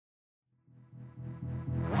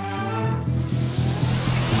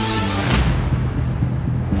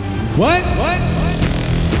What? What?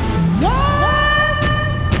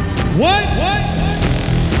 What? What?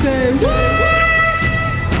 Say what?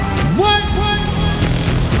 What?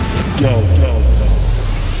 Go.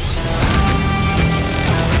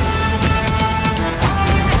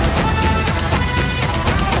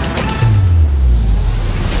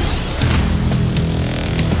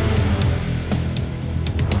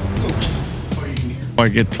 I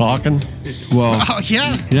get talking. Well, You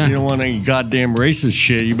don't want any goddamn racist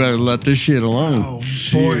shit. You better let this shit alone. Oh,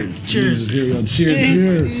 boy. Cheers. cheers.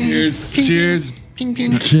 Cheers.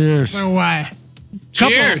 So,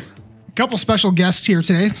 Cheers. couple special guests here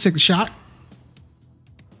today. Let's take the shot.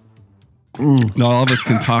 Not all of us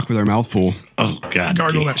can talk with our mouth full. Oh, God.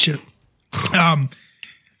 Gargle that shit.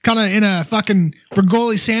 Kind of in a fucking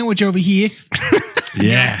Bergoli sandwich over here.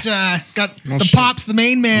 Yeah. Got the Pops, the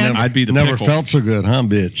main man. I'd be the Never pickle. felt so good, huh,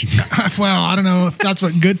 bitch? Well, I don't know if that's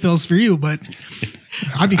what good feels for you, but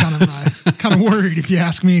I'd be kind of worried if you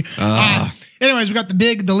ask me. Anyways, we got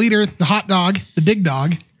the leader, the hot dog, the big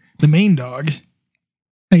dog, the main dog.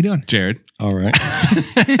 How you doing? Jared. All right.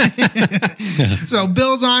 So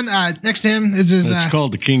Bill's on. Next to him is his It's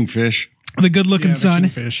called the Kingfish. the good-looking son,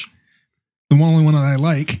 Fish. the only one that I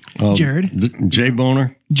like, Jared. Jay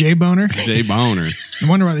Boner. Jay Boner. Jay Boner. I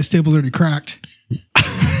wonder why this table's already cracked.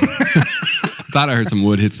 Thought I heard some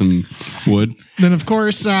wood hit some wood. Then, of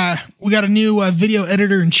course, we got a new video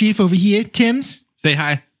editor-in-chief over here, Tim's. Say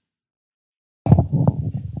hi.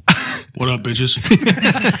 What up, bitches?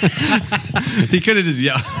 He could have just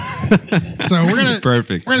yelled. So we're gonna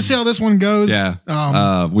Perfect. We're gonna see how this one goes.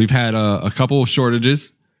 Yeah. We've had a couple of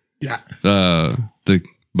shortages. Yeah.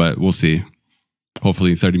 But we'll see.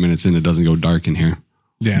 Hopefully 30 minutes in, it doesn't go dark in here.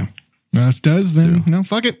 Yeah. If it does, then So- no,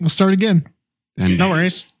 fuck it. We'll start again. And, No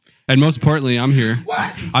worries. And most importantly, I'm here.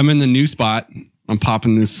 What? I'm in the new spot. I'm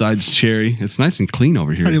popping this side's cherry. It's nice and clean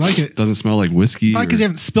over here. How do you like it? Doesn't smell like whiskey. Probably because you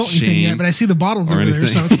haven't spilt anything shame yet, but I see the bottles or over there,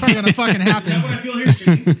 anything. so it's probably gonna fucking happen. I feel here,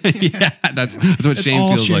 Shane. Yeah, that's what It's shame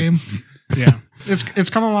all feels shame. like. Yeah. It's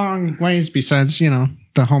come a long ways besides,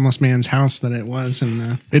 the homeless man's house that it was.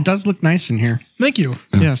 And it does look nice in here. Thank you.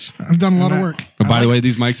 Yes. I've done a lot of that- work. But by the way,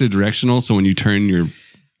 these mics are directional, so when you turn your...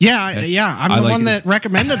 Yeah. I'm I the like one it. that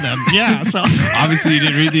recommended them. Yeah. So, Obviously, you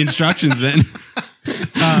didn't read the instructions then.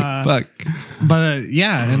 Fuck. but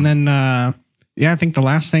yeah. And then, I think the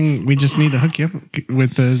last thing we just need to hook you up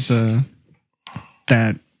with is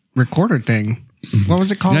that recorder thing. What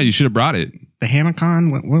was it called? Yeah, you should have brought it. The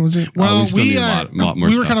Hamacon? What was it? Well, we still need a lot more we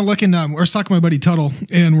were stuff. kind of looking. I was talking to my buddy Tuttle,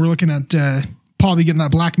 and we're looking at probably getting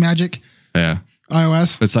that Black Magic Yeah.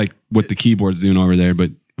 iOS. It's like what the keyboard's doing over there,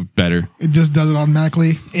 but better. It just does it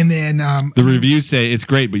automatically, and then The reviews say it's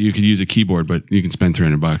great, but you could use a keyboard, but you can spend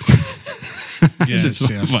 $300. Yes, Just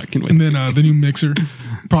yes. fucking with and then the new mixer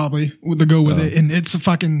probably to go with it, and it's a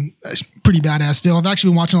fucking pretty badass. Still, I've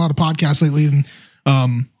actually been watching a lot of podcasts lately, and a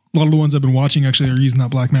lot of the ones I've been watching actually are using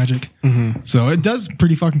that Black Magic. Mm-hmm. So it does a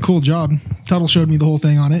pretty fucking cool job. Tuttle showed me the whole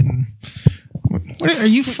thing on it, and what are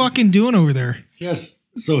you fucking doing over there? Yes,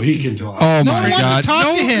 so he can talk. Oh No my one wants god! to talk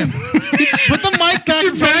to him. Put the mic back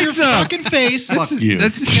in front of your fucking face. Fuck you.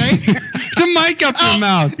 That's the mic up your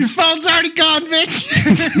mouth. Your phone's already gone, bitch.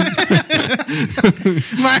 Who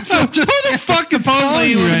the fuck is Supposedly calling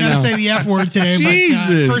he you wasn't right gonna now? say the F word today, but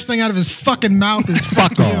Jesus. first thing out of his fucking mouth is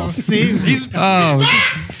fuck off. you. See, he's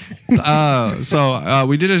So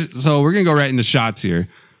we did so we're gonna go right into shots here.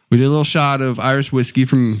 We did a little shot of Irish whiskey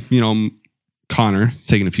from Connor. He's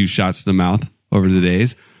taking a few shots to the mouth over the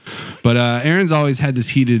days. But Aaron's always had this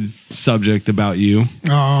heated subject about you.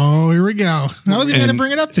 oh, here we go. I wasn't even gonna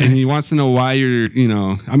bring it up And today. he wants to know why you're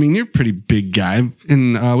you're a pretty big guy.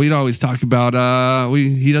 And we'd always talk about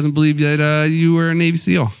he doesn't believe that you were a Navy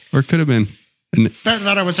SEAL or could have been. And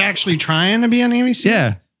That I was actually trying to be a Navy SEAL?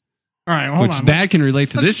 yeah. All right, hold Which on. Dad can relate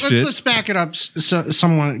to this let's shit. just back it up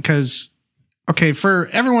somewhat because, okay, for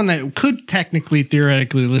everyone that could technically,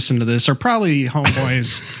 theoretically listen to this are probably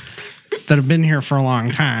homeboys that have been here for a long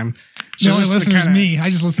time. The only this is listener is kinda- me. I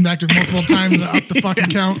just listened back to it multiple times to up the fucking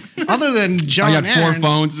count. Other than John I got four Aaron,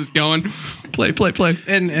 phones just going. Play.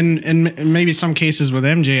 and maybe some cases with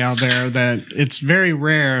MJ out there, that it's very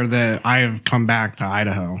rare that I have come back to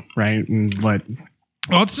Idaho, right? And what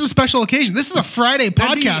Well, this is a special occasion. This is a Friday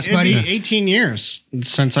podcast, it'd buddy. be 18 years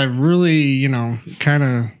since I've really, kind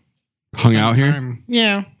of Hung out here.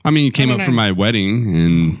 Yeah. I mean, you came I mean, up for my wedding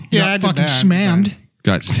and Yeah, Got I did fucking that, schmammed.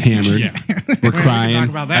 got hammered. We're can crying. talk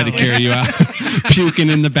about that I had to later. carry you out, puking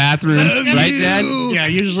in the bathroom. Right, Dad? Yeah,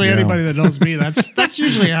 usually anybody that knows me, that's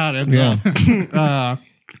usually how it ends Yeah. up.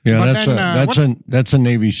 Yeah, But that's then, that's a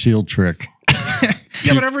Navy SEAL trick.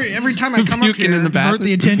 Yeah, but every time I come up Puking here, in the bathroom. Divert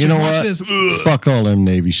the attention. You know Watch what? this. Fuck all them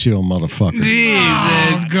Navy SEAL motherfuckers.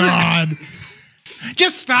 Oh, God.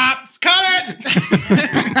 Just stop. Cut it.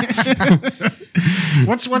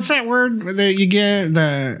 what's that word that you get?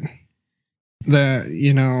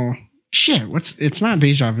 Shit. It's not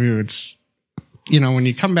deja vu. It's when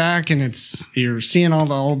you come back and you're seeing all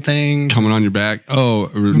the old things. Coming on your back. Oh,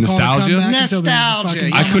 nostalgia. Nostalgia.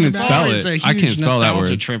 I couldn't spell Always it. a I can't huge spell that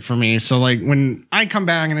nostalgia word. trip for me. So like when I come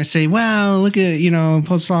back and I say, "Wow, look at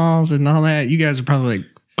Post Falls and all that," you guys are probably like,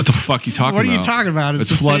 What the fuck you talking "What about? are you talking about?" It's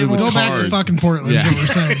the flooded same with old Go back to cars. fucking Portland. Yeah. Is what we're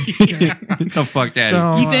saying. Get the fuck out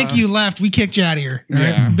So- You think you left? We kicked you out of here. All right?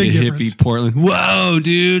 Yeah. Big you difference. hippie Portland. Whoa,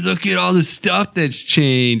 dude! Look at all the stuff that's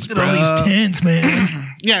changed, Look at all bro. these tents, man.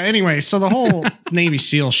 Yeah. Anyway, so the whole Navy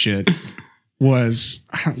SEAL shit was.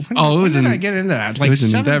 It was when did an- I get into that? it was an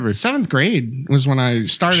seventh, endeavor. seventh grade was when I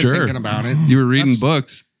started Sure. thinking about it. You were reading That's-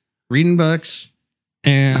 books. Reading books.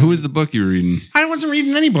 And Who was the book you were reading? I wasn't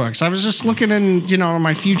reading any books. I was just looking in,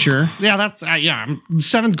 my future. Yeah, that's I'm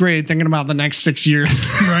seventh grade thinking about the next 6 years.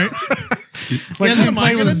 Right? Like, He what hasn't am I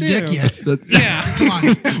played with gonna his dick do? yet. Yeah. Come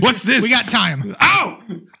on. What's this? We got time. Ow!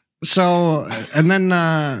 So, and then,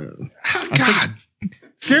 God.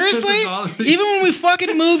 Seriously? Even when we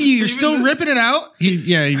fucking move you, you're still ripping it out? he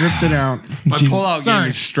ripped it out. My pullout game Sorry.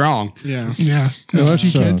 is strong. Yeah. Yeah. Now, Those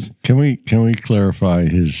two kids. can we clarify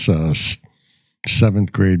his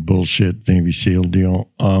seventh grade bullshit Navy SEAL deal?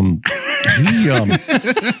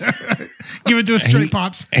 Give it to us straight,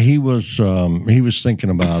 Pops. He was thinking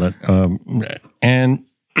about it,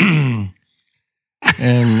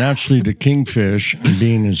 and naturally the Kingfish,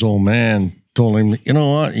 being his old man, told him, "You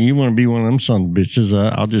know what? You want to be one of them son of bitches?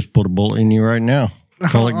 I'll just put a bullet in you right now.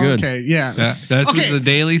 Call it good." Okay, yeah. That's Okay. the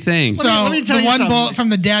daily thing. So let me tell the you one something. bullet from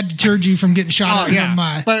the dad deterred you from getting shot at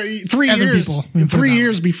from But 3 other years, people. We can put it 3 that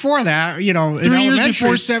years before that, in 3 years elementary-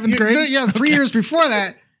 before seventh grade? Yeah, 3 years before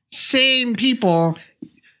that, same people.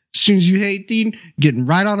 As soon as you hit 18, getting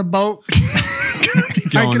right on a boat.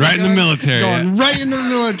 Going right in the military. Going right in the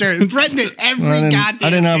military. Threatened it every goddamn I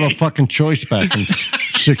didn't have a day. fucking choice back in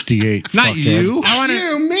 '68. Not fuckhead. you. I want to.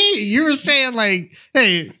 You, me. You were saying like,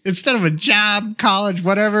 hey, instead of a job, college,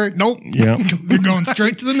 whatever. Nope. Yeah. You're going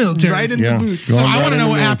straight to the military. Right in Yeah. the boots. So Going I right wanna in know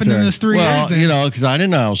the what happened in military. this 3 well, years then. because I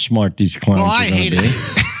didn't know how smart these clowns Well, were I going hate to be.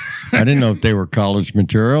 it. I didn't know if they were college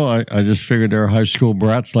material. I just figured they were high school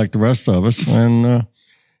brats like the rest of us. And,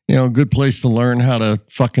 a good place to learn how to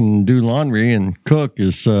fucking do laundry and cook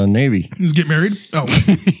is Navy. Just get married. Oh,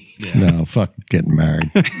 No, fuck getting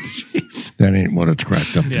married. That ain't what it's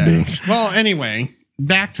cracked up to be. Well, anyway,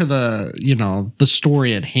 back to the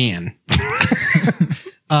story at hand.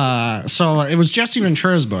 So it was Jesse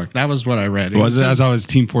Ventura's book. That was what I read. Was it? I says- thought it was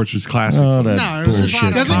Team Fortress Classic. Oh, that No, it was just bullshit.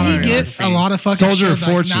 not a- doesn't he get a lot of fucking Soldier shit of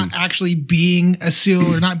about Fortune. not actually being a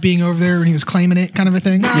SEAL or not being over there when he was claiming it, kind of a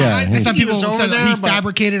thing? No, Yeah, I he- think Some he people was over said that there, he but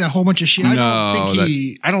fabricated a whole bunch of shit. I No,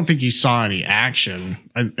 don't think he saw any action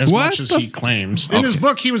as What much as the he claims. In his Okay.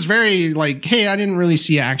 book, he was very like, "Hey, I didn't really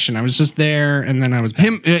see action. I was just there, and then I was."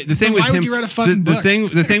 Him. The thing Then with why him. would you write a fucking the book? thing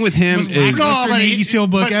with him It was is. lackluster Navy SEAL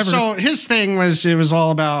book but ever. So his thing was it was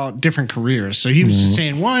all about different careers. So he was just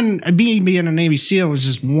saying being a Navy SEAL was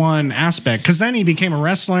just one aspect. Because then he became a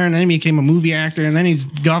wrestler, and then he became a movie actor, and then he's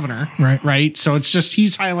governor. Right. Right. So it's just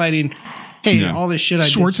he's highlighting, hey, Yeah. all this shit I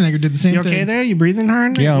did. Schwarzenegger did the same You okay thing. there? You breathing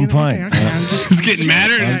hard? Yeah, I'm fine. Okay, I'm just He's getting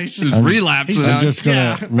madder. Yeah, He's he's just- just relapsing. I'm just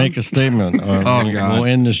going to make a statement. God. We'll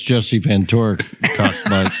end this Jesse Ventura cut.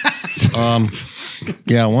 But,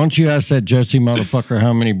 why don't you ask that Jesse motherfucker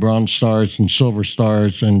how many bronze stars and silver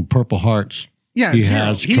stars and purple hearts Yeah, he zero.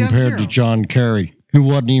 has He has compared to zero. John Kerry, who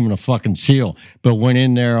wasn't even a fucking SEAL, but went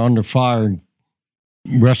in there under fire and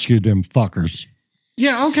rescued them fuckers.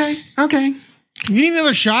 Yeah, okay. You need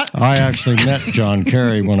another shot? I actually met John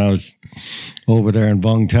Kerry when I was over there in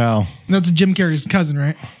Vung Tau. That's Jim Carrey's cousin,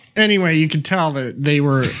 right? Anyway, you could tell that they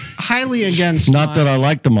were highly against. Not that I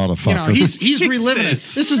like the motherfucker. he's reliving it.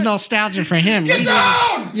 This is nostalgia for him.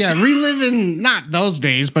 Reliving not those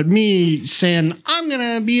days, but me saying I'm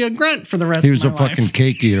gonna be a grunt for the rest. He was of a my fucking life.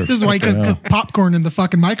 cake eater. This is why he What the couldn't hell? cook popcorn in the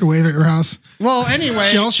fucking microwave at your house. Well,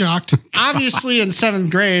 anyway, Shell shocked. obviously in 7th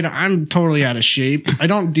grade, I'm totally out of shape. I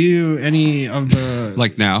don't do any of the.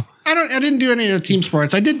 Like now. I didn't do any of the team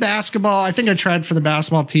sports. I did basketball. I think I tried for the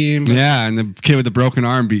basketball team. but- Yeah, and the kid with the broken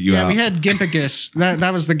arm beat you Yeah, out. we had Gimpicus.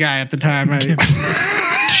 That was the guy at the time.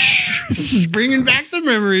 Just bringing back the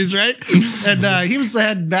memories, right? And he was the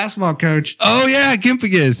head basketball coach. Oh yeah,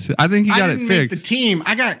 Gimpicus. I think he got I it didn't make the fixed. team.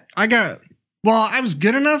 I got Well, I was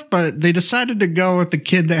good enough, but they decided to go with the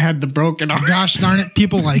kid that had the broken arm. Gosh darn it,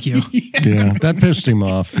 people like you. Yeah, that pissed him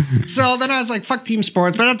off. So then I was like, fuck team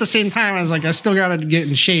sports. But at the same time, I was like, I still got to get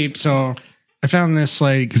in shape. So I found this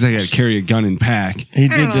like... Because I got to carry a gun and pack. He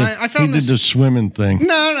did the swimming thing.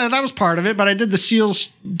 No, that was part of it. But I did the SEALs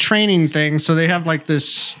training thing. So they have like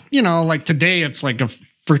this, like today it's like a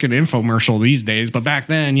freaking infomercial these days. But back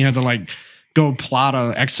then you had to like go plot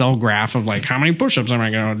a Excel graph of like how many push-ups am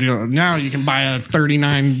I going to do. Now you can buy a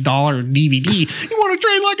 $39 DVD. You want to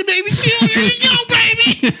train like a Navy SEAL? Here you go,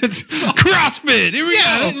 baby. It's CrossFit. Here we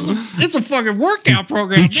go. It's a fucking workout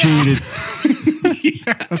program. He cheated.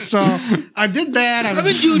 Yeah, so I did that. I've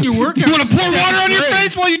been doing your workout. You want to pour water on your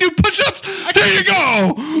face while you do push-ups? There you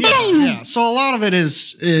go. Yeah. So a lot of it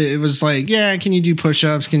was like, can you do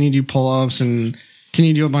push-ups? Can you do pull-ups? And can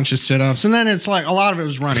you do a bunch of sit-ups? And then it's like a lot of it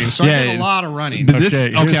was running. So I did a lot of running. But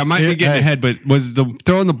I might be getting ahead, but was the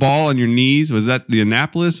throwing the ball on your knees, was that the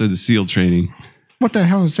Annapolis or the SEAL training? What the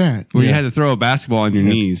hell is that? Where you had to throw a basketball on your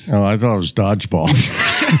knees. Oh, I thought it was dodgeball.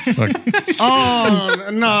 Oh,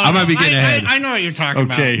 no. I might be getting ahead. I know what you're talking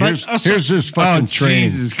about. Okay, here's this fucking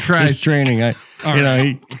training. Jesus Christ. This training.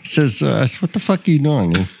 He says, I said, what the fuck are you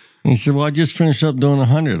doing? And he said, well, I just finished up doing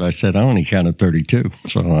 100. I said, I only counted 32.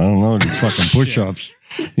 So I don't know these fucking push-ups.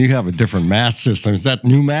 You have a different math system. Is that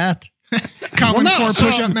new math? Common core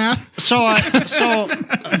push-up math. So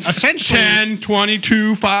essentially 10,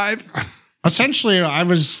 22, 5. Essentially, I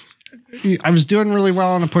was doing really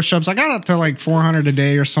well on the push-ups. I got up to like 400 a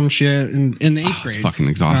day or some shit in the 8th grade. It's fucking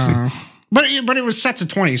exhausting. But it was sets of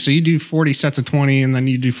 20. So you do 40 sets of 20 and then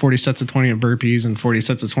you do 40 sets of 20 of burpees and 40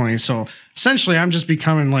 sets of 20. So essentially, I'm just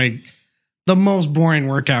becoming like the most boring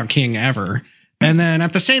workout king ever. And then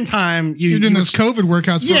at the same time, you're doing those COVID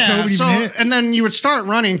workouts before COVID even hit. And then you would start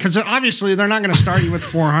running because obviously they're not going to start you with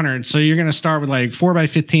 400. So you're going to start with like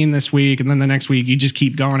 4x15 this week. And then the next week, you just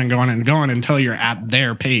keep going and going and going until you're at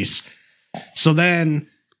their pace. So then,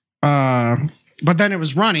 but then it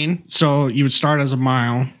was running. So you would start as a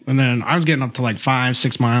mile. And then I was getting up to like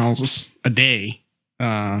 5-6 miles a day,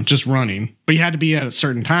 just running. But you had to be at a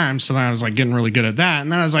certain time. So then I was like getting really good at that.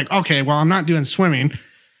 And then I was like, okay, well, I'm not doing swimming.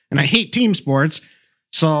 And I hate team sports,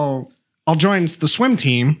 so I'll join the swim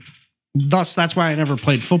team. Thus, that's why I never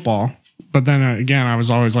played football. But then again, I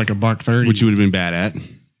was always like a $130, which you would have been bad at.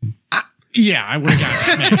 I would have got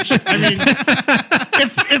smashed. I mean,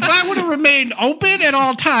 if I would have remained open at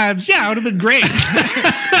all times, it would have been great.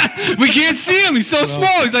 We can't see him. He's so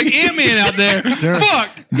small. He's like Ant-Man out there. Fuck.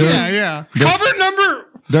 Cover number.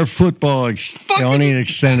 Their football only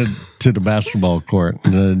extended to the basketball court.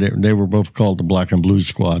 They were both called the Black and Blue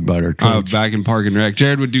Squad by their coach. Back in Park and Rec.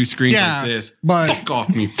 Jared would do screens like this. But fuck off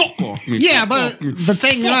me. Fuck off me. Yeah, but the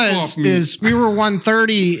thing is we were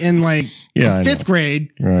 130 in like 5th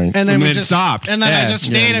grade. Right. And then we just stopped. And then I just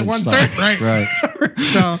stayed at 130. Right.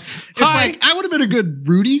 So it's like I would have been a good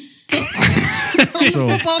Rudy.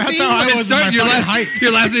 Football team. Your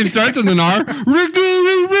last name starts with an R.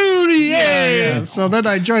 Rudy. Yeah. So then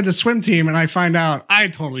I joined the swim team and I find out I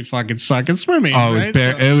totally fucking suck at swimming. Oh, it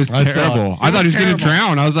was terrible. I thought he was going to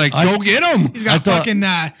drown. I was like, go get him. He's got fucking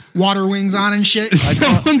water wings on and shit.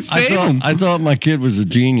 I thought my kid was a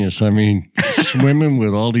genius. I mean, swimming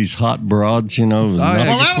with all these hot broads, Well,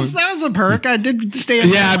 that was a perk. I did stay at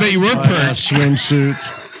I bet you were perked.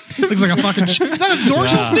 Swimsuits. Looks like a fucking... Is that a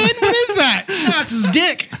dorsal fin? What is that? No, it's his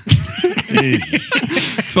dick.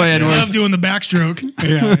 That's why I love doing the backstroke.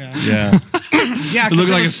 Yeah. It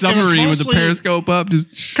looked like a submarine with the periscope up.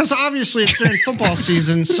 Because obviously it's during football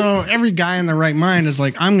season, so every guy in the right mind is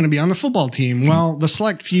like, I'm going to be on the football team. Well, the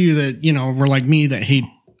select few that, were like me that hate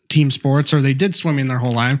team sports or they did swimming their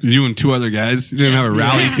whole life. You and 2 other guys. You didn't have a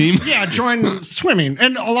rally team? Yeah, join swimming.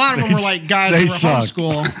 And a lot of them were like guys that were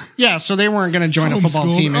homeschool. Yeah, so they weren't going to join a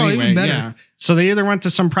football team anyway. Yeah. So they either went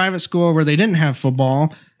to some private school where they didn't have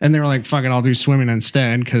football and they were like, fuck it, I'll do swimming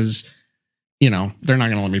instead because, they're not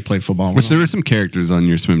going to let me play football. Which there were some characters on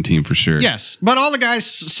your swim team for sure. Yes. But all the guys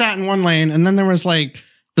sat in one lane and then there was like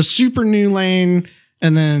the super new lane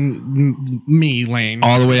and then me lane.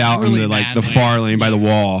 All the way out in the far lane by the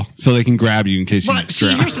wall so they can grab you in case you drown.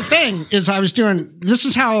 See, here's the thing is this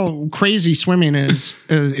is how crazy swimming is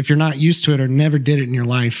if you're not used to it or never did it in your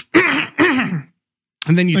life.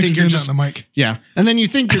 And then you think you're just on the mic. Yeah. And then you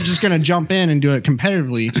think you're just going to jump in and do it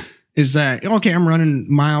competitively. Is that, okay, I'm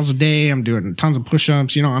running miles a day. I'm doing tons of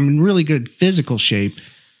push-ups. I'm in really good physical shape.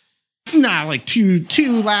 Nah, like two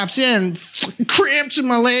laps in, cramps in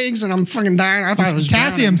my legs, and I'm fucking dying. I thought it was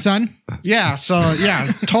potassium, son. Yeah, so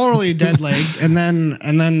totally dead legged, and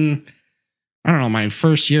then I don't know, my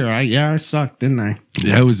first year. I sucked, didn't I?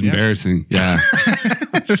 Yeah, it was embarrassing. Yeah.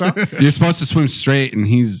 So, You're supposed to swim straight, and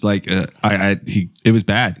he's like, it was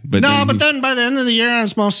bad. But then by the end of the year, I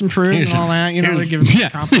was most improved and all that. You know, they give us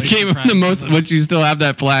yeah, he gave him the most. But you still have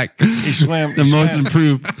that plaque. He swam The most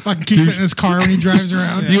improved. Fucking keep it in his car when he drives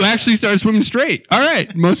around. You actually started swimming straight. All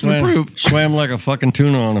right, most improved. Swam like a fucking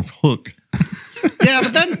tuna on a hook. Yeah,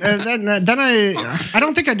 but then I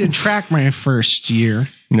don't think I did track my first year.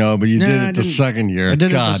 No, but you No, did I it the didn't. second year. I did it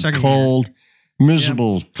the God, second cold,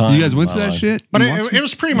 miserable time. You guys went to of my that life. shit? But it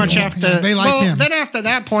was pretty much after They liked him. Then after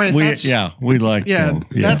that point, We that's, we liked him.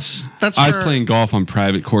 Yeah. that's I was where- playing golf on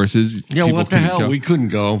private courses. Yeah, People what the couldn't hell? go. We couldn't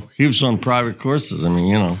go. He was on private courses. I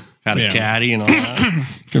mean, had a Yeah. caddy and all that.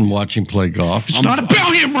 Couldn't watch him play golf. It's not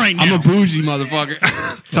about him right now. I'm a bougie motherfucker.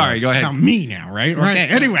 Sorry, go It's ahead. about me now, right? Right. Okay.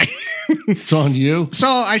 Anyway, It's on you. so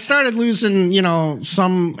I started losing,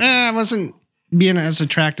 some. I wasn't being as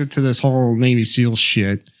attracted to this whole Navy SEAL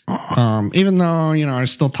shit. Even though I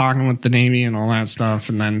was still talking with the Navy and all that stuff,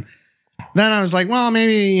 and then I was like, well,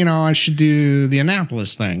 maybe I should do the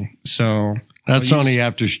Annapolis thing. So That's only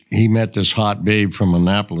after he met this hot babe from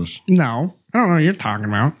Annapolis. no, I don't know what you're talking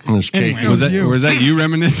about. And this cake. Anyway. Was that you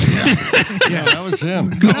reminiscing? Yeah, that was him.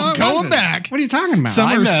 No, it Going wasn't. back. What are you talking about?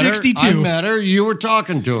 Summer I met her. 62. I met her. You were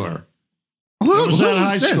talking to her. Who It was at is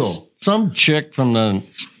high this? school. Some chick from the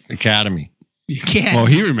academy. You can't. Well,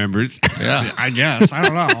 he remembers. Yeah. I guess. I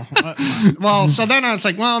don't know. Well, so then I was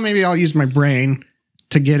like, well, maybe I'll use my brain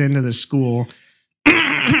to get into this school.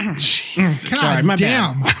 God Sorry, my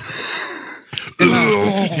damn. You're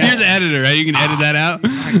the editor, right? You can edit that out.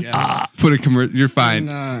 I guess. Put a commercial. You're fine.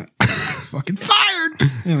 And, Fucking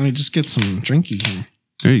fired. let me just get some drinky here.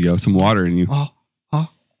 There you go. Some water in you.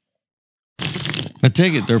 I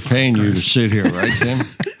take it they're paying you to sit here, right, Tim?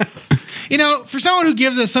 For someone who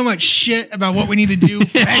gives us so much shit about what we need to do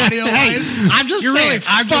audio-wise, I'm just you're saying. really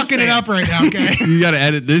I'm just fucking it saying. up right now, okay? You got to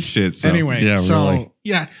edit this shit. So. Anyway, Yeah, so really.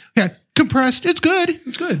 Yeah. Compressed. It's good.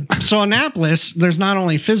 It's good. so Annapolis, there's not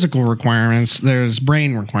only physical requirements, there's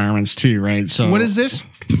brain requirements too, right? So What is this?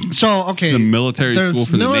 So okay, It's the military there's school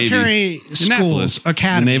for the military Navy. schools, Annapolis.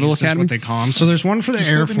 academies, The Naval is Academy? what they call them. So there's one for the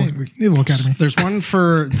Air Force. Naval Academy. There's one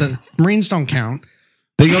for the Marines. Don't count.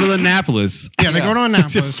 They go to Annapolis. Yeah, they go to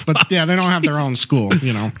Annapolis, but yeah, they don't have their own school.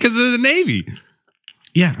 Because of the Navy.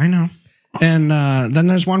 Yeah, I know. And then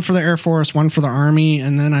there's one for the Air Force, one for the Army,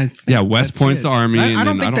 and then I think Yeah, West that's Point's it. the Army. I and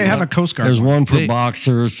don't then think they have know. a Coast Guard. There's one for They-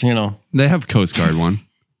 boxers, They have Coast Guard one.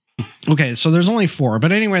 Okay, so there's only 4,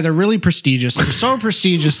 but anyway, they're really prestigious. They're so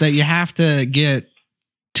prestigious that you have to get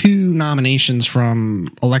 2 nominations from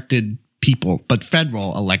elected people, but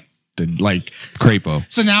federal elected, like Crapo.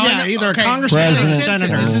 So now Yeah, I know, either a okay, congressman or a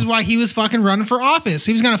senator. This is why he was fucking running for office.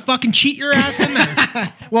 He was gonna fucking cheat your ass in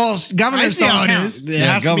there. well, governors I see how don't it count. is. It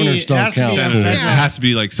Yeah, has to be- governors it don't has to be count. a Senator. federal- It has to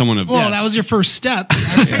be like someone of. Well, that was your first step.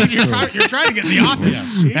 You're trying to get in the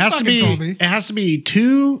office. It has to be. Told me. It has to be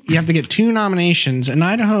 2. You have to get 2 nominations. In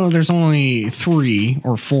Idaho, there's only 3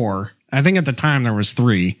 or 4. I think at the time there was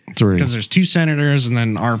 3. 3. Because there's 2 senators, and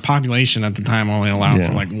then our population at the time only allowed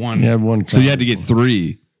for like 1. You had one. So you had to get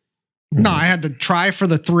 3. No, I had to try for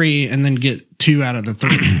the 3 and then get 2 out of the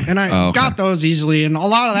 3, and I Okay. got those easily. And a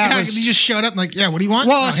lot of that Yeah, was he just showed up and like, yeah, what do you want?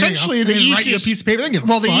 well, Oh, here you go. essentially And the he write you a easiest piece of paper. They don't give a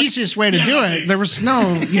well, the fuck. easiest way to do it. There was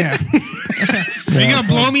no, yeah. Are you gonna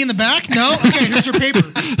blow me in the back? No. Okay, here's your paper.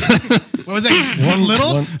 What was that? One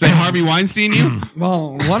little. They Harvey Weinstein you?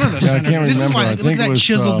 Well, one of the I can't senators. This is remember. why. I Look at think it that was,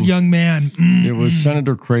 chiseled young man. It was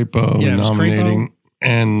Senator Crapo Yeah, it was nominating,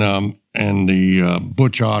 and the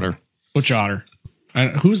Butch Otter, Butch Otter.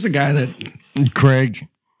 Who's the guy that Craig.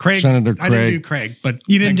 I Senator didn't Craig. do Craig, but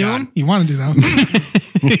You didn't thank do God. him? You want to do that one?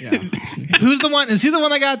 Yeah. Who's the one? Is he the one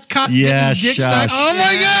that got caught Yeah, getting his dick shush. sucked? Oh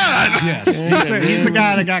my God. Yes, he's the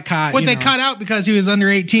guy that got caught. What you they know. cut out because he was under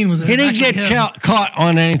 18 was He didn't get caught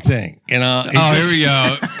on anything, He Oh, here we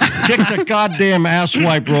go. kicked the goddamn ass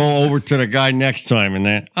wipe roll over to the guy next to him, and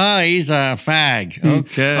then he's a fag.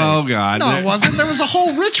 Okay. Oh, God. No, it wasn't. There was a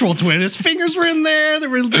whole ritual to it. His fingers were in there. They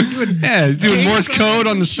were doing. Yeah, he's doing Morse code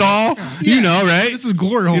on the stall. You know, right? This is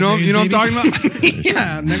glory hole. You know, days, you know what I'm baby. talking about?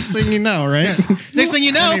 Yeah. Next thing you know, right? Next thing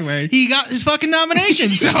you know, Anyway. he got his fucking nomination.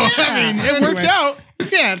 So I mean, it worked Anyway. out.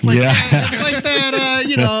 Yeah, it's like Yeah. it's like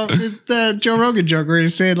that. The Joe Rogan joke where he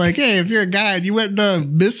said like, "Hey, if you're a guy and you went to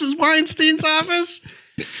Mrs. Weinstein's office,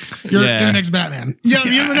 You're Yeah. the next Batman. you're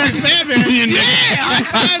the next Batman." Yeah, high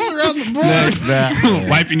fives around the board. Next Batman.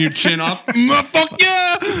 Wiping your chin off. Fuck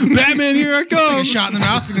yeah! Batman, here I Take a come. shot in the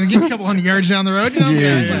mouth. You're gonna get a couple hundred yards down the road. You know what I'm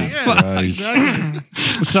saying? Jesus Yeah. Christ.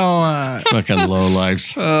 Exactly. So Fucking low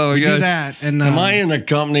lives. Oh, my do God. that, and Am I in the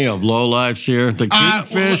company of low lives here? The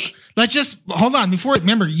kingfish. Let's just hold on before.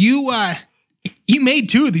 Remember, you You made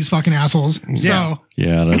 2 of these fucking assholes. So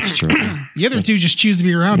Yeah, that's true. the other 2 just choose to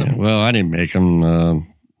be around them. Well, I didn't make them.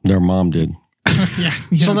 Their mom did. Yeah.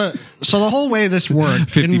 So the whole way this worked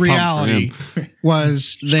 50 in pumps reality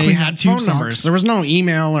was they Clean had up 2 phone socks. numbers. There was no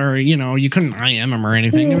email or, you couldn't IM them or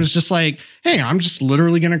anything. It was just like, hey, I'm just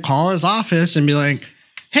literally going to call his office and be like,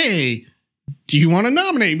 hey, do you want to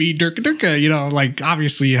nominate me? Durka Durka. Like,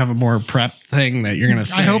 obviously you have a more prep thing that you're going to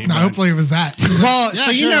say. I hope not. but- Hopefully it was that. Well, Yeah,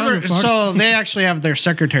 so you sure, I don't never. give a fuck. So they actually have their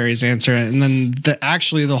secretaries answer it, and then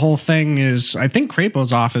the whole thing is. I think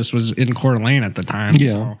Crapo's office was in Coeur d'Alene at the time.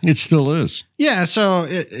 Yeah, So. it still is. Yeah. So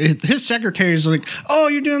his secretary's like, "Oh,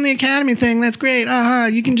 you're doing the academy thing. That's great.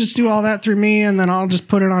 You can just do all that through me, and then I'll just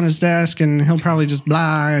put it on his desk, and he'll probably just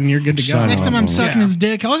blah, and you're good to go." Sign Next time I'm sucking Yeah. his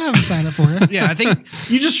dick, I'll have him sign up for it. Yeah, I think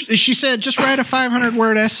she said, just write a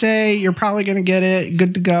 500-word essay. You're probably going to get it.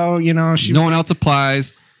 Good to go. No one else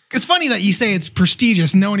applies. It's funny that you say it's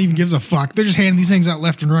prestigious. No one even gives a fuck. They're just handing these things out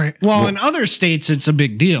left and right. Well, in other states, it's a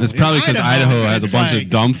big deal. It's probably In because Idaho has a it's bunch like- of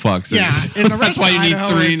dumb fucks. Yeah, in the That's rest why of you need Idaho,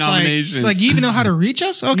 3 it's like- nominations. Like, you even know how to reach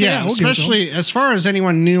us? Okay, Yeah, we'll give it to 'em. especially as far as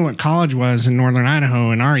anyone knew what college was in Northern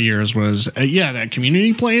Idaho in our years was, that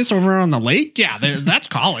community place over on the lake. Yeah, that's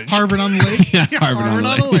college. Harvard on the lake. yeah, Yeah, Harvard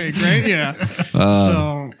on the lake. right? Yeah.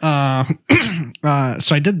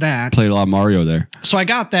 So I did that. Played a lot of Mario there. So I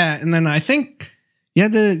got that, and then I think you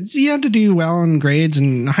had to do well in grades,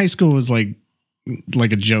 and high school was like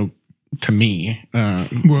a joke to me. Whoa.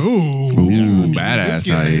 Ooh, badass. This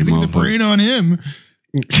guy, Hey, look at the motherfucker. brain on him.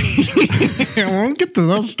 We'll get to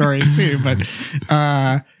those stories too, but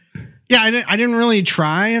I didn't really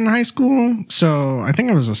try in high school, so I think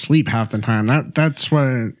I was asleep half the time. That's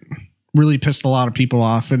what really pissed a lot of people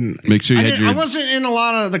off. And Make sure you had I wasn't in a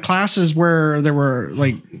lot of the classes where there were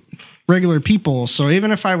like regular people, so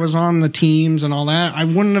even if I was on the teams and all that, I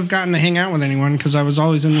wouldn't have gotten to hang out with anyone because I was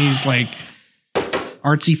always in these like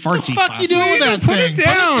artsy fartsy What the fuck classes. you doing with that Put thing? it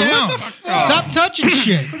down. What the fuck? Stop touching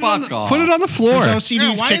shit. Fuck off. Put it on the floor. His OCD's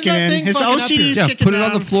Yeah, why is kicking that in. thing His fucking up OCD's here? Yeah, kicking put it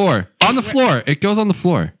on the down. floor. On the floor. It goes on the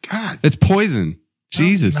floor. God. It's poison.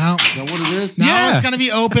 Jesus. Now, Is that what it is? now Yeah. it's going to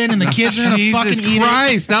be open and the kids are going to Jesus fucking eat it.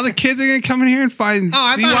 Christ. Now the kids are going to come in here and find Oh,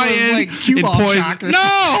 I thought it was CYN like cue and ball poison. chocolate.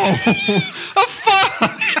 No! Oh,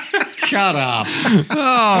 fuck! Shut up. Oh.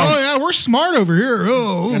 Oh, yeah, we're smart over here.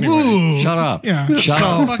 Oh, ooh. Shut up. Yeah. Shut so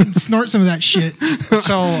up. fucking snort some of that shit.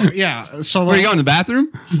 So yeah, so Where you going, the bathroom?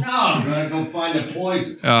 No, I'm going to go find a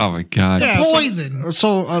poison. Oh, my God. Yeah, Poison.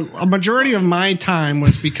 So a majority of my time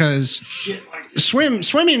was because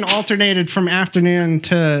swimming alternated from afternoon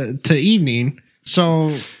to evening.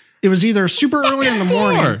 So it was either super early in the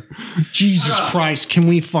morning. Jesus Christ, can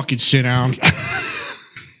we fucking sit down?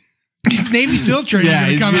 His Navy SEAL training Yeah,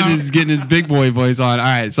 is he's going to come out. getting his big boy voice on. All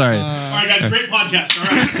right, sorry. All right, guys, great podcast. All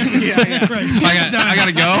right. Right. I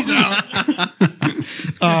gotta go.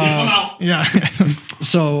 I'm out. Yeah.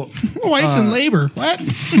 So Wife's in labor. What?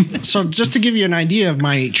 so just to give you an idea of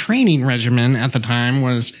my training regimen at the time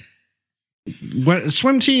was what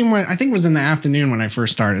swim team I think was in the afternoon when I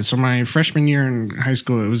first started. So my freshman year in high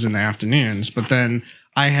school it was in the afternoons, but then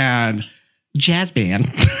I had jazz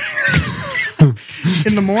band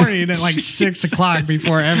in the morning at like 6 o'clock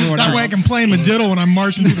before everyone That way I else. can play Madiddle when I'm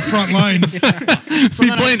marching through the front lines. So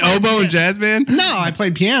you playing oboe and jazz band? No, I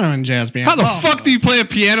played piano in jazz band. How the Oh. fuck do you play a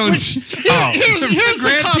piano? And Here's the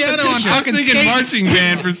grand piano on competition. I was thinking skates. marching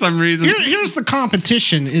band for some reason. Here's the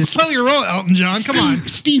competition is Play your role, Elton John. Come on.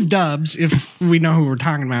 Steve Dubbs, if we know who we're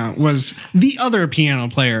talking about, was the other piano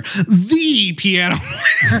player. The piano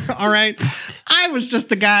player. All right. I was just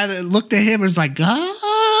the guy that looked at him and was like,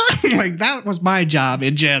 like that was my job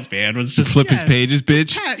in jazz band was just Flip his pages,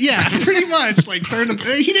 bitch. Yeah, pretty much. Like turn the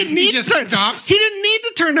he didn't need just to turn, stops. He didn't need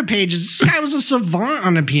to turn the pages. This guy was a savant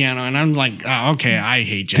on the piano, and I'm like, oh, okay, I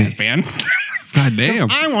hate jazz band. God damn.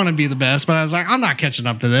 I want to be the best, but I was like, I'm not catching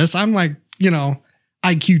up to this. I'm like,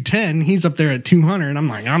 IQ 10. He's up there at 200. I'm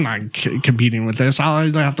like, I'm not competing with this. I'll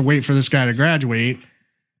either have to wait for this guy to graduate.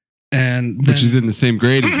 And then, Which is in the same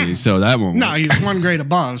grade as me, so that won't no, work. he was one grade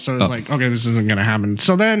above. So it's like, okay, this isn't going to happen.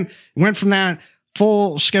 So then went from that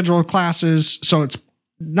full schedule of classes. So it's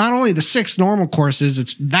not only the 6 normal courses,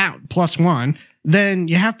 it's that plus 1. Then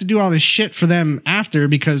you have to do all this shit for them after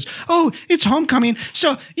because, oh, it's homecoming.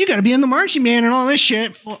 So you got to be in the marching band and all this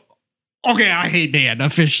shit. Okay, I hate band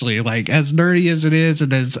officially. Like as nerdy as it is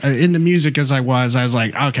and as into music as I was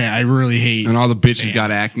like, okay, I really hate. And all the bitches got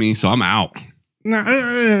Acme, so I'm out. No,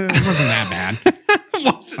 it wasn't that bad.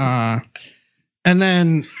 Was it? And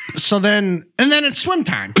then it's swim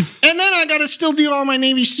time. And then I got to still do all my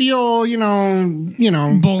Navy SEAL,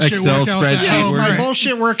 bullshit Excel workouts spreadsheet at home, my right.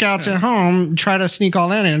 bullshit workouts at home, try to sneak all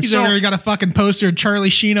that in. He's over there, he got a fucking poster of Charlie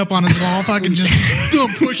Sheen up on his wall, fucking just doing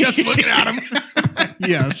push-ups, looking at him.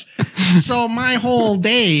 yes. So my whole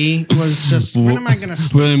day was just, when am I going to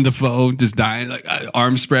sleep? William Dafoe just dying, like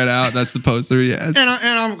arms spread out. That's the poster he has.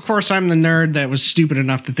 And of course, I'm the nerd that was stupid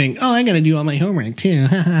enough to think, I got to do all my homework too.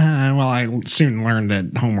 Well, I soon learned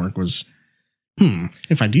that homework was,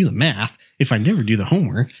 if I do the math, if I never do the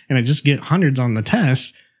homework, and I just get hundreds on the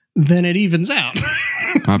test, then it evens out.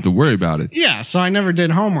 I don't have to worry about it. Yeah, so I never did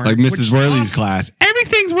homework. Like Mrs. which Worley's also- class.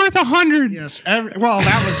 Everything's worth 100. Yes. Well,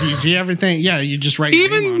 that was easy. Everything. Yeah, you just write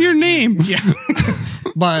Even your name. Yeah.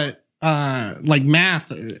 But like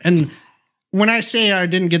math, and when I say I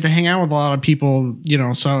didn't get to hang out with a lot of people,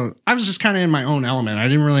 so I was just kind of in my own element. I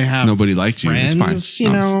didn't really have Nobody liked you. friends, It's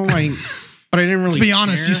fine. like. But I didn't really. Let's be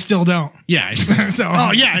honest, care. you still don't. Yeah. So,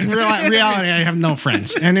 Oh yeah. In reality, I have no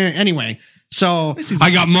friends. And anyway, so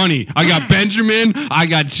I got money. I got Benjamin. I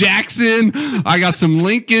got Jackson. I got some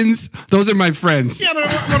Lincolns. Those are my friends. yeah.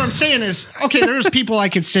 But what I'm saying is, okay, there was people I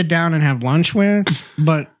could sit down and have lunch with,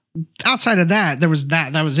 but outside of that, there was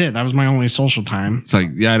that. That was it. That was my only social time. It's like,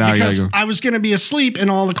 yeah, now I gotta Because go. I was going to be asleep in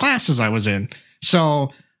all the classes I was in, so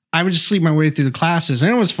I would just sleep my way through the classes.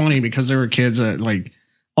 And it was funny because there were kids that like.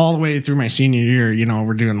 All the way through my senior year,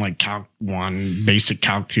 we're doing like Calc 1, basic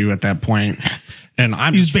Calc 2 at that point. And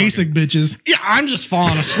I'm these just basic bitches. yeah, I'm just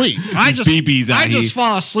falling asleep. I BBs out here. just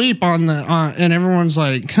fall asleep on the, and everyone's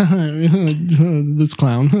like, this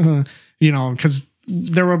clown, because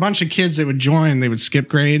there were a bunch of kids that would join, they would skip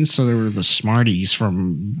grades. So there were the smarties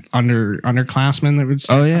from underclassmen that would,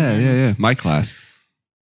 Oh, yeah. My class.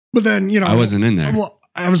 but then, I wasn't in there. Well,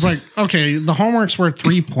 I was like, okay, the homework's worth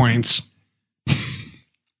 3 points.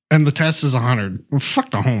 And the test is 100. Well,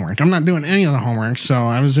 fuck the homework. I'm not doing any of the homework. So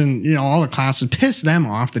I was in, all the classes, pissed them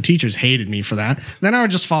off. The teachers hated me for that. Then I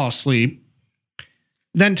would just fall asleep.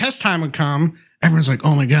 Then test time would come. Everyone's like,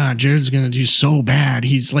 oh my God, Jared's going to do so bad.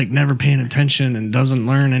 He's like never paying attention and doesn't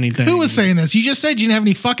learn anything. Who was saying this? You just said you didn't have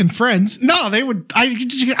any fucking friends. No, they would, I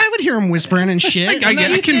would hear them whispering and shit. I And get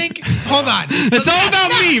then it. you Think, hold on. It's all about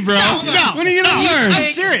me, bro. No, When are you going to learn?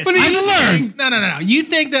 I'm serious. When are you going to learn? No. You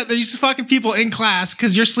think that there's fucking people in class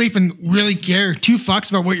because you're sleeping really care 2 fucks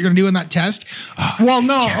about what you're going to do in that test? Well,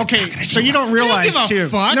 no, okay. So you don't realize give a too.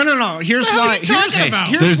 fuck. No. Here's What the hell why. are you talking about?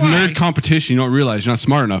 Here's There's why. nerd competition. You don't realize you're not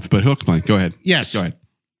smart enough, but he'll complain. Go ahead. Yes. Go ahead.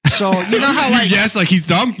 So you know how like Yes, like he's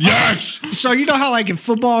dumb? Yes. so you know how like in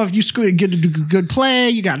football, if you get a good play,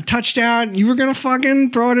 you got a touchdown, you were gonna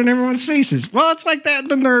fucking throw it in everyone's faces. Well, it's like that in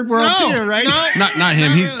the nerd world too, right? Not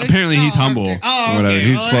him. He's really. apparently he's humble. okay. Oh, Whatever. okay.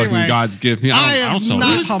 He's Well, fucking anyway. God's gift. I I am don't sell not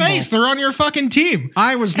that. Lose humble. face. They're on your fucking team.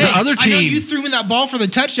 I was The other I know team. you threw me that ball for the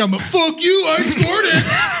touchdown, but fuck you, I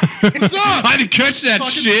scored it. What's up? I didn't catch that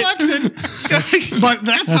Fucking shit. flexing. but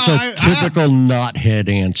that's That's how a typical knothead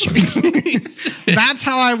answer. that's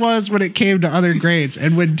how I was when it came to other grades.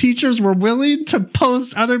 And when teachers were willing to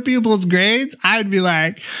post other people's grades, I'd be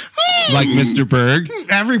like Like Mr. Berg.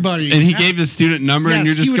 everybody. And he gave the student number and Yes,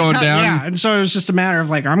 you're he just would going cut- down. Yeah, and so it was just a matter of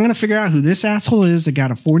like, I'm gonna figure out who this asshole is that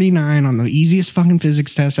got a 49 on the easiest fucking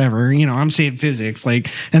physics test ever. I'm saying physics, like,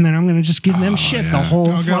 and then I'm gonna just give them shit the whole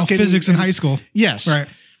Oh, girl, fucking physics in high school. Yes, Right.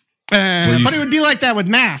 you but it would be like that with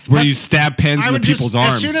math. Where But you stab pens I into would just, people's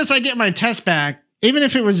arms. as soon as I get my test back, even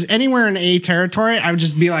if it was anywhere in A territory, I would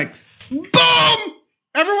just be like, boom!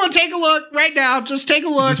 Everyone take a look right now. Just take a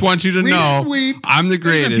look. I just want you to Read know and weep. I'm the And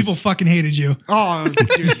greatest. people fucking hated you. Oh,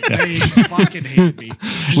 dude, they fucking hate me.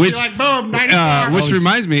 Just Which- be like, boom, 94. which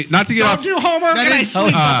reminds me, not to get Don't off. do homework That and I is-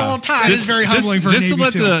 sleep the whole time. That is very humbling for a just to Navy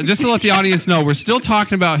let SEAL. just to let the audience know, we're still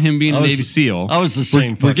talking about him being a I was- Navy SEAL. I was the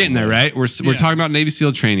same. We're getting there, right? We're talking about Navy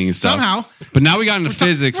SEAL training and stuff. Somehow. But now we got into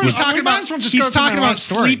physics. we're Which, talking- Talking might about as well just he's go through talking my about life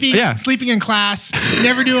story. sleeping, Yeah. sleeping in class,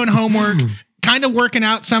 never doing homework, kind of working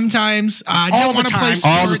out sometimes. All Didn't the want to play time. sports.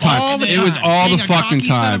 all the time. all the It was time. all the Being a fucking cocky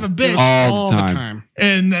son time. of a bitch. All the time.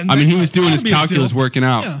 And then I mean, he was doing I'll his be a calculus, SEAL. working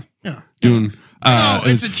out, Yeah. doing. No, it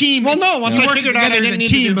it's was- a team. Well, no, once I Working figured out I together as didn't a need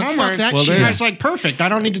team, to do but homework, fuck that Well, shit. there- I was like, perfect. I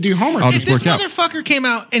don't need to do homework. I'll If just this work out. motherfucker came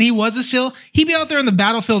out and he was a SEAL, he'd be out there in the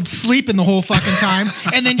battlefield sleeping the whole fucking time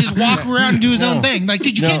and then just walk around and do his own thing. Like,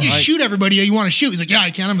 dude, you can't just shoot everybody you want to shoot. He's like, yeah, I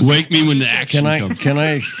can. I'm a Wake me when the action comes. Can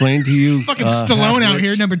I explain to you? fucking Stallone out halfwits?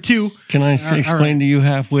 here, number 2. Can I explain to you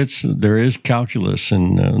halfwits? There is calculus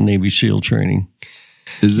in Navy SEAL training.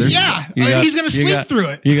 Is there? Yeah, You got- he's gonna you sleep got- through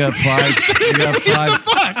it. You got 5. You got 5.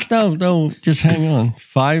 Fuck. No, just hang on.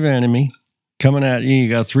 5 enemy coming at you. You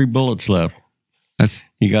got 3 bullets left. That's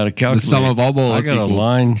You got to the calculate. sum of all bullets. I got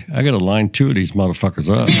to line 2 of these motherfuckers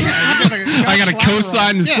up. I got a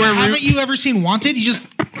cosine and square root. Haven't you ever seen Wanted? You just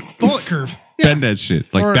bullet curve. Bend that shit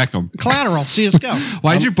like Or Beckham. Collateral, CSGO.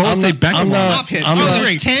 Why does your bullet say Beckham? I'm not- Top hit. I'm Oh, not-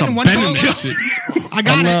 there's 10 Some and one bending bullet that left. shit. I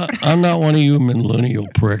got it. I'm not one of you millennial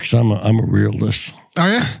pricks. I'm a realist. Are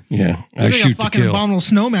you? Yeah, I Look like shoot a to fucking kill. abominable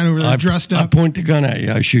snowman over there dressed I up. point the gun at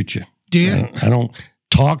you. I shoot you. Do you? I don't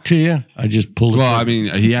talk to you. I just pull it. Well, I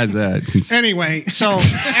mean, he has that. Anyway, so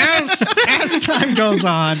as time goes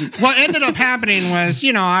on, what ended up happening was,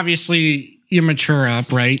 obviously you mature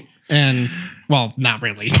up, right? And well, not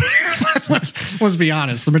really. let's be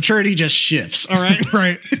honest. The maturity just shifts. All right,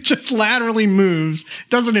 Right. It just laterally moves,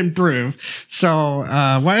 doesn't improve. So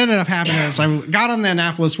what ended up happening is I got on the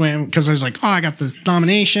Annapolis win because I was like, oh, I got the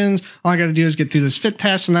nominations. All I got to do is get through this fit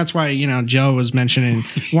test, and that's why Joe was mentioning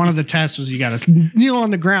one of the tests was you got to kneel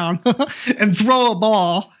on the ground and throw a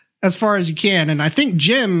ball as far as you can. And I think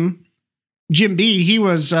Jim B, he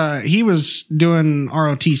was doing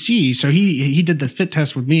ROTC, so he did the fit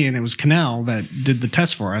test with me, and it was Cannell that did the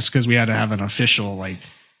test for us because we had to have an official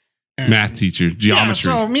Math teacher,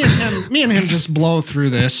 geometry. Yeah, so me and him just blow through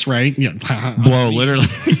this, right? Yeah, Blow, literally.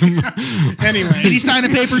 Anyway, Did he sign a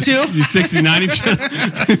paper too? You 69 each other.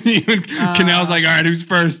 Canal's like, all right, who's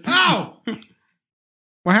first? Ow!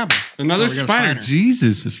 What happened? Another Oh, we got a spider.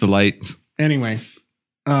 Jesus, it's the light. Anyway,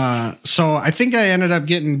 so I think I ended up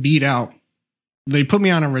getting beat out. They put me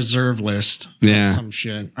on a reserve list. Yeah. Some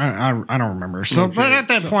shit. I don't remember. So, Okay. but at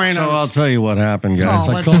that point, So I I'll was, tell you what happened, guys.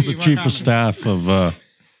 Oh, I let's called see the what chief happened. of staff of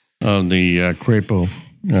the Crapo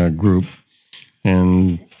group,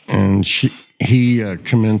 and he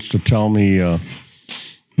commenced to tell me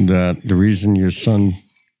that the reason your son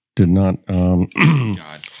did not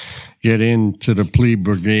get into the plea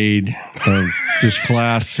brigade of this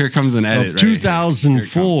class Here comes an edit. of right?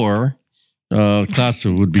 2004. Class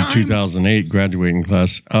would be 2008 graduating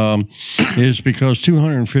class. Is because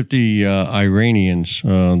 250 Iranians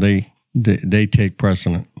they take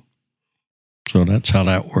precedent. So that's how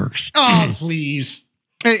that works. oh please.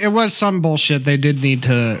 It was some bullshit. They did need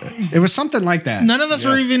to. It was something like that. None of us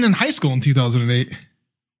were even in high school in 2008.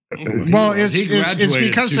 Well, He it's graduated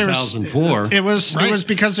because there was 2004. It was Right. it was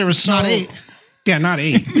because there was so, Not 8. Yeah, not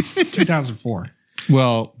 8. 2004.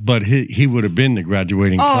 Well, but he would have been the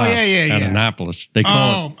graduating class yeah, at yeah. Annapolis. They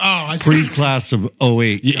call I it see. pre-class of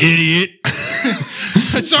 08. You idiot.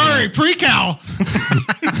 Sorry, pre-cal.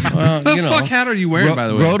 Well, What the fuck hat are you wearing, by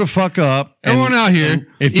the way? Grow the fuck up. and- Everyone out here, and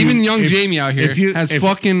if you- even young if- Jamie out here, if you- has if-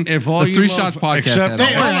 fucking if all the you Three love- Shots podcast. except- hat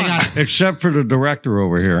Hey, on. I got it. except for the director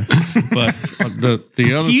over here. But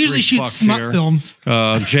the other He usually three shoots fucks smut here, films.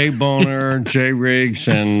 Jay Boner, Jay Riggs,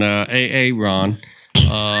 and AA Ron.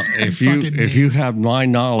 If you fucking have names. my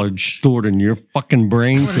knowledge stored in your fucking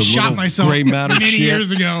brain, I would have shot myself gray matter many shit.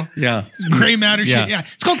 years ago. Yeah, Gray matter Yeah. shit. Yeah,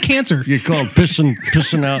 it's called cancer. you call it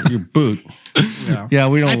pissing out your boot. Yeah. Yeah,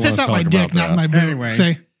 we don't. I want to piss out talk my about dick, not that. my boot. Anyway.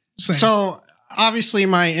 Say. So obviously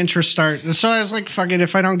my interest started. So I was like, "Fuck it,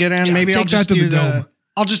 if I don't get in, Yeah, maybe I'll take just that to do the dome.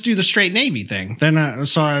 I'll just do the straight Navy thing." Then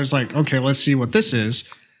so I was like, "Okay, let's see what this is."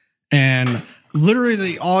 And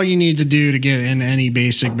literally, all you need to do to get in any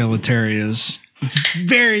basic military is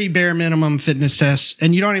very bare minimum fitness tests,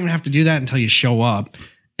 and you don't even have to do that until you show up.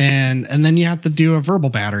 And then you have to do a verbal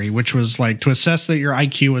battery, which was like to assess that your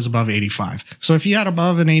IQ was above 85. So if you had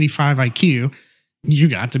above an 85 IQ, you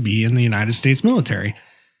got to be in the United States military.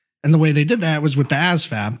 And the way they did that was with the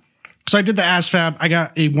ASFAB. So I did the ASFAB. I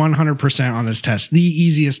got a 100% on this test, the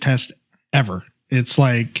easiest test ever. It's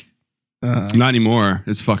like, Not anymore.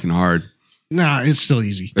 It's fucking hard. nah, it's still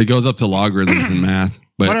easy. It goes up to logarithms in math,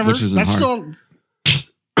 but Whatever. which isn't That's hard. still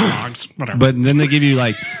dogs. Whatever. But then they give you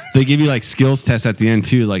like skills tests at the end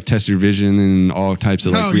too, like test your vision and all types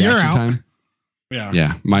of like Oh, you're reaction out. time. yeah.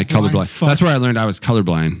 Yeah, my colorblind. fuck. That's where I learned I was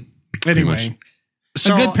colorblind. pretty Anyway.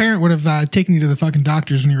 So a good parent would have taken you to the fucking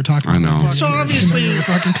doctors when you were talking I about know. that. So fucking- obviously- you're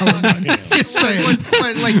fucking colorblind. Just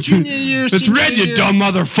saying. like junior year. It's senior red, you year- dumb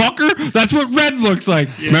motherfucker. That's what red looks like.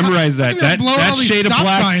 Memorize that. Look at that, blow That all these shade of stop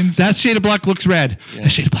black. signs. That shade of black looks red. That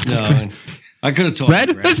shade of black looks red. No, I could have told Red?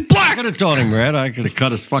 him red. It's black. I could have told him red. I could have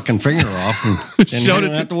cut his fucking finger off and then Showed you it don't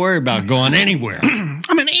to- have to worry about going anywhere.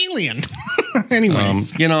 I'm an alien. Anyway.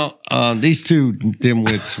 These two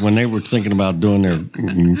dimwits, when they were thinking about doing their,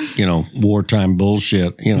 wartime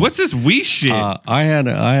bullshit, What's this wee shit? I had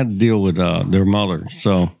to deal with their mother,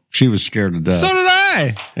 so she was scared to death. so did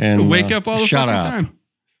I. and Wake up all the shout fucking out. time.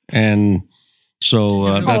 And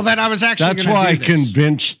so that I was actually that's gonna why I do this.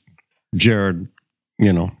 convinced Jared,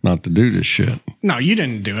 not to do this shit. No, you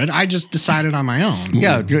didn't do it. I just decided on my own.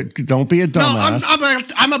 Yeah, don't be a No,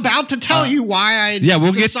 dumbass. I'm about to tell you why I. Yeah,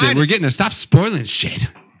 we'll get decided. there. We're getting there. Stop spoiling shit.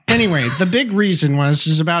 Anyway, the big reason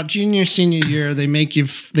is about junior, senior year.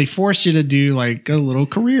 They force you to do like a little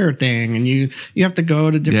career thing, and you have to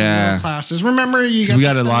go to different little classes. Remember, we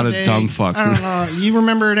got a lot of dumb fucks. I don't know. You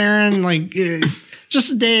remember it, Aaron? Like just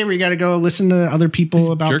a day where you got to go listen to other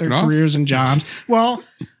people about their careers and jobs. Well,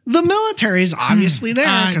 the military is obviously there.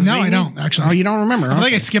 No, I don't actually. Oh, you don't remember? I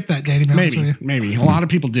think I skipped that day. To be honest with you. Maybe a lot of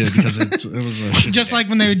people did because it was a shit Just day. like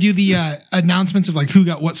when they would do the announcements of like who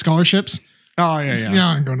got what scholarships. Oh yeah. No,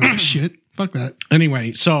 I'm going to that shit. Fuck that.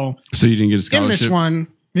 Anyway, so you didn't get a scholarship? in this one,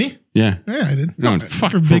 Me? Yeah. Yeah, I did. No,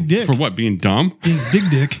 fuck. For big dick. For what? Being dumb? Being a big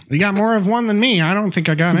dick. you got more of one than me. I don't think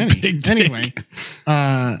I got any. Anyway,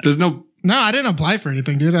 There's no. No, I didn't apply for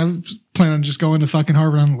anything, dude. I was planning on just going to fucking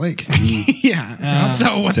Harvard on the Lake. yeah.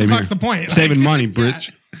 So what the same fuck's here. the point? Saving money,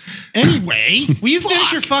 bitch. Anyway, Will you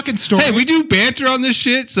finish your fucking story? Hey, we do banter on this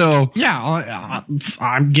shit, so. yeah,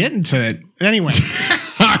 I'm getting to it. Anyway,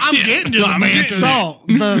 I'm getting to the man. so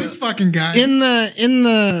This fucking guy. in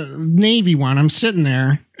the Navy one, I'm sitting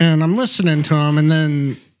there and I'm listening to him, and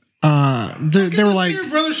then they were like, your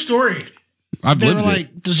brother's story. I've they were lived it.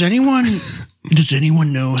 like, does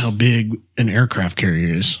anyone know how big an aircraft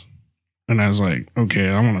carrier is? And I was like, okay,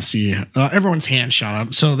 I want to see. Everyone's hand shot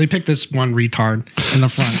up. So they picked this one retard in the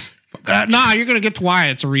front. Nah, you're going to get to why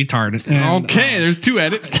it's a retard. And, Okay, there's 2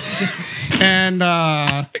 edits. And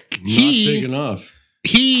Not big enough.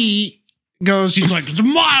 he goes, he's like, it's a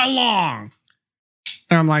mile long.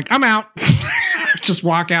 And I'm like, I'm out. Just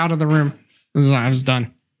walk out of the room. I was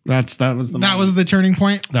done. That was the turning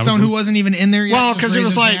point. Someone who wasn't even in there yet. Well, just 'cause it raised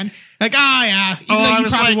was his like- hand. oh yeah, even though I you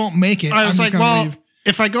was probably like- won't make it. I was I'm like, just gonna well, leave.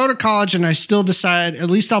 if I go to college and I still decide, at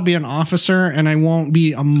least I'll be an officer and I won't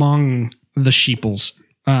be among the sheeples.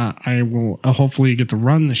 I will hopefully get to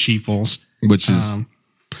run the sheeples, Which is.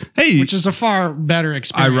 which is a far better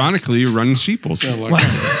experience. Ironically, you're running sheeples. You're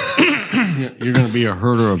going to be a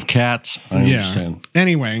herder of cats. I understand.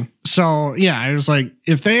 Anyway, so yeah, I was like,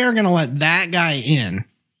 if they are going to let that guy in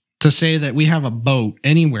to say that we have a boat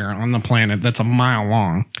anywhere on the planet that's a mile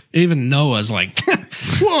long, even Noah's like,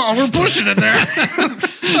 whoa, we're pushing it there.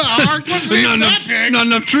 Not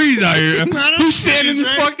enough trees out here. Who's sanding this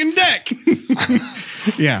fucking deck?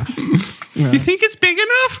 Yeah. You think it's big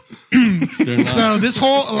enough? So this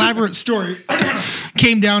whole elaborate story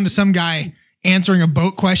came down to some guy answering a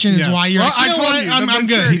boat question. Is Yes. why you're. Well, like, I you know told what? you, I'm the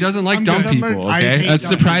good. He doesn't like I'm dumb good. people. I Okay, hate that's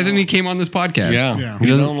dumb surprising. people. He came on this podcast. Yeah. He He doesn't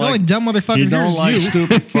don't The only like. dumb motherfucker He here don't is like you.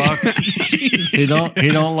 stupid fucks.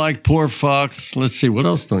 He don't like poor fucks. Let's see, what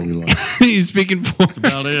else don't you like? He's speaking for.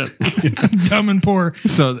 About it. Dumb and poor.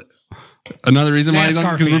 So another reason why he's on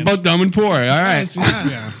NASCAR because we're fans. both dumb and poor. All right.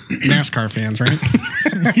 Yeah. NASCAR fans, right?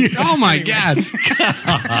 Oh my god.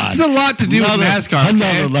 There's a lot to do with NASCAR.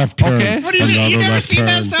 Another left turn. Okay. What do you mean? You never seen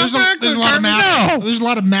that South Park? There's a lot of math. No. There's a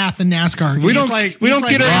lot of math in NASCAR. We games. don't. We don't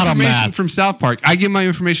get a lot our of information math. from South Park. I get my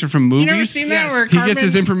information from You never movies. seen that? Yes. Where He gets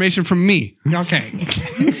his Cartman- information from me. Okay.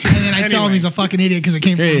 And then I tell him Anyway. he's a fucking idiot because it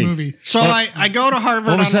came from Hey. the movie. So I go to Harvard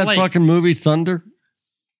What was on the that lake. fucking movie, Thunder?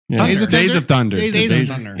 Yeah. Days of Thunder. Days of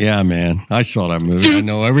Thunder. Yeah, man. I saw that movie. I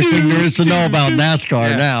know everything there is to know about NASCAR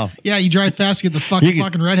Yeah. now. Yeah, you drive fast, get the You can-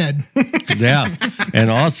 fucking redhead. Yeah. And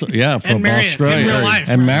also, yeah, for And marry it in Australia. real life.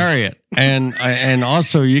 And marry it. And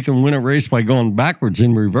also, you can win a race by going backwards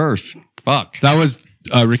in reverse. Fuck. That was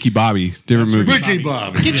Ricky Bobby. Different movie.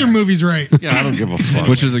 Bobby. Get your movies right. Yeah, I don't give a fuck.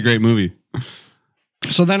 Which is a great movie.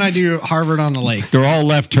 So then I do Harvard on the lake. They're all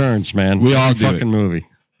left turns, man. We all Every do fucking it. movie.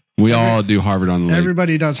 We all do Harvard on the Lake.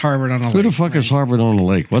 Everybody does Harvard on the Who lake. the fuck is Harvard on the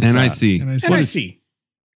Lake? What's that? NIC. And I said, NIC.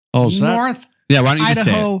 Oh, is that? North Yeah, why don't you just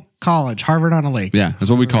say it? Idaho College. Harvard on a lake. Yeah,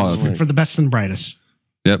 that's what we call it. For the best and brightest.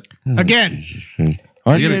 Yep. Again.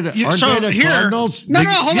 Aren't You they gotta- the, aren't so they the here- Cardinals? No,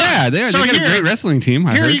 hold on. Yeah, they are. So They got a here- great wrestling team.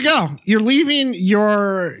 I Here heard. you go. You're leaving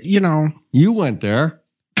your, You went there.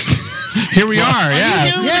 Here we are. Are you Yeah.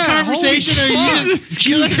 here with the conversation?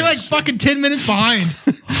 You're like fucking 10 minutes behind.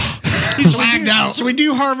 He's lagged out. So we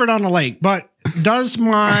do Harvard on a lake, but does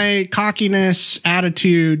my cockiness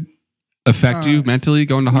attitude Affect you mentally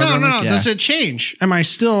going to Harvard? no. Yeah. Does it change? Am I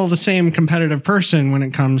still the same competitive person when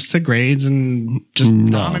it comes to grades and just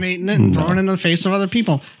dominating it and throwing it in the face of other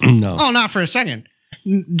people? No. Oh, not for a second.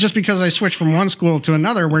 Just because I switched from one school to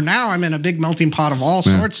another, where now I'm in a big melting pot of all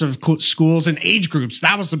sorts of schools and age groups.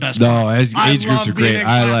 That was the best part. No, age I groups love are being great. in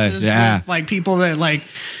I like. classes Yeah. with, like people that like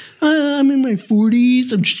I'm in my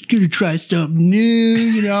 40s. I'm just gonna try something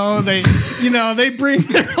new. They bring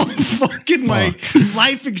their own fucking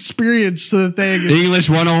life experience to the thing. English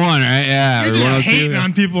 101, right? Yeah. You're or just 102. hating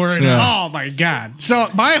on people right now. Oh my god! So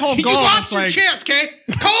my whole You goal lost is your like, chance, okay?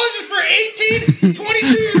 College is for 18,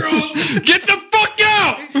 22-year-olds. Get the fuck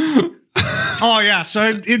out! oh yeah. So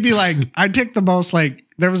it'd be like I'd pick the most like.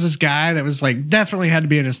 There was this guy that was like definitely had to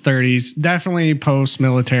be in his 30s, definitely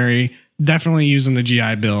post-military, definitely using the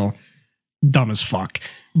GI Bill, dumb as fuck.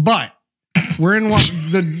 But we're in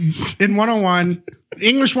 101,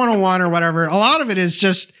 English 101 or whatever. A lot of it is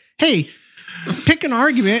just, hey, pick an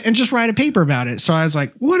argument and just write a paper about it. So I was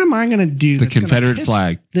like, what am I going to do? The that's gonna Confederate piss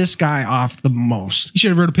flag. This guy off the most. You should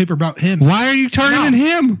have wrote a paper about him. Why are you targeting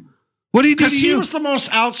him? What did he do Because to he you? was the most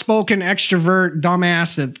outspoken extrovert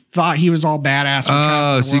dumbass that thought he was all badass.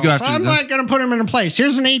 So you got so to- I'm not going to put him in a place.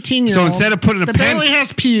 Here's an 18-year-old. So instead of putting a that pen- barely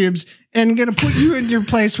has pubes and going to put you in your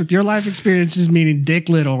place with your life experiences, meaning Dick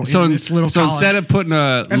Little. So, in this little so college. instead of putting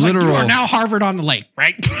a It's literal, like, you are now Harvard on the lake,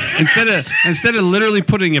 right? instead of literally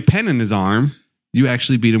putting a pen in his arm, you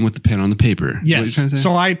actually beat him with the pen on the paper. Is what you're Yes. trying to say?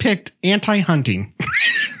 So I picked anti-hunting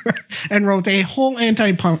and wrote a whole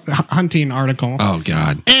anti-hunting article. Oh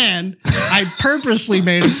God! And I purposely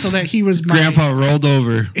made it so that he was my Grandpa rolled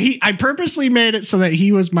over. I purposely made it so that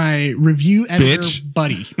he was my review editor Bitch.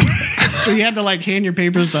 buddy. So you had to like hand your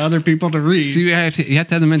papers to other people to read. See, you have to have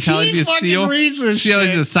the mentality He to be a fucking seal. reads this See how he's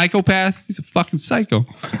shit. a psychopath? He's a fucking psycho.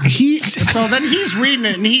 So then he's reading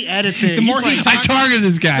it and he edits it. The more He's he like, talks- I targeted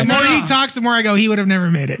this guy. The more he talks, the more I go, he would have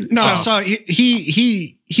never made it. no, so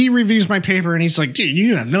he reviews my paper and he's like, dude,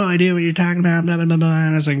 you have no idea what you're talking about, blah blah blah blah.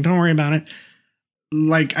 And I was like, don't worry about it.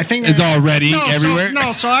 Like I think It's already everywhere.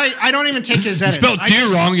 So I don't even take his You edit. spelled I deer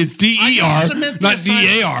just- wrong. It's DER, I submit the not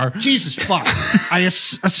assignment. DAR. Jesus fuck. I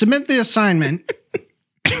submit the assignment.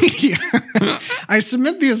 Yeah. I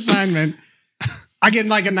submit the assignment. I get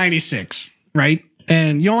like a 96, right?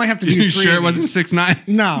 And you only have to do You 3 sure of it wasn't these. 6'9"?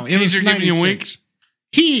 No, it was Teacher giving you 96. winks.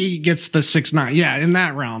 He gets the 6'9", yeah, in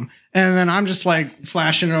that realm. And then I'm just like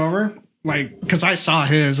flashing it over, like because I saw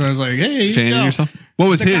his. I was like, hey, you Fanning go. yourself. What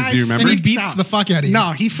was The his? guy Do you remember? And he freaks beats out. the fuck out of you.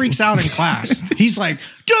 No, he freaks out in class. He's like,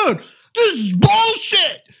 dude, this is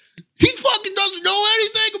bullshit. He fucking doesn't know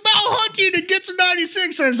anything about hunting and gets a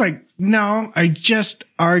 96. And it's like, no, I just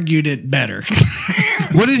argued it better.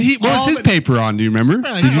 What was his the- paper on? Do you remember?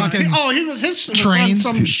 Probably Did you- fucking He was his trained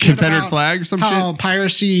some to shit Confederate about flag or some how shit?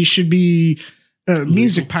 piracy should be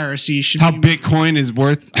music piracy should How be Bitcoin is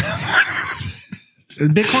worth?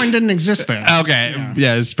 Bitcoin didn't exist then. Okay,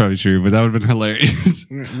 yeah, it's probably true, but that would have been hilarious.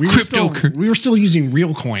 Cryptocurrency. We were still using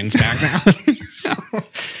real coins back then. So,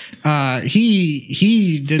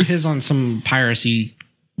 he did his on some piracy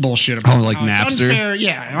bullshit about Oh, like how it's Napster? unfair,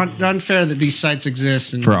 yeah, unfair that these sites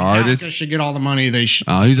exist and For Metallica artists? should get all the money they should.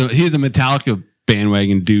 Oh, he's a Metallica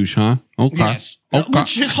bandwagon douche, huh? Okay. Yes, Okay.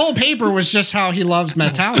 which his whole paper was just how he loves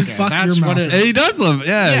Metallica. Fuck That's your what mouth. it. Hey, he does love.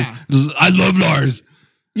 Yeah. I love Lars.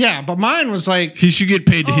 Yeah, but mine was like, He should get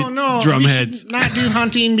paid to oh hit no, drum we heads. should not do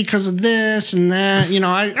hunting because of this and that. You know,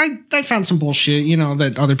 I found some bullshit, you know,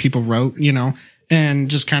 that other people wrote, you know, and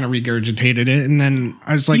just kind of regurgitated it. And then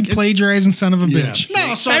I was like, You plagiarizing son of a bitch.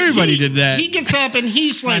 no, so Everybody did that. He gets up and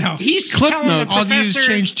he's I know. like, he's Cliff telling the notes. All you do is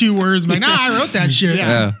professor. change 2 words. Like, nah, I wrote that shit.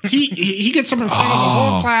 Yeah. He gets up in front of the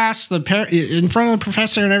whole class, in front of the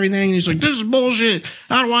professor and everything. And he's like, this is bullshit.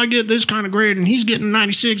 How do I get this kind of grade? And he's getting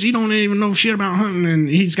 96. He don't even know shit about hunting. And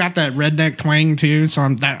he's got that redneck twang too. So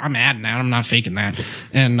I'm adding that. I'm not faking that.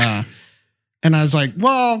 And I was like,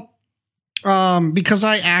 well, because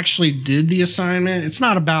I actually did the assignment, it's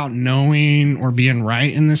not about knowing or being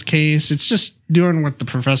right in this case. It's just doing what the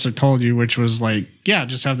professor told you, which was like, yeah,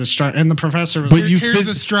 just have the structure. And the professor was But like, you Here's phys-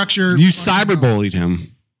 the structure. You cyberbullied him.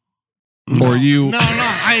 Or you. no,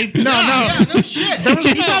 no shit.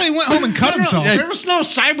 He thought he went home and cut himself. There was no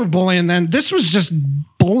cyberbullying then. This was just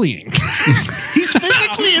bullying. He's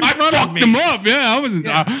physically in front of Fucked me. him up. Yeah, I wasn't.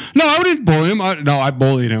 No, I didn't bully him. I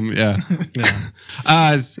bullied him. Yeah.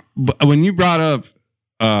 When you brought up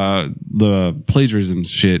the plagiarism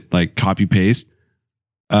shit, like copy paste,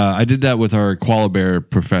 I did that with our koala bear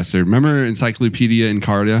professor. Remember Encyclopedia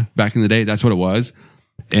Encarta back in the day? That's what it was.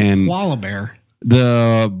 And Koala bear.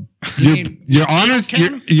 your honors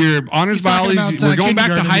your honors He's talking biology. about, We're going back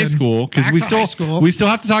to kindergarten high again. school because Back we to still high school. we still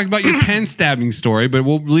have to talk about your pen stabbing story, but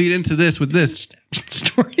we'll lead into this with this.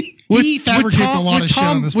 Story. He fabricates a lot of shit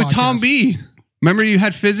on this with Tom podcast. B. Remember you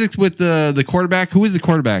had physics with the quarterback. Who was the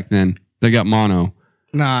quarterback then that got mono?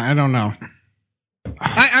 Nah, I don't know.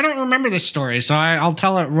 I don't remember this story, so I'll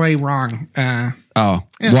tell it way wrong. Oh, Yeah,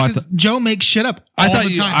 well, I, 'cause Joe makes shit up I all thought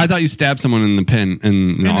the you time. I thought you stabbed someone in the pen in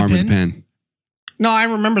the In the arm of the pen? pen. No, I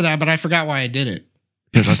remember that, but I forgot why I did it.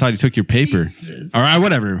 Because I thought you took your paper. All right,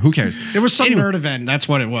 whatever. Who cares? It was some nerd event. That's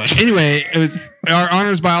what it was. Anyway, it was our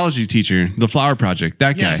honors biology teacher, the flower project.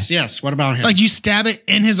 That guy. Yes. What about him? Like you stab it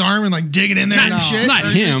in his arm and like dig it in there and shit. Not Or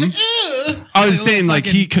him. just like, I was saying like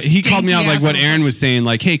he called me out like what dainty-ass Aaron was saying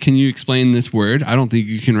like, hey, can you explain this word? I don't think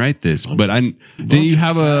you can write this. But didn't you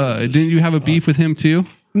have a beef with him too?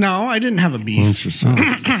 No, I didn't have a beef. Bunch of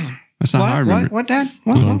savages. That's not how I remember. What, Dad?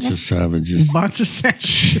 Bunch of savages. Bunch of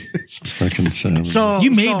savages. Fucking savages. So you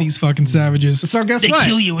made these fucking savages. So guess they what?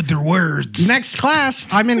 kill you with their words. Next class,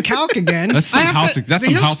 I'm in calc again. That's some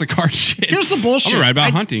house of cards shit. Here's the bullshit. I'm gonna write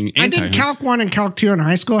about hunting. I did Calc 1 and Calc 2 in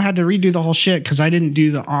high school. I had to redo the whole shit because I didn't do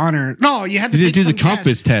the honor. No, you had to do the some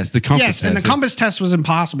compass test. The compass test. Yes, and the compass test was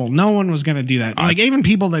impossible. No one was going to do that. Like even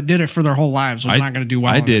people that did it for their whole lives was not going to do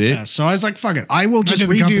well. I did it. Test. So I was like, fuck it. I will just did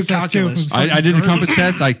the compass redo test, too. calculus. I did the compass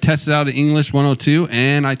test. I tested out in English 102,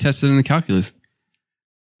 and I tested in the calculus.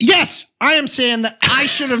 Yes, I am saying that I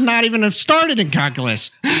should have not even have started in calculus.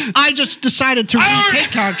 I just decided to retake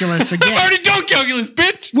calculus again. I already done calculus,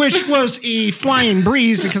 bitch. Which was a flying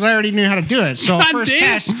breeze because I already knew how to do it. So God first damn.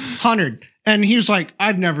 test, 100. And he was like,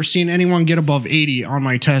 I've never seen anyone get above 80 on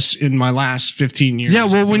my tests in my last 15 years. Yeah,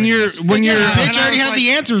 well, when you're bitch, and I I already was have like-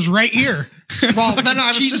 the answers right here. Well, then I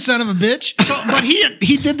was Cheating just son of a bitch. so, but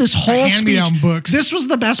he did this whole speech. Hand-me-down books. This was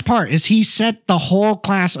the best part is he set the whole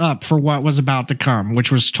class up for what was about to come,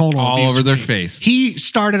 which was total all abuse over of their me. face. He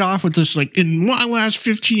started off with this like, in my last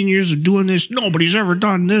 15 years of doing this, nobody's ever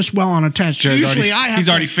done this well on a test. Usually I have he's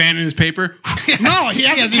to- already fanning his paper. No, he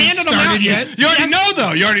hasn't even handed them started out yet. You already know,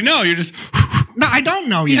 though. You already know. You're just. No, I don't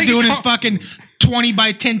know yet. He's doing his fucking 20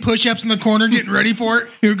 by 10 push-ups in the corner, getting ready for it.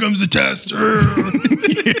 Here comes the test.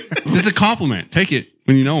 It's a compliment. Take it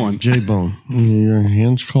when you know one. J-Bone. Your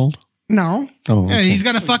hands cold? No. Oh, Yeah, okay. he's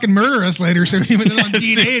got to fucking murder us later, so he wasn't on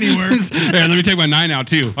DNA anywhere. Here, let me take my 9 out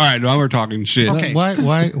too. All right, now we're talking shit. Okay. Why?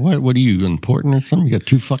 What are you, important or something? You got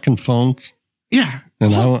 2 fucking phones? Yeah.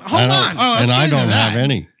 And Hold I don't, on. Oh, and let's I get into don't have that.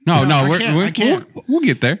 any. No, No, no, I can't. we'll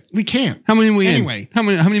get there. We can't. How many we Anyway. in? How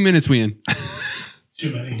many minutes we in?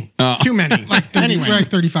 Too many. Too many. We're like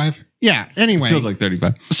 35. Yeah. Anyway. Feels like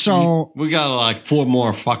 35. So, We got like 4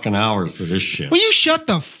 more fucking hours of this shit. Will you shut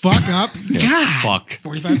the fuck up? God. Fuck.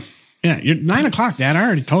 45. Yeah, you're 9 o'clock, Dad. I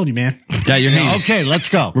already told you, man. Yeah, you're hanging. Okay, let's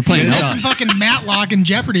go. We're playing That's Elsa. some fucking Matlock in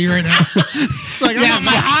Jeopardy right now. It's like, I want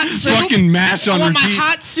my hot soup. Fucking mash on I want my repeat.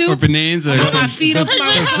 hot soup. Or bananas. I want my feet up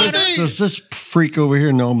my Does this freak over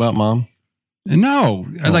here know about Mom? No.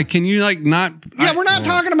 Like, can you, like, not. Yeah, we're not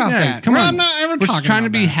talking about Yeah, that. come on. I'm not ever We're talking just trying to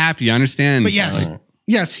about be that. happy. I understand. But yes.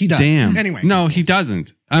 Yes, he does. Damn. Anyway. No, he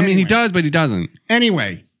doesn't. I mean, he Anyway. does, but he doesn't.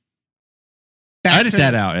 Anyway. Back Edit to-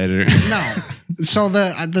 that out, editor. No. So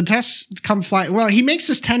the tests come fly. Well, he makes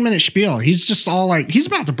this 10-minute spiel. He's just all like, he's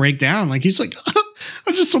about to break down. Like, he's like,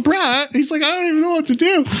 I'm just so proud. He's like, I don't even know what to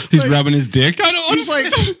do. He's Like, rubbing his dick. I don't. He's like-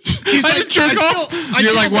 he's like, like, jerk I off. feel- I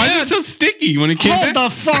You're feel like, why is bad. it so sticky when it came hold back?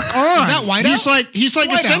 the fuck on. Is that whiteout? He's like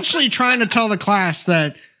Whiteout. essentially trying to tell the class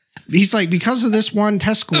that he's like, because of this one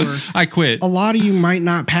test score, I quit. a lot of you might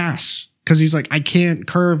not pass. Because he's like, I can't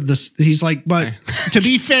curve this. He's like, but to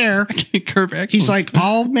be fair, Curve excellence. he's like,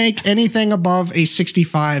 I'll make anything above a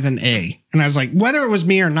 65 an A. And I was like, whether it was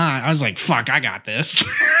me or not, I was like, fuck, I got this.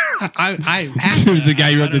 I have it was the guy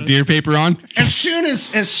you wrote the deer paper on. as soon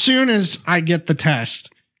as I get the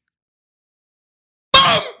test,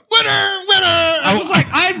 boom, winner. I was like,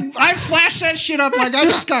 I flashed that shit up like I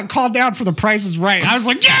just got called down for the Price is Right. I was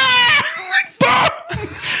like, yeah, boom,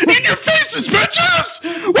 in your faces,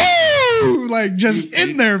 bitches, woo, like just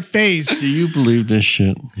in their face. Do you believe this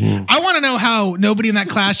shit? Yeah. I want to know how nobody in that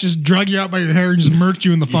class just drug you out by your hair and just murked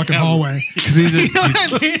you in the fucking hallway. Because he's You know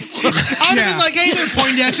what I mean? I would have been like, hey there,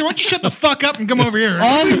 Poindexter, why don't you shut the fuck up and come over here?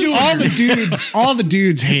 All the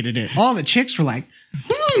dudes hated it. All the chicks were like,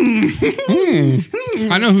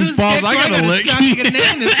 I know whose balls I gotta lick. suck to get an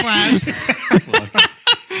A in this class.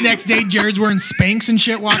 Next day, Jared's wearing Spanx and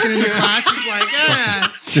shit walking into class. He's like,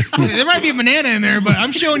 there might be a banana in there, but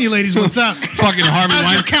I'm showing you ladies what's up. Fucking Harvey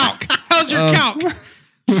How's your Weinstein. calc? How's your calc?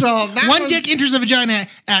 so that One was- dick enters a vagina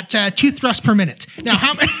at 2 thrusts per minute. Now,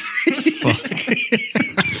 how many?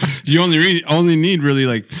 You only need really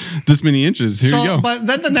like this many inches. Here you go. But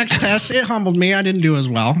then the next test, it humbled me. I didn't do as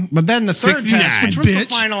well. But then the third 69, test, which was the bitch.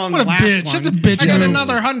 final and What the a last bitch. one, That's a bitch I got move.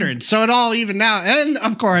 another 100. So it all evened out. And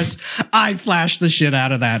of course, I flashed the shit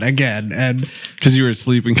out of that again. And Because you were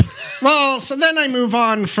sleeping. well, so then I move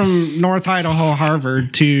on from North Idaho,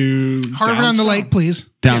 Harvard to Harvard down on the south. lake, please.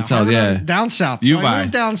 Down south, yeah. Down south. So UVI. I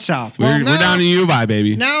moved down south. We're down in UVI,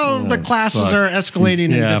 baby. Now the classes are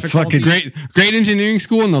escalating in difficulty. fucking Great engineering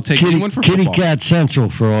school, and they'll take anyone for Kitty football. Cat Central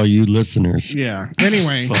for all you listeners. Yeah.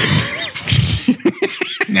 Anyway.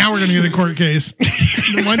 Now we're going to get a court case.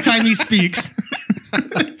 The one time he speaks.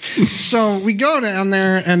 So we go down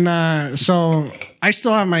there, and so I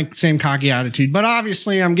still have my same cocky attitude, but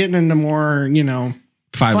obviously I'm getting into more,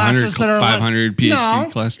 500 PhD no,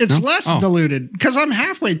 class. It's No? less Oh. diluted because I'm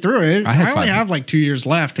halfway through it. I had I only 500. have like 2 years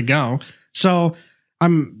left to go. So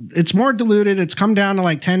it's more diluted. It's come down to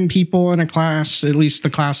like 10 people in a class, at least the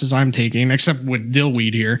classes I'm taking, except with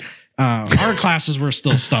Dillweed here. Our classes were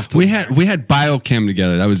still stuffed. We had biochem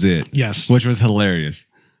together. That was it. Yes. Which was hilarious.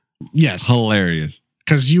 Yes. Hilarious.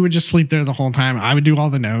 Because you would just sleep there the whole time. I would do all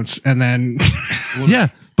the notes, and then Yeah.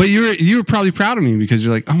 But you were probably proud of me because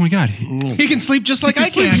you're like, oh my God. He can sleep just like I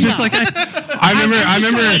can. Just like I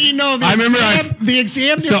remember. the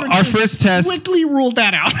exam. So our first test. quickly ruled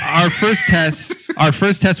that out. Our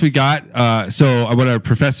first test we got. So what our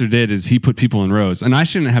professor did is he put people in rows, and I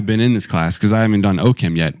shouldn't have been in this class because I haven't done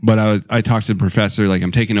OChem yet. But I talked to the professor like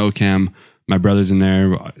I'm taking OChem. My brother's in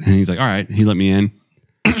there, and he's like, all right. He let me in.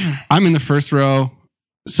 I'm in the first row,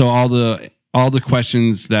 so all the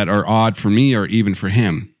questions that are odd for me are even for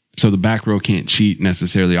him. So the back row can't cheat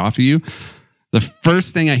necessarily off of you. The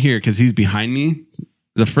first thing I hear, because he's behind me,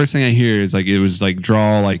 the first thing I hear is like it was like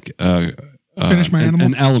draw like Finish my animal?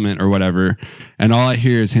 an element or whatever, and all I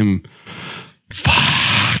hear is him.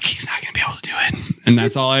 Fuck, he's not gonna be able to do it, and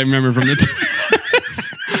that's all I remember from the.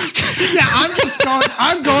 Yeah,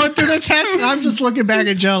 I'm going through the test, and I'm just looking back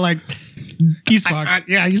at Joe like He's fucked.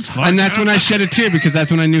 he's fucked. And that's when I shed a tear because that's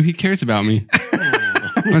when I knew he cares about me.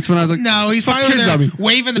 That's when I was like, No, he's probably cares there about me?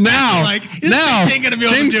 waving the now, like, this bitch ain't gonna be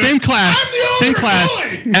able to do same it. class, same class.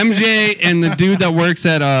 MJ and the dude that works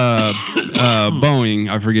at Boeing,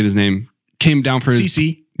 I forget his name, came down for his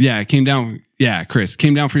CC. Yeah, came down. Yeah, Chris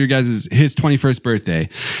came down for your guys' his 21st birthday,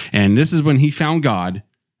 and this is when he found God.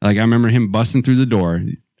 Like I remember him busting through the door,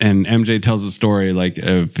 and MJ tells the story like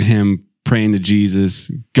of him praying to Jesus,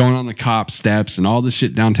 going on the cop steps, and all the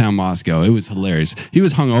shit downtown Moscow. It was hilarious. He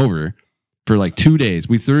was hungover for like 2 days.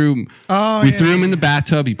 We threw him in the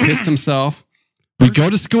bathtub. He pissed himself. We go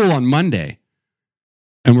to school on Monday,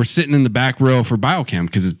 and we're sitting in the back row for biochem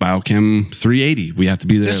because it's biochem 380. We have to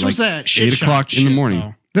be there This at was like that shit 8 o'clock in the morning.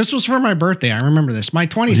 Though. This was for my birthday. I remember this. My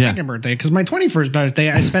 22nd birthday, because my 21st birthday,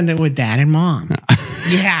 I spent it with dad and mom.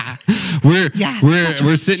 Yeah.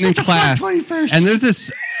 We're sitting in class, and there's this,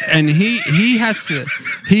 and he has to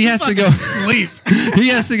go Sleep. he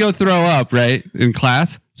has to go throw up right in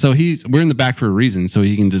class. So we're in the back for a reason, so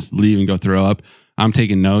he can just leave and go throw up. I'm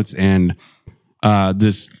taking notes, and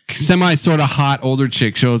this semi sort of hot older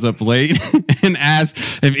chick shows up late and asks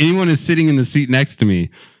if anyone is sitting in the seat next to me.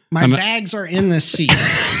 My bags are in this seat,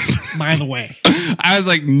 by the way. I was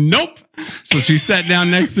like, nope. So she sat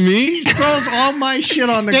down next to me. He throws all my shit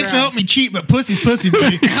on the Thanks for ground. helping me cheat, but pussy's pussy,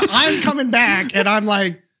 buddy. I'm coming back, and I'm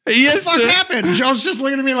like, Yes, what the fuck happened? Joe's just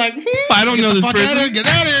looking at me like, I don't know this Fuck out of here, person. get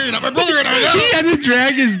out of here. You're not my brother, and I know. He had to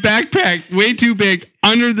drag his backpack way too big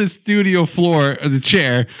under the studio floor of the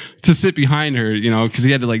chair to sit behind her, because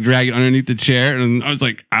he had to like drag it underneath the chair. And I was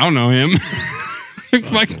like, I don't know him.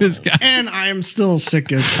 Fuck this guy. and I am still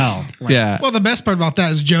sick as hell. Like, Yeah. Well, the best part about that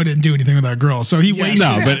is Joe didn't do anything with that girl, so he wasted.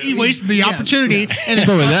 No, but- he wasted the opportunity and then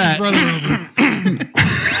But with fucked his that- brother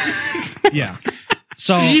over. yeah.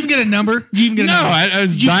 So Did you even get a number? Did you even get a No, number? I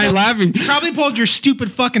was Did you dying pull- laughing. You probably pulled your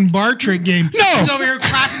stupid fucking bar trick game. No. He's over here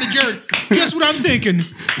clapping the jerk. Guess what I'm thinking?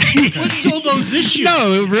 What Silvo's this shit?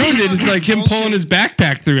 No, it ruined it. It's like him pulling his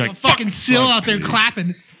backpack through. A Like, fucking seal out there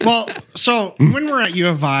clapping. Well, so when we're at U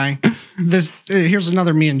of I, here's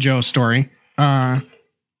another me and Joe story.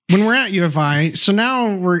 When we're at U of I, so now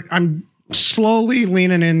I'm slowly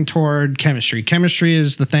leaning in toward chemistry. Chemistry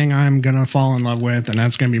is the thing I'm gonna fall in love with, and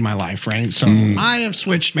that's gonna be my life, right? So I have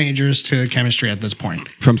switched majors to chemistry at this point.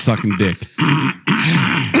 from sucking dick.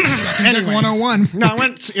 Anyway, 101. No,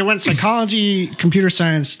 it went psychology, computer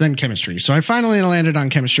science, then chemistry. So I finally landed on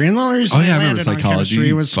chemistry. And the only reason Oh, yeah, I I remember landed on psychology.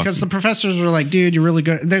 chemistry was Fucking- because the professors were like, dude, you're really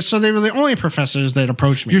good. So they were the only professors that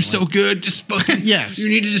approached me. You're Like, so good. Just fucking. Yes. You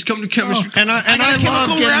need to just come to chemistry. And I I got a love chemical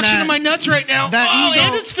getting reaction that, in my nuts right now. that Oh, ego.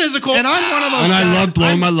 and it's physical. And I'm one of those And I guys. love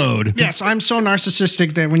blowing my load. Yes, I'm so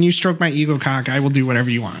narcissistic that when you stroke my ego cock, I will do whatever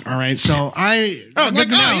you want. All right. So I'm good to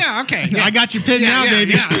know. yeah, okay. I got you pinned now,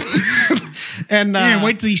 baby. And Man,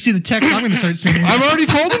 wait till you see the text. I'm going to start singing. I've already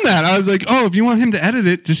told him that. I was like, oh, if you want him to edit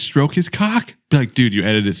it, just stroke his cock. Be like, dude, you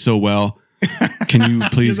edited it so well. Can you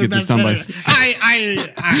please You're get the this done by? best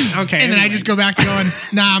I okay. And then I just go back to going,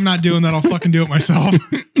 nah, I'm not doing that. I'll fucking do it myself.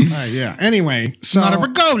 yeah. Anyway, so Not a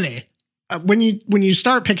regole. when you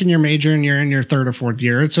start picking your major and you're in your third or fourth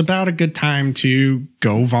year, it's about a good time to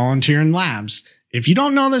go volunteer in labs. If you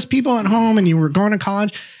don't know those people at home and you were going to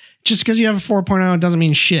college, just because you have a 4.0 doesn't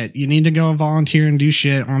mean shit. You need to go volunteer and do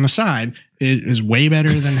shit on the side. It is way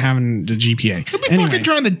better than having the GPA. Don't be fucking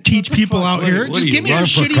trying to teach people out here. What Just are you, give me a run for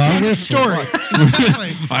shitty fucking Congress? story.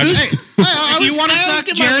 Exactly. If you want to suck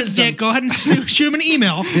give my Jared's wisdom. dick, go ahead and shoot him an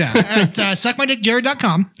email at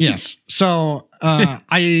suckmydickjared.com. Yes. So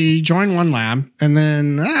I joined one lab, and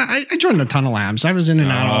then I joined a ton of labs. I was in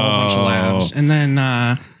and out of a whole bunch of labs, and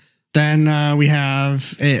then we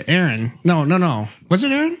have Aaron. No. Was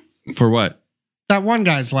it Aaron? For what? That one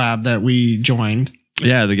guy's lab that we joined.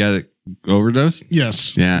 Yeah, the guy that overdosed.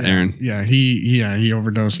 Yes. Yeah, Aaron. Yeah, he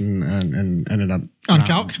overdosed and ended up On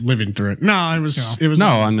calc? living through it. No, it was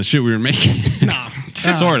No, on the shit we were making. No.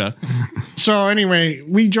 Sorta. So anyway,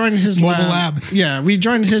 we joined his Mobile lab. lab. Yeah, we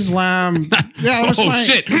joined his lab. Yeah, that was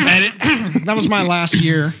Shit! Edit. that was my last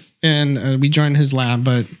year, and we joined his lab.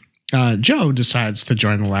 But Joe decides to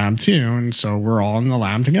join the lab too, and so we're all in the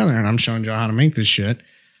lab together. And I'm showing Joe how to make this shit.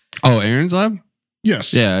 Oh, Aaron's lab.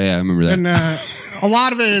 Yes. Yeah, I remember that. And a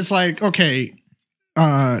lot of it is like, okay,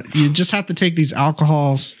 you just have to take these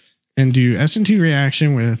alcohols and do S&T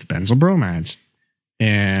reaction with benzyl bromides.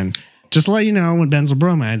 And just to let you know what benzyl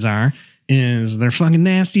bromides are, is they're fucking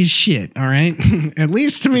nasty as shit, all right? At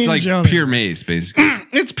least to me It's and like Joe. pure mace, basically.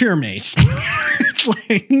 It's pure mace. It's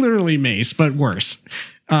like literally mace, but worse.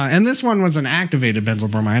 And this one was an activated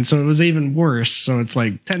benzyl bromide, so it was even worse. So it's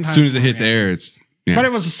like 10 times. As soon as it more hits reaction. air, it's. Yeah. But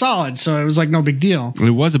it was a solid, so it was like no big deal.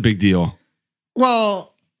 It was a big deal.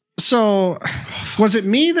 Well, so was it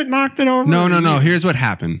me that knocked it over? No. Here's what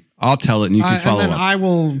happened. I'll tell it, and you can follow and then up. I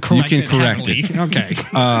will correct can it. correct happily. it. Okay.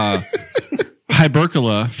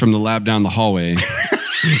 Hypercola from the lab down the hallway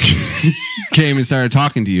came and started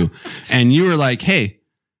talking to you, and you were like, "Hey,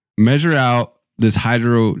 measure out this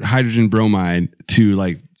hydrogen bromide to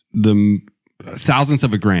like the thousandths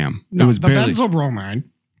of a gram." No, it was the barely benzyl bromide.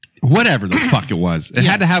 whatever the fuck it was. It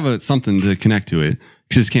had to have something to connect to it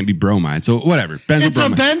because it can't be bromide. So whatever. Benzyl It's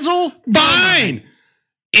bromide. a benzyl. Fine.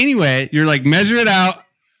 Anyway, you're like, measure it out.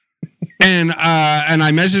 And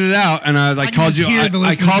I measured it out, and I was like, I can just hear the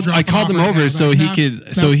listeners I dropping called him off right over now. so Like, he no,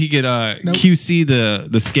 could Nope. QC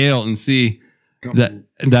the scale and see that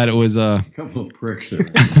it was Couple of pricks there.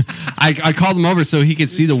 I called him over so he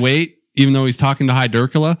could see the weight, even though he's talking to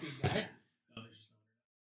Hydercola.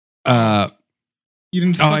 You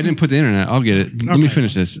didn't. I didn't put the internet. I'll get it. Let me Okay.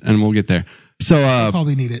 finish this, and we'll get there. So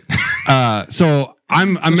probably need it. so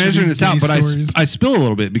I'm measuring these this out, gay but stories. I spill a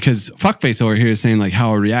little bit because fuckface over here is saying like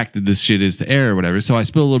how reacted this shit is to air or whatever. So I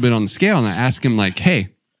spill a little bit on the scale, and I ask him like, hey,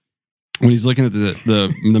 when he's looking at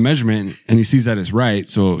the measurement and he sees that it's right,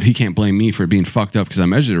 so he can't blame me for being fucked up because I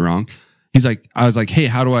measured it wrong. I was like, hey,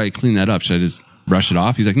 how do I clean that up? Should I just brush it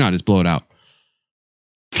off? He's like, no, just blow it out.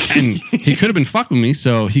 And he could have been fucking with me,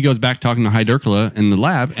 so he goes back talking to Hydercola in the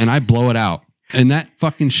lab, and I blow it out, and that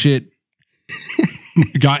fucking shit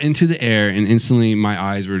got into the air, and instantly my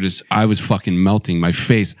eyes were I was fucking melting. My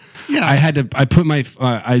face. Yeah.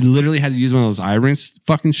 I literally had to use one of those eye rinse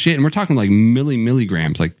fucking shit, and we're talking like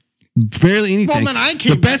milligrams, like barely anything. Well, then I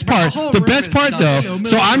came the best back, part, but the whole the best room part is though. done.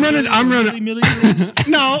 So I'm running.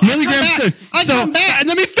 No, Milligrams. I come back. And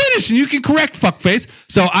let me finish, and you can correct fuckface.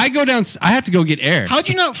 So I go down. I have to go get air. How'd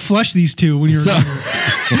you not flush these two when you were? So- younger?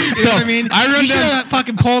 You know so what I mean, I run you should down- have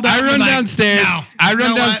fucking pulled out. I and run been like, downstairs. No, I you run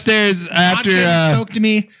know what? downstairs Not after. getting stoked to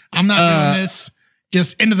me. I'm not doing this.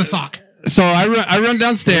 Just into the sock. So I run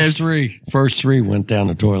downstairs. First three went down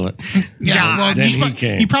the toilet. Yeah, well, Then you, he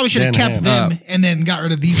came. you probably should have Then kept him. them and then got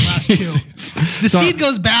rid of these last two. The So- seed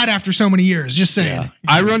goes bad after so many years. Just saying. Yeah.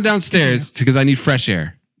 I run downstairs because I need fresh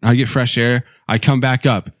air. I get fresh air. I come back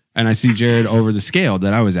up and I see Jared over the scale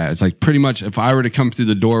that I was at. It's like pretty much if I were to come through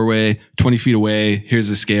the doorway 20 feet away, here's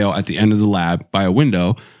the scale at the end of the lab by a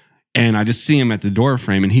window. And I just see him at the door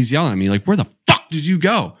frame and he's yelling at me like, where the fuck did you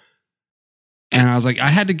go? And I was like, I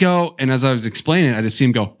had to go. And as I was explaining, I just see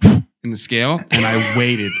him go in the scale and I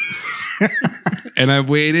waited. And I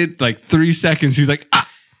waited like 3 seconds. He's like,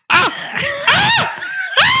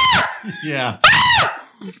 Yeah.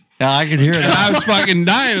 Yeah, I could hear and I that. was fucking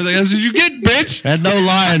dying. I was like, that's what you get, bitch. Had no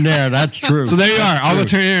lying there. That's true. So there you are. That's I'll go true.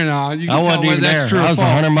 turn here now. You can I tell wasn't whether even there. that's true I or was false.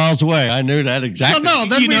 100 miles away. I knew that exactly. So no,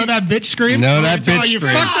 then You know that bitch scream? No, that Oh, bitch you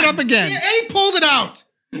scream. fucked it up again. And he pulled it out.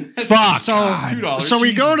 Fuck. So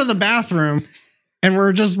we go to the bathroom and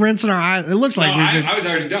we're just rinsing our eyes. It looks like I was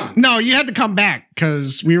already done. No, you had to come back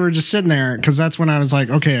because we were just sitting there. Because that's when I was like,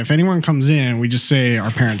 okay, if anyone comes in, we just say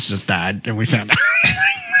our parents just died, and we found out.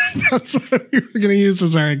 That's what we were gonna use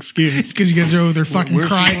as our excuse. Because you guys are over there fucking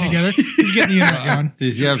crying together. He's getting the internet going.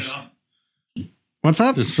 Did you have What's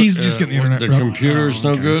up? He's just getting the internet. The bro. computer's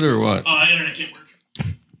no good or what? Internet can't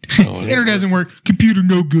work. Internet doesn't work. Computer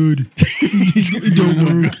no good. It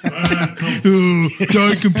don't work.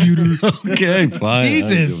 Die computer. Okay, fine.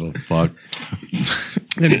 Jesus. I don't give a fuck.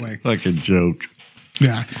 Anyway, Fucking joke.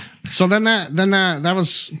 Yeah. so then that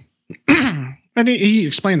was. And he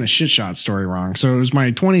explained the shit shot story wrong. So it was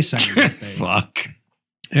my 22nd birthday. Fuck.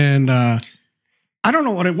 And I don't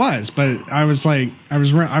know what it was, but I was like,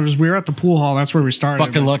 we were at the pool hall. That's where we started.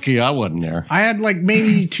 Fucking lucky I wasn't there. I had like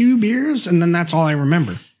maybe 2 beers, and then that's all I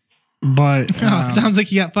remember. But Oh, it sounds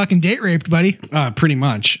like you got fucking date raped, buddy, pretty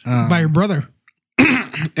much by your brother.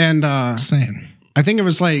 and Just saying. I think it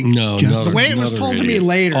was like No, Just- the way it was another told to me idiot.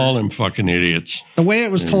 later. All them fucking idiots. The way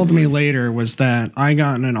it was told to me later was that I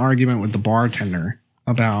got in an argument with the bartender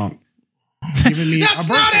about giving me a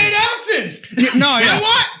birthday. ounces. No, You know yes.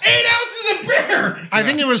 what? 8 ounces of beer. I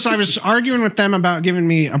think it was. I was arguing with them about giving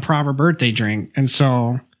me a proper birthday drink, and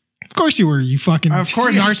so Of course you were, you fucking Of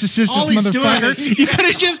course. narcissistic All he's doing motherfucker. is-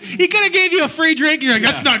 He could have gave you a free drink. You're like,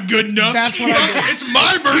 that's not good enough. That's what I did. It's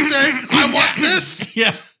my birthday. I want this.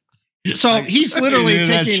 Yeah. So he's literally Doing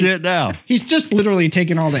that taking. shit now. He's just literally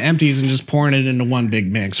taking all the empties and just pouring it into one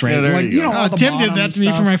big mix, right? Yeah, there like you go. know, all the Tim did bottom that to me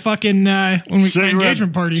for stuff. my fucking when we my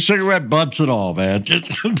engagement party. Cigarette butts and all, man.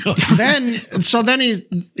 Then he's,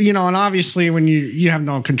 and obviously when you have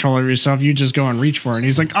no control over yourself, you just go and reach for it. And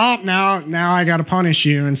he's like, oh, now I got to punish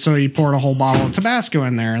you. And so he poured a whole bottle of Tabasco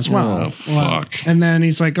in there as well. Oh, fuck. And then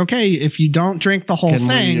he's like, okay, if you don't drink the whole Can we,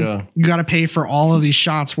 thing, you got to pay for all of these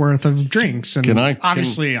shots worth of drinks. And Can I-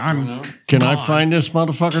 obviously I'm Can I find this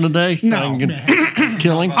motherfucker today? So No. I can get,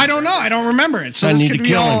 kill him? I don't know. I don't remember it. So I this need could to be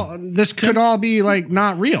kill all. This could all be like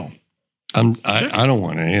not real. I don't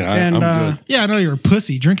want any. And, I'm good. Yeah, I know you're a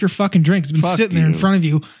pussy. Drink your fucking drink. It's been Fuck sitting there in you. front of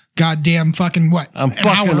you. Goddamn fucking what? I'm An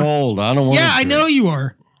fucking hour? old. I don't want Yeah, I know you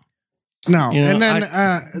are. No, You know, and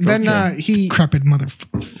then okay. he. Crepid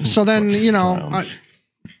motherfucker. So then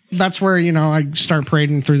that's where I start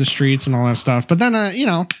parading through the streets and all that stuff. But then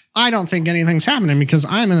I don't think anything's happening because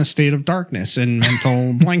I'm in a state of darkness and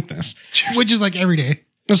mental blankness. Which is like every day.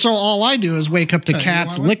 So all I do is wake up to You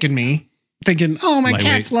cats want one? licking me, thinking, "Oh, my Lightweight.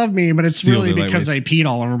 cats love me," but it's Seals really are because I peed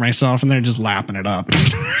all over myself and they're just lapping it up,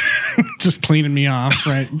 just cleaning me off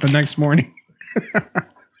right the next morning.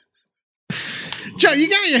 Joe, you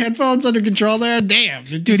got your headphones under control there? Damn.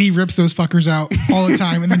 Dude, he rips those fuckers out all the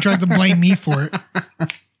time and then tries to blame me for it.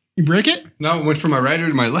 You break it? No, it went from my right ear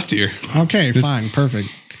to my left ear. Okay, fine, perfect.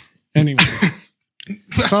 Anyway,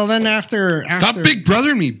 so then after Stop big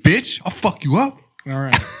brothering me, bitch. I'll fuck you up. all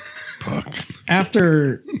right.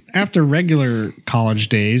 After regular college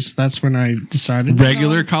days, that's when I decided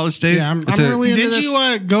Regular college days? Yeah, I'm It's a- really into Did this.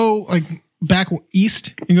 you go like back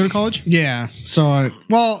east and go to college? Yeah. So I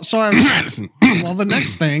Madison. well, the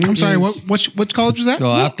next thing. I'm sorry, is- which college was that?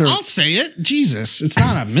 So after, I'll say it. Jesus, it's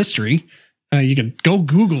not a mystery. You can go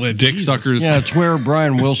Google it. Dick Jesus. suckers. yeah, it's where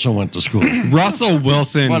Brian Wilson went to school. Russell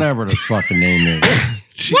Wilson. Whatever his fucking name is.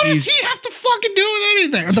 What does he have to fucking do with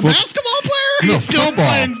anything? The basketball player? He's still football.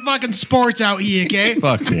 playing fucking sports out here, okay?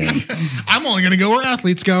 Fuck yeah. I'm only gonna go where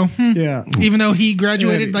athletes go. Yeah. Even though he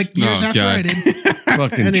graduated like years Oh, after God. I did.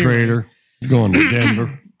 Fucking Anyway. traitor. Going to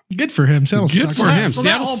Denver. Good for him. Seattle Good sucks. for him. So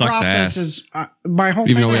Seattle that whole sucks process ass. is my whole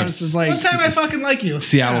Even though we thing have- is like One time I fucking like you.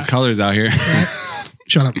 Seattle colors out here.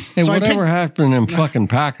 Shut up. Hey, So I whatever happened to them fucking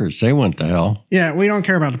Packers? They went to hell. yeah, we don't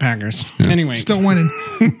care about the Packers. Anyway, Still winning.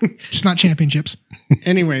 Just not championships.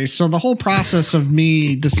 anyway, so the whole process of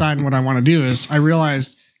me deciding what I want to do is I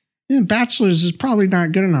realized bachelor's is probably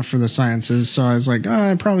not good enough for the sciences. So I was like,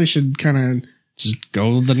 I probably should kind of just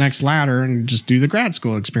go the next ladder and just do the grad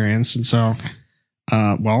school experience. And so,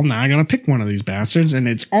 well, now I'm going to pick one of these bastards, and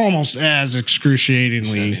it's almost as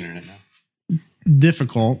excruciatingly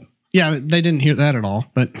difficult. Yeah, they didn't hear that at all,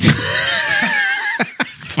 but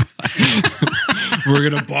We're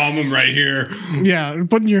going to bomb them right here. yeah,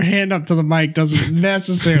 putting your hand up to the mic doesn't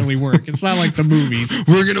necessarily work. It's not like the movies.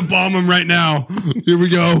 We're going to bomb them right now. Here we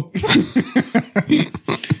go.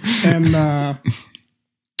 And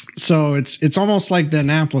so it's almost like the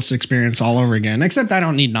Annapolis experience all over again, except I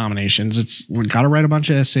don't need nominations. We got to write a bunch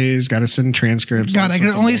of essays, got to send transcripts. God, all I can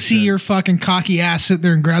sorts of only bullshit. see your fucking cocky ass sit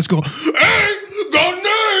there in grad school. Hey, got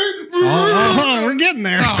Oh, we're getting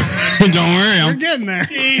there. Don't worry. We're I'm getting there.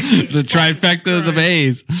 the trifectas of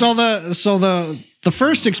A's. So the the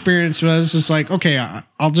first experience was just like, okay,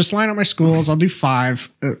 I'll just line up my schools. I'll do 5.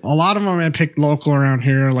 A lot of them I picked local around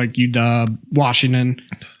here, like UW, Washington,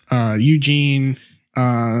 Eugene,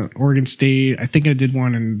 Oregon State. I think I did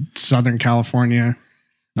one in Southern California.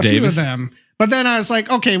 A few of them. But then I was like,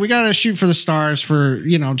 okay, we got to shoot for the stars for,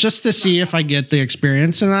 just to see if I get the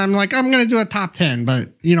experience. And I'm like, I'm going to do a top 10. But,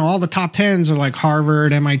 all the top 10s are like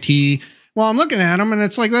Harvard, MIT. Well, I'm looking at them and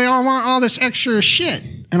it's like they all want all this extra shit.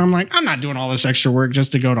 And I'm like, I'm not doing all this extra work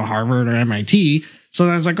just to go to Harvard or MIT. So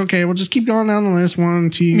then I was like, okay, we'll just keep going down the list. 1,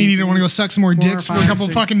 2. You mean you don't want to go suck some more dicks for a couple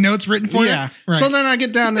fucking notes written for you? Yeah. Right. So then I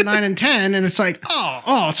get down to 9 and 10 and it's like,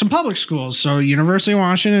 oh, some public schools. So University of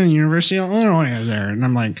Washington and University of Illinois are there. And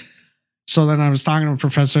I'm like, so then I was talking to a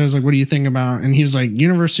professor. I was like, what do you think about? And he was like,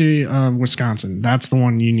 University of Wisconsin. That's the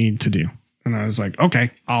one you need to do. And I was like, okay,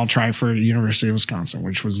 I'll try for University of Wisconsin,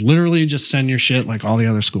 which was literally just send your shit like all the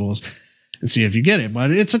other schools and see if you get it. But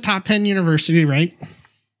it's a top 10 university, right?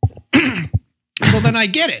 So then I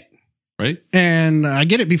get it. Right. And I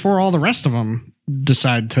get it before all the rest of them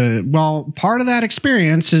decide to. Well, part of that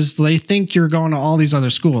experience is they think you're going to all these other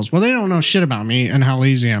schools. Well, they don't know shit about me and how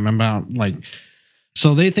lazy I am about like.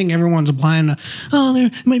 So they think everyone's applying to, they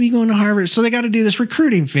might be going to Harvard. So they got to do this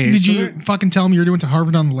recruiting phase. Did you fucking tell them you were doing to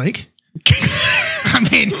Harvard on the Lake? I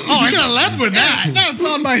mean, I should have left with that. That's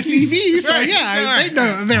on my CV. So Right, yeah, right. they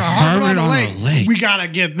know they're Harvard on the Lake. We got to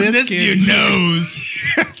get this kid. dude knows.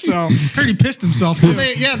 So Heard he pissed himself. so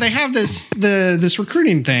they have this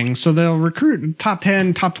recruiting thing. So they'll recruit top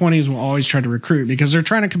 10, top 20s will always try to recruit because they're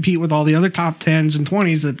trying to compete with all the other top 10s and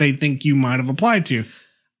 20s that they think you might have applied to.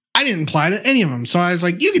 I didn't apply to any of them. So I was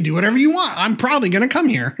like, you can do whatever you want. I'm probably going to come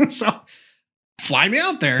here. So fly me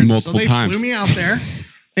out there. Multiple so they times. flew me out there.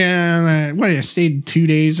 And I stayed 2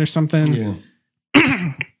 days or something.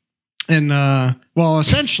 Yeah. And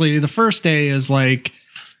essentially the first day is like,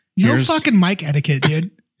 No here's- fucking mic etiquette,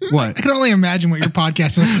 dude. what? I can only imagine what your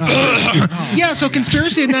podcast is. Yeah, so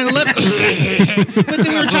conspiracy at 9/11. But then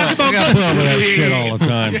we were talking about I put up with that shit all the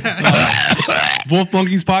time. Wolf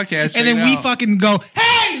Monkeys podcast. and then we fucking go,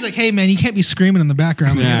 hey! He's like, hey, man, you can't be screaming in the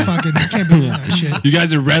background. Yeah. It's fucking, you can't be doing that shit. You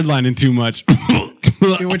guys are redlining too much.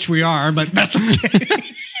 Which we are, but that's okay.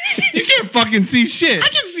 You can't fucking see shit. I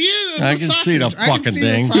can see it. I can see the fucking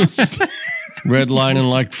thing. Red lining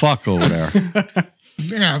like fuck over there.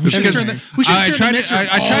 Yeah, we should turn the mixer I all tried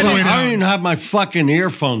the to- way I don't down. even have my fucking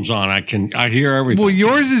earphones on. I hear everything. Well,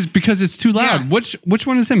 yours is because it's too loud. Yeah. Which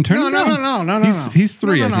one is him? Turn it down. No. He's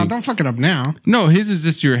 3. No, I think. don't fuck it up now. No, his is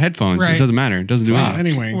just your headphones. Right. It doesn't matter. It doesn't do anything.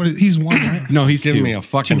 Anyway. What, he's 1, right? No, he's giving 2. me a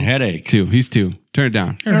fucking headache. 2. He's 2. Turn it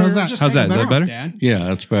down. Here, how's that? Just How's take that? Is it that better? Dad. Yeah,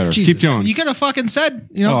 that's better. Keep going. You could have fucking said,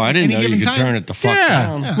 Oh, I didn't any know you given could time. turn it the fuck Yeah.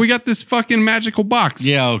 down. We got this fucking magical box.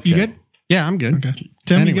 Yeah, okay. You good? Yeah, I'm good. Okay.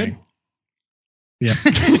 Tim, you Anyway. good? Yeah.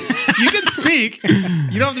 You can speak.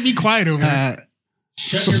 You don't have to be quiet over there.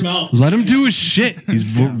 Shut your mouth. Let him do his shit.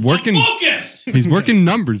 He's working. Focused. He's working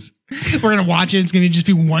numbers. We're going to watch it. It's going to just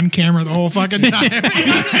be one camera the whole fucking time.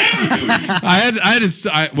 I had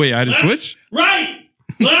to switch. Right.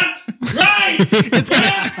 Left. Right. It's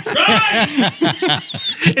left. Right.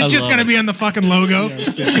 It's just going to be on the fucking logo.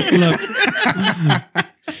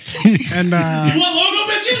 And You want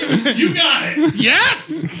logo, bitches? You got it. Yes!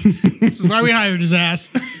 This is why we hired his ass.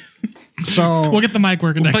 so We'll get the mic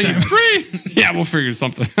working next Are you time. free? Yeah, we'll figure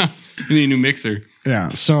something out. We need a new mixer. yeah,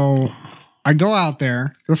 so I go out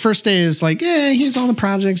there. The first day is like, yeah, here's all the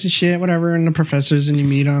projects and shit, whatever, and the professors, and you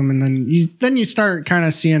meet them, and then you start kind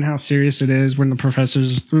of seeing how serious it is when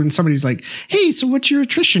somebody's like, hey, so what's your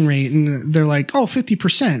attrition rate? And they're like, oh,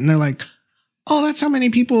 50%, and they're like, oh, that's how many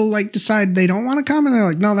people like decide they don't want to come, and they're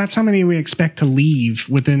like, no, that's how many we expect to leave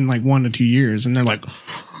within like 1 to 2 years, and they're like.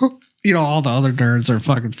 All the other nerds are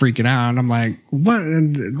fucking freaking out. And I'm like, what?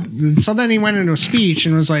 And so then he went into a speech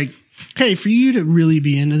and was like, hey, for you to really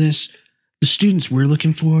be into this, the students we're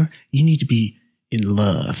looking for, you need to be in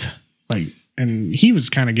love. Like, and he was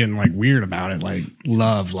kind of getting like weird about it, like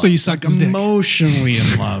love. So you sucked his dick. Emotionally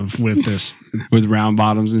in love with this. With round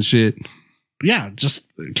bottoms and shit. Yeah, just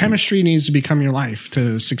chemistry needs to become your life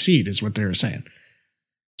to succeed is what they were saying.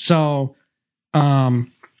 So,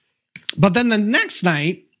 but then the next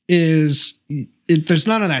night, there's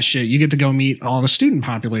none of that shit. You get to go meet all the student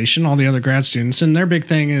population, all the other grad students, and their big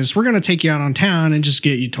thing is we're going to take you out on town and just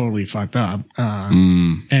get you totally fucked up.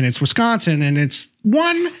 And it's Wisconsin, and it's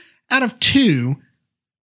 1 out of 2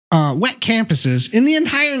 wet campuses in the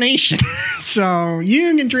entire nation. So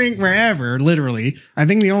you can drink wherever, literally. I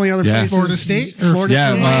think the only other place Florida is State? Florida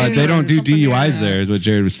State they don't do something, DUIs yeah. there, is what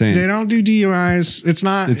Jared was saying. They don't do DUIs. It's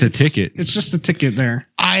not. It's a ticket. It's just a ticket there.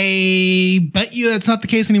 I bet you that's not the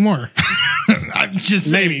case anymore. I'm just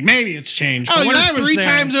saying. Maybe it's changed. Oh, But when I you're was three there-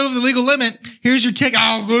 times over the legal limit. Here's your ticket.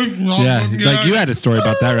 Oh, Yeah, like you had a story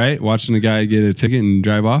about that, right? Watching a guy get a ticket and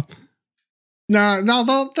drive off.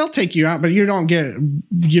 No, they'll take you out, but you don't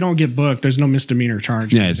get booked. There's no misdemeanor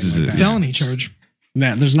charge. Yeah, this is like a that. felony charge.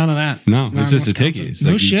 Yeah, there's none of that. No, Not it's in just a Wisconsin. ticket. It's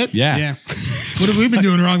No like shit? Yeah. Yeah. What have we been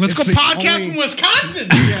doing wrong? Let's It's go the podcast only- from Wisconsin.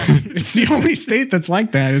 Yeah, it's the only state that's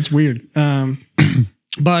like that. It's weird.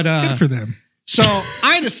 But Good for them. so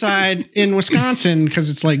I decide in Wisconsin, because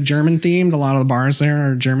it's like German themed, a lot of the bars there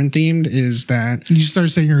are German themed, is that You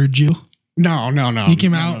start saying you're a Jew. no. You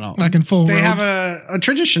came out No. like in full They robes. have a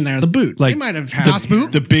tradition there, the boot. Like they might have had Das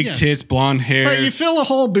Boot? The big Yes. tits, blonde hair. But you fill a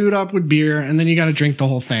whole boot up with beer, and then you got to drink the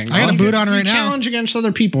whole thing. I got a You boot get- on you right now. Challenge against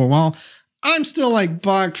other people. Well, I'm still like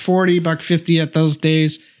 $1.40, $1.50 at those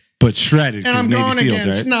days, but shredded. and 'cause I'm Navy going SEALs,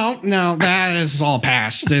 against. right? No, that is all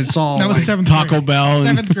past. It's all. That was like- seventh Taco grade. Bell.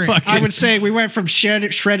 And Seventh grade. fucking- I would say we went from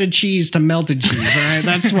shredded cheese to melted cheese. All right,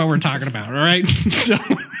 that's what we're talking about. All right, so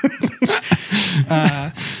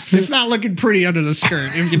it's not looking pretty under the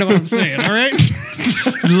skirt, if you know what I'm saying. All right.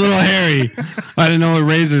 It's a little hairy. I didn't know what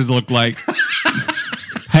razors looked like.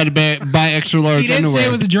 Had to buy extra large He didn't underwear. say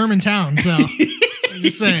it was a German town, so I'm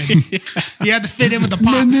just saying. You had to fit in with the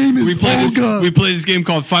pop. we play this game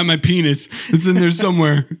called Find My Penis. It's in there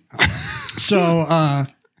somewhere. So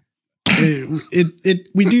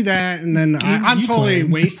we do that, and then I'm you totally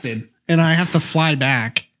played. wasted, and I have to fly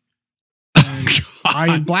back. And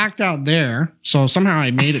I blacked out there, so somehow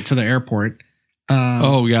I made it to the airport.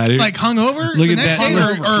 Oh god! Like hungover? Look the at next that!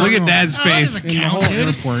 day Look at Dad's that face. doesn't In the count, whole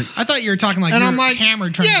dude. airport. I thought you were talking like And you're I'm like,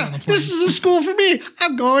 hammered trying to get on yeah, the plane. this is a school for me.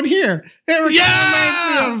 I'm going here. It kind of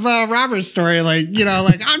reminds me of Robert's story. Like,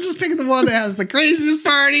 like I'm just picking the one that has the craziest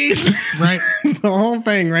parties. right. The whole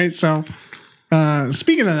thing, right? So,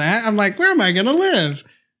 speaking of that, I'm like, where am I going to live?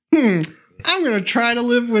 I'm going to try to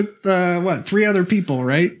live with, 3 other people,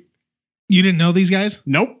 right? You didn't know these guys?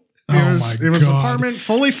 Nope. Oh It was my it was God. apartment,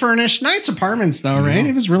 fully furnished, nice apartments though, right?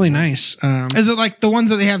 It was really nice. Is it like the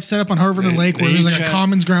ones that they have set up on Harvard and Lake where there's like a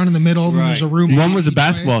commons ground in the middle and there's a room? One was a each way?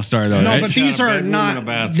 basketball star though, no, right? but these Got a are bedroom and a not.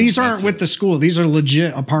 bathroom. These aren't That's with it. the school. These are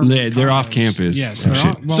legit apartments. They're off condos. campus. Yes. and they're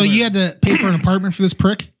shit. all- well, So they're- you had to pay for an apartment for this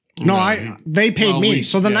prick? No, they paid me. we-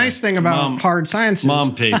 So the yeah. nice thing about Mom- hard sciences,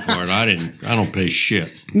 Mom paid for it. I don't pay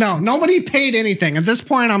shit. no, nobody paid anything. At this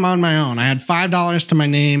point, I'm on my own. I had $5 to my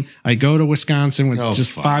name. I go to Wisconsin with Oh,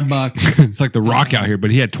 just fuck. $5. It's like the Rock out here,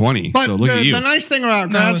 but he had 20. But so look at you. the nice thing about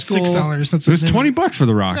No, grad it's school, $6. That's It was $20 for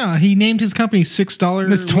the Rock. No, he named his company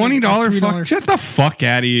 $6. It's $20. Fuck, $3. get the fuck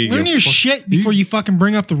out of here. Learn you your fuck- shit before you fucking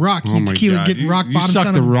bring up the rock. Oh You my tequila God. getting rock You bottom. sucked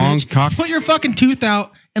son the of a wrong bitch. cock. Put your fucking tooth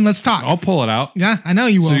out and let's talk. I'll pull it out Yeah, I know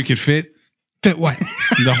you will. so you could fit Fit what?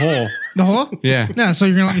 the hole. The hole? Yeah. Yeah, so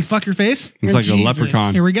you're gonna let me fuck your face? It's like a Jesus.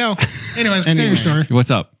 leprechaun. Here we go. Anyways, continue your story. What's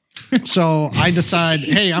up? so I decide,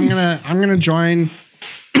 hey, I'm gonna join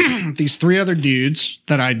these 3 other dudes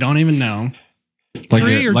that I don't even know. Like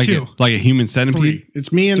Three or like two? like a human centipede? 3.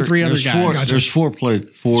 It's me and 3 other There's guys. four. There's 4 places.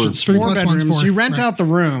 4. It's 3 4 plus one's bedrooms. 4. You rent Right. out the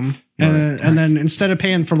room, and then instead of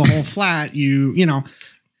paying for the whole flat, you know,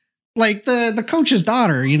 like the coach's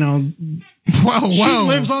daughter, Whoa, she whoa.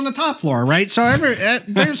 lives on the top floor, right? So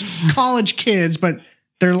there's college kids, but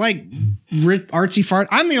they're like artsy fart.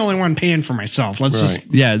 I'm the only one paying for myself. Let's just Right.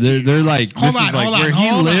 Yeah, they're like Hold this on, is like hold on, where he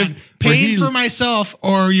hold lived. on. where Paid he- for myself,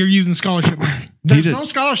 or you're using scholarship money? there's He no just-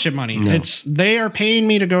 scholarship money. No. They are paying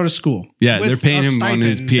me to go to school. Yeah, with they're paying a him on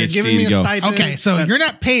his stipend. They're PhD giving me to a go. stipend. Okay, so that- you're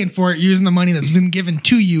not paying for it. You're using the money that's been given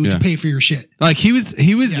to you Yeah. to pay for your shit. Like he was Yes.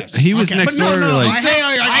 next Okay. But no, door to no, like I say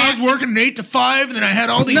I was working 8 to 5, and then I had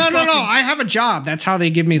all these. no. fucking- I have a job. That's how they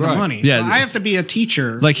give me the Right. money. Yeah, so I it's- have to be a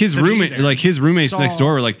teacher. like his to be roommate there. like his roommates So- next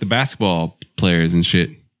door were like the basketball players and shit.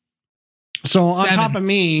 So on 7. top of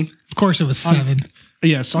me, Of course, it was 7.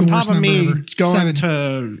 yes, on The top worst of me number ever. going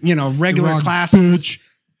 7. to regular Wrong, classes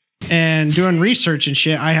and doing research and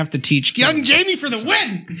shit, I have to teach Young kids. Jamie for the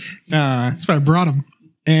win. Uh, That's why I brought him.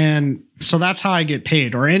 and so that's how I get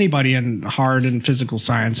paid, or anybody in hard and physical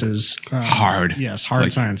sciences. Hard. Yes, hard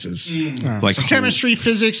Like- sciences. like so hard. chemistry,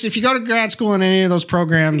 physics. If you go to grad school in any of those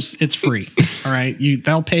programs, it's free. All right,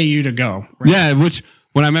 they'll pay you to go. Right? Yeah, which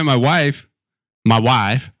when I met my wife, I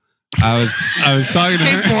was talking to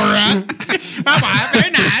her. Bye bye.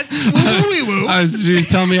 Very nice. Woo woo woo. She was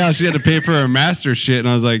telling me how she had to pay for her master's shit, and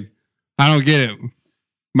I was like, I don't get it.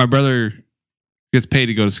 My brother gets paid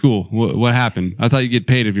to go to school. What happened? I thought you get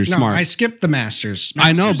paid if you're No, smart. I skipped the masters.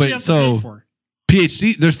 I know, Masters but you have to so- pay for.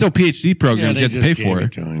 PhD, there's still PhD programs you have to pay for.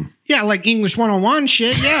 Yeah, like English 101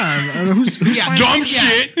 shit. Yeah, who's Yeah, Dumb Yeah.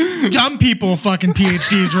 shit. Dumb people fucking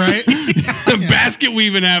PhDs, right? Basket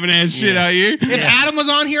weaving having ass shit out here. If Adam was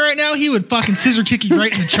on here right now, he would fucking scissor kick you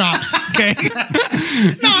right in the chops. Okay.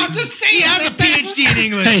 No, I'm just saying. He has a PhD in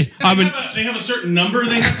English. Hey, They have a certain number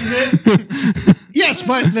they have to hit. Yes,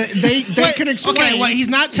 but they But- can explain. Okay, what he's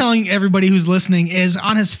not telling everybody who's listening is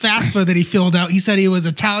on his FAFSA that he filled out, he said he was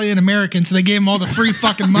Italian American, so they gave him all the free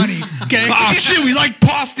fucking money. Okay. oh shit, we like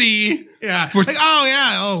pasty. Yeah. We're- Like, oh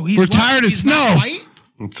yeah. Oh, he's we're tired of he's not snow. white?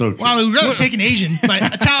 It's okay. Well, we'd rather take an Asian, but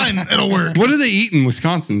Italian, it'll work. What do they eat in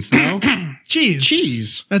Wisconsin? Snow,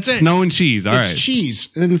 cheese. That's it. snow and cheese. All It's right, cheese.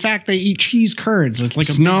 In fact, they eat cheese curds. It's like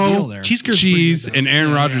a big deal snow, there. Cheese curds cheese, pretty good, and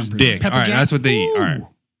Aaron Rodgers' dick. Pepper All right, jack? that's what they eat. All right, a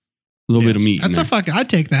little bit of meat. That's in a there. fucking. I'd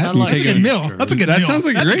take that. I like That's a good it. meal. That's a good That meal. sounds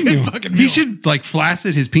like That's a great good meal. fucking meal. He should like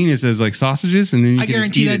flaccid his penis as like sausages, and then you I can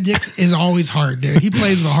guarantee just eat that it. dick is always hard, dude. He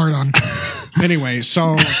plays with a hard on. Anyway,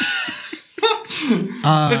 so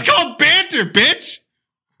It's called banter, bitch.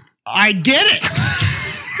 I get it.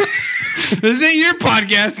 This ain't your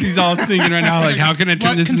podcast. He's all thinking right now, like, how can I turn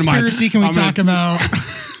What this into my conspiracy can we I'm gonna- talk about?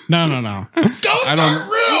 No.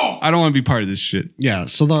 I don't want to be part of this shit. Yeah.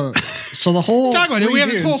 So the whole Talk about it. We have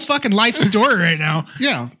this whole dudes- fucking life story right now.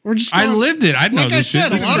 Yeah, we're just. I going- lived it. I know Like I this shit. said,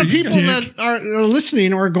 a This is lot of pretty people good. that are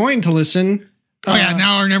listening or going to listen. Oh yeah,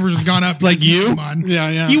 now our numbers have gone up. Like you? Come on.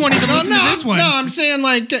 Yeah. You won't even listen no, to this one. No, I'm saying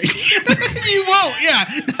like. You won't. Yeah,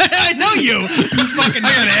 I know you. You fucking. I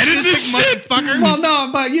gotta edit this narcissistic shit. motherfucker. Well, no,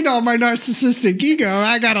 but you know my narcissistic ego.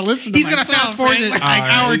 I gotta listen to. He's gonna myself, fast forward right? to like,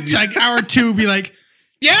 Alright. hour two, be like,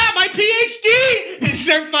 "Yeah, my PhD," and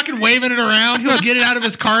start fucking waving it around. He'll get it out of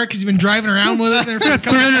his car because he's been driving around with it. There for a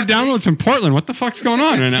couple 300 downloads from Portland. What the fuck's going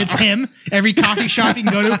on right now? It's him. Every coffee shop you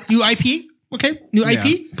can go to, new IP. Okay, new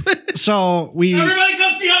IP. So we. Everybody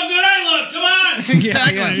come see how good I look. Come on.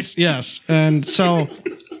 Exactly. Yes. And so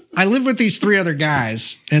I live with these three other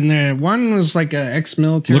guys, and the one was like an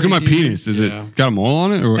ex-military. Look at my dude. penis. Is it got a mole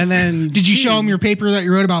on it? Or? And then Did you show him your paper that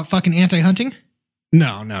you wrote about fucking anti-hunting?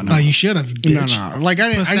 No. Oh, you should have. You No, bitch. no. Like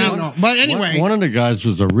I Pussed didn't out. know. But anyway, One of the guys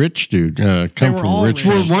was a rich dude. Come were from all rich.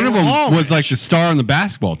 rich. well, one of them all was like the star on the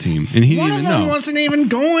basketball team, and he one didn't of even them know. wasn't even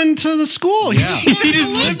going to the school. He just wanted to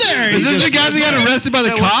live there. Is this the guy that got arrested by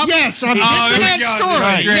the cops? Yes, I'm Oh, getting here to we that go. story.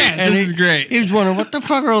 Right, great. Yes. This is great. He was wondering what the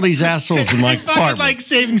fuck are all these assholes in my He's fucking apartment? like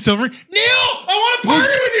saving silver. Neil, I want to party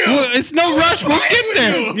with you. Well, it's no rush. We'll get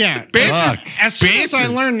there. Yeah. Fuck. As soon as I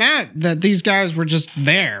learned that these guys were just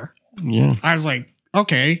there, Yeah. I was like,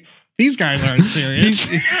 okay, these guys aren't serious.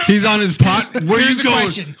 He's on his pot. Where Here's you a going,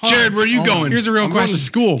 question. Hold Jared? on. Where are you Hold on. going? Here's a real I'm going question. to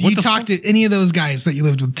school. What You the talked to any of those guys that you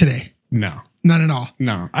lived with today? no. None at all.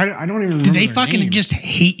 No. I don't even remember. Did they their fucking names. just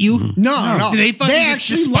hate you? No. Did they fucking just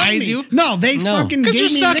actually despise loved me. you? No, they No. fucking 'Cause gave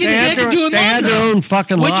you're me sucking nicknames. dick and doing They had laundry. their own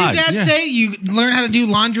fucking What'd your lives. dad say? You learn how to do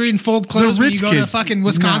laundry and fold clothes when rich you go to kids. fucking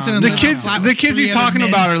Wisconsin. No. and The live kids, flat the with kids three he's other talking men?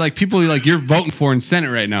 about are like people like you're voting for in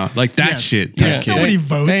Senate right now, like that Yes. shit. Yeah. That shit. Nobody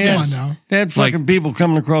votes. They Come had, on now. they had fucking people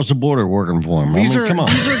coming across the border working for them. These come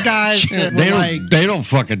on. these are guys that were They like, don't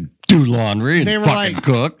fucking do laundry and They were fucking like-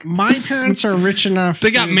 cook. my parents are rich enough. They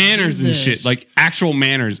got to manners do and this, shit, like actual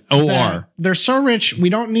manners. OR. that They're so rich, we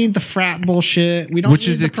don't need the frat bullshit. We don't Which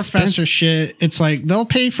need is the expensive. professor shit. It's like they'll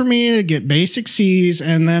pay for me to get basic C's,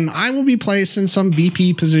 and then I will be placed in some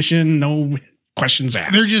VP position. No questions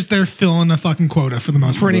asked. They're filling a fucking quota for the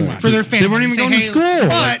most part. Pretty much. For their family. They weren't even Say, going to hey, school.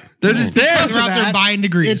 but They're just there. They're out there that, buying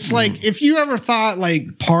degrees. It's like if you ever thought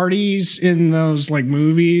like parties in those like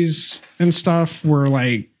movies and stuff were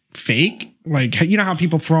like fake, like you know how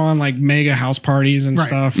people throw on like mega house parties and Right.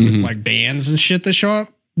 stuff with like bands and shit that show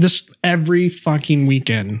up. This every fucking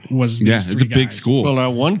weekend was these Yeah, it's a three big guys. school. Well,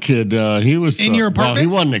 that one kid, he was In your Well, he apartment?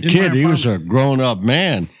 wasn't a In my kid; he was a grown-up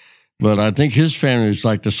man. But I think his family was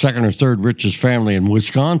like the second or third richest family in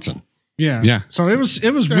Wisconsin. Yeah, Yeah. So it was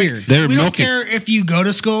weird. They're we don't milking. care if you go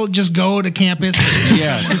to school, just go to campus.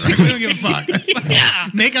 Yeah, we don't give a fuck. Yeah.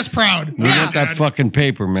 Make us proud. we got that fucking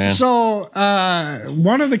paper, man. So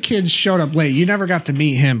one of the kids showed up late. You never got to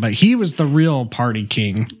meet him, but he was the real party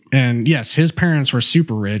king. And yes, his parents were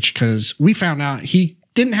super rich because we found out he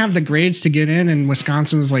didn't have the grades to get in, and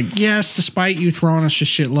Wisconsin was like, yes, despite you throwing us a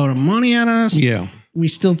shitload of money at us, Yeah, we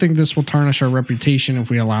still think this will tarnish our reputation if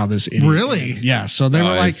we allow this idiot. Really? Yeah. So they were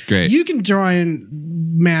like, that's great. you can join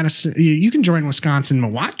Madison, you can join Wisconsin,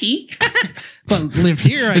 Milwaukee, but live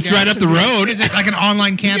here. It's right up the road. Is it like an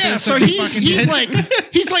online campus? Yeah, so he's like,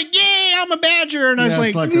 yeah, I'm a Badger, and I was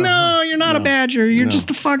like, no, you're not a Badger, you're just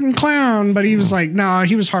a fucking clown. But he was like, no,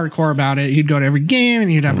 he was hardcore about it. He'd go to every game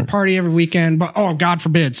and he'd have a party every weekend. But oh, God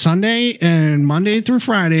forbid, Sunday and Monday through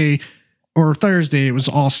Friday or Thursday, it was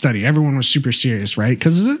all study. Everyone was super serious, right?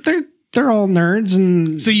 Because they're all nerds,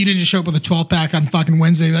 and so you didn't show up with a 12-pack on fucking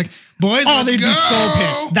Wednesday, like, boys, oh, they'd go. be so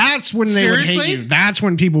pissed. That's when they would Seriously? hate you. That's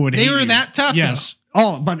when people would hate you. They were that tough. Yes.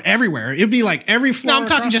 Oh, but everywhere. It'd be like every floor. No,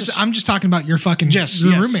 I'm just talking about your fucking your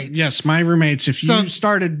roommates. Yes, my roommates. If you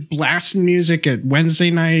started blasting music at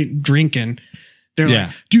Wednesday night drinking, they're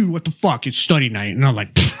like, dude, what the fuck? It's study night. And I'm like,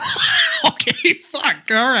 okay, fuck.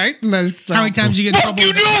 All right. How many times you get in trouble?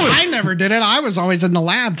 I never did it. I was always in the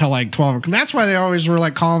lab till like 12. That's why they always were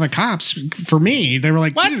like calling the cops for me. They were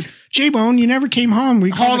like, what? Dude, J-Bone, you never came home.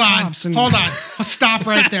 Hold on. Stop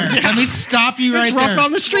right there. Let me stop you right there. It's rough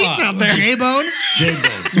on the streets out there. J-Bone?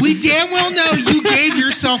 J-Bone. We damn well know you gave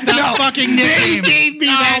yourself that fucking nickname. They gave me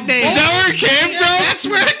that name. Is that where it came from? That's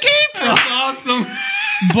where it came from. That's awesome.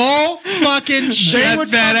 Bull fucking shit.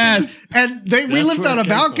 That's badass. And we lived on a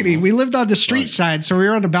balcony. We lived on the street side, so we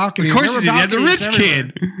were on the balcony. Of course you did. You had the rich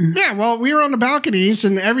kid. Yeah, well, we were on the balconies,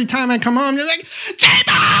 and every time I come home, they're like,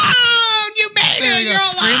 J-Bone, you made it. You're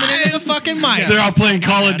screaming alive. into the fucking mic. They're all playing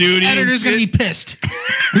Call of Duty. Editor's going to be pissed.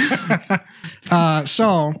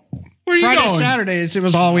 So Where you Friday, going? Saturdays, it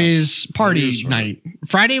was always party night.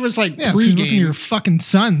 Friday was like Yeah, so listen to pre-game. your fucking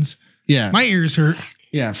sons. Yeah. My ears hurt.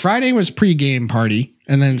 Yeah, Friday was pre-game party,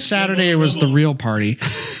 and then Saturday was the real party.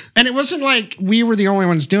 And it wasn't like we were the only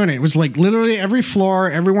ones doing it. It was like literally every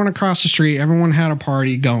floor, everyone across the street, everyone had a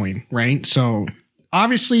party going, right? So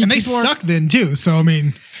obviously, And they suck then too. So, I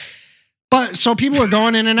mean, but so people are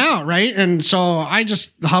going in and out, right? And so I just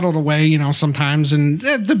huddled away, sometimes, and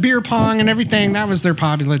the beer pong and everything, that was their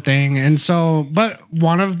popular thing. And so, but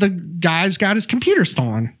one of the guys got his computer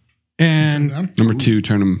stolen. And Number 2,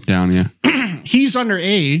 turn him down, yeah. he's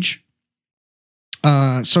underage.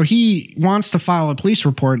 So he wants to file a police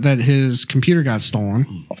report that his computer got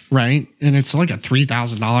stolen, right? And it's like a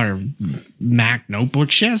 $3,000 Mac notebook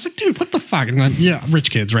shit. I was like, dude, what the fuck? And then, yeah, rich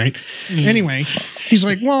kids, right? Anyway, he's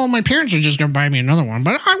like, well, my parents are just going to buy me another one,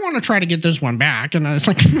 but I want to try to get this one back. And I was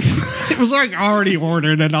like, it was like already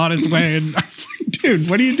ordered and on its way. And I was like, dude,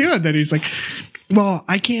 what are you doing? Then he's like, well,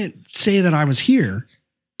 I can't say that I was here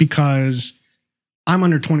because I'm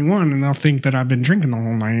under 21 and they'll think that I've been drinking the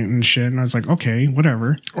whole night and shit. And I was like, okay,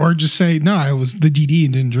 whatever. or just say, no, I was the DD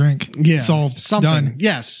and didn't drink. Yeah. Solved. Something. Done.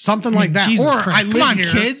 Yes. Something like that. Jesus or Christ. I Come live on,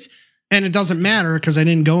 here kids. and it doesn't matter because I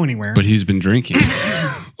didn't go anywhere. But he's been drinking.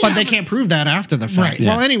 But they can't prove that after the fact. Right. Yeah.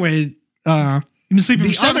 Well, anyway, You've been sleeping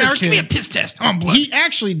The for 7 other hours. Give me a kid- piss test. Oh, I'm blood. he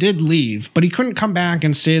actually did leave, but he couldn't come back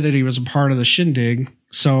and say that he was a part of the shindig.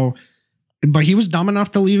 So, but he was dumb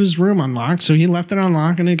enough to leave his room unlocked. So he left it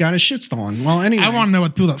unlocked and he got his shit stolen. Well, anyway. I want to know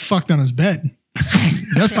what people that fucked on his bed.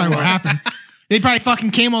 That's probably what happened. They probably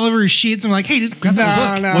fucking came all over his sheets and were like, hey, dude, grab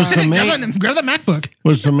that book. No. Was the main, Grab that MacBook.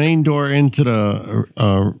 was the main door into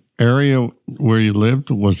the area where you lived?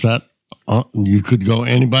 Was that you could go?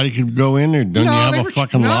 Anybody could go in, or don't No, you they have were- a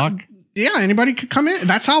fucking no. lock? Yeah, anybody could come in.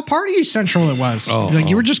 That's how party central it was. Oh, like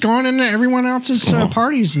you were just going into everyone else's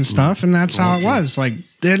parties and stuff, and that's how it was. Like,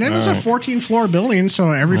 and it was a 14-floor building,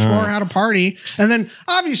 so every floor had a party. And then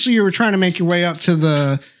obviously you were trying to make your way up to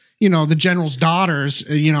the general's daughters.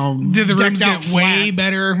 Did the rooms decked out get way flat.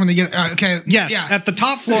 better when they get okay? Yes, Yeah. at the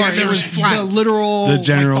top floor Yeah, there there was was flats. the literal The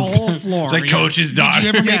general's- like, the whole floor. The coach's daughter.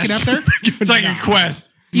 Did you ever make it up there? It's like a quest.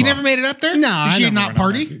 You never made it up there? No, Did I she never not went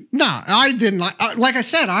party? up there. No, I didn't. Like I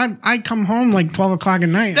said, I come home like 12 o'clock at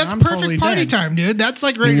night. That's and I'm perfect totally party dead. time, dude. That's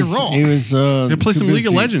like ready to roll. He was. They play too some League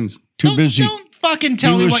of busy- Legends. Too busy. Don't fucking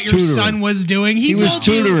tell He me was what your tutoring. son was doing. He was told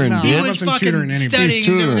you tutoring, he dude. was Wasn't fucking tutoring anything. studying. He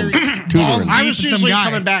was He's over tutoring. there Tutoring. balls I deep was with some usually guy.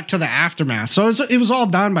 coming back to the aftermath, so it was all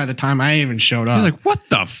done by the time I even showed up. He's like, what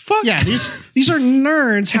the fuck? yeah, these are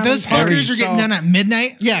nerds. If having those fuckers parties, are getting so- done at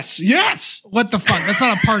midnight, Yes. what the fuck? That's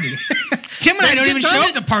not a party. Tim and I They don't get even done show at-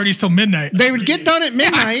 up to parties till midnight. They would get done at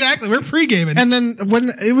midnight. Yeah, exactly. We're pre-gaming. And then when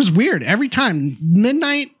it was weird, every time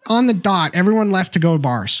midnight on the dot, everyone left to go to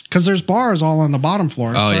bars because there's bars all on the bottom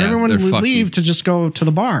floor. Oh, so yeah, everyone they're would fucking- leave to just go to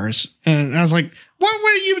the bars. And I was like, what were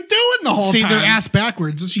you doing the whole See, time? they're ass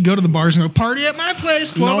backwards. If you go to the bars and go, party at my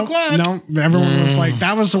place, 12 o'clock. No, everyone was like,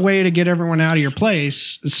 that was a way to get everyone out of your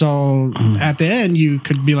place. So at the end, you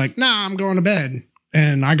could be like, nah, I'm going to bed.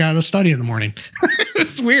 And I got to study in the morning.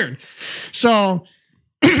 It's weird. So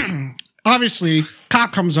obviously,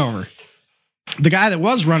 cop comes over. the guy that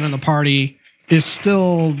was running the party is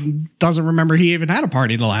still doesn't remember he even had a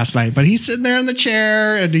party the last night, but he's sitting there in the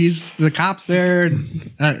chair and the cop's there.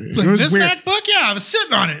 It was this weird. MacBook, yeah, I was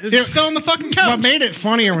sitting on it. It just fell on the fucking couch. What made it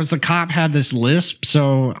funnier was the cop had this lisp,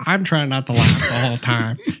 so I'm trying not to laugh the whole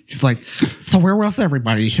time. He's like, so where was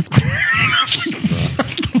everybody?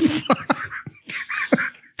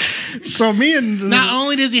 So me and Not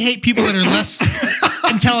only does he hate people that are less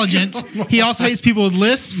intelligent, he also hates people with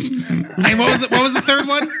lisps. And what was the third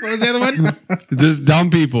one? What was the other one? Just dumb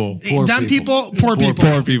people. Dumb people, poor people.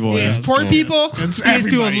 Poor people. It's Yeah. poor people. it's He hates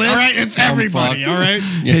people with everybody. lisps. All right, it's everybody. All right.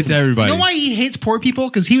 It's everybody. You know why he hates poor people?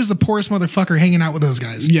 Because he was the poorest motherfucker hanging out with those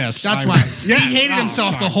guys. Yes, That's I why. was. Yes. He hated Oh,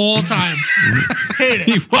 himself fuck. the whole time. Hated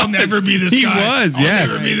it. I'll never be this He guy. was, I'll yeah.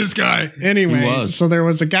 never be this guy. Anyway, He was. so there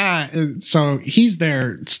was a guy. So he's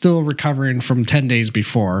there still recovering from 10 days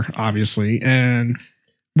before, obviously. And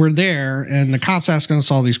we're there, and the cop's asking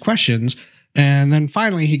us all these questions. And then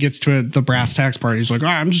finally he gets to the brass tacks part. He's like,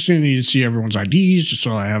 I'm just going to need to see everyone's IDs just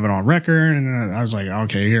so I have it on record. And I was like,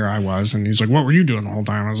 okay, here I was. And he's like, what were you doing the whole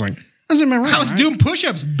time? I was like, I was in my room. I was doing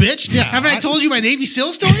push-ups, bitch. Yeah, Haven't I told you my Navy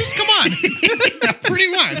SEAL stories? Come on. pretty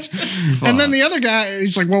much. And then the other guy,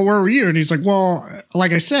 he's like, well, where were you? And he's like, well,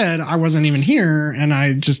 like I said, I wasn't even here. And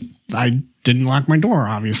I didn't lock my door,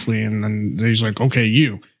 obviously. And then he's like, okay,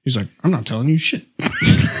 you. He's like, I'm not telling you shit.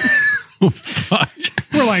 Fuck.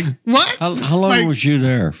 We're like, what? How long Like- was you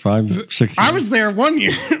there? 5, 6 years? I was there 1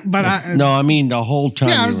 year, but I mean the whole time.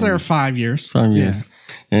 yeah, I you was were there 5 years. 5 years. Yeah.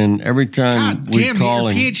 And every time God we'd damn, call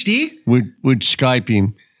your him, PhD? we'd Skype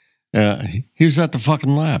him. He was at the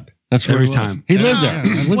fucking lab. That's where Every he was. time. He lived Yeah,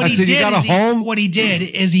 there. I lived What I he said, did you got a is home? What he did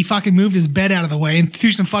is he fucking moved his bed out of the way and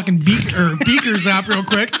threw some fucking beakers out real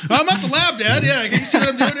quick. I'm at the lab, Dad. Yeah, can you see what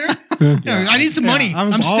I'm doing here? Yeah, I need some money. I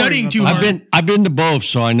was I'm always studying at too the- hard. I've been to both,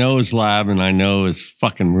 so I know his lab and I know his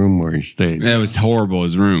fucking room where he stayed. It was horrible,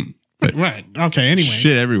 his room. But Right. Okay. Anyway,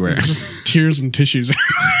 shit everywhere. just tears and tissues.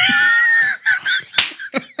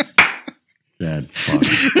 Sad fuck.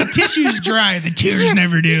 The tissue's dry. The tears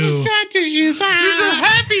never do. Sad tissues.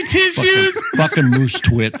 Happy tissues. Fucking moose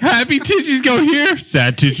twit. Happy tissues go here.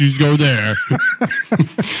 Sad tissues go there.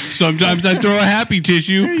 Sometimes I throw a happy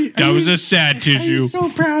tissue. That was a sad tissue. I'm so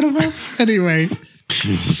proud of us. Anyway,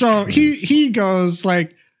 so he goes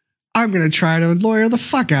like, I'm gonna try to lawyer the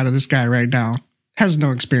fuck out of this guy right now. Has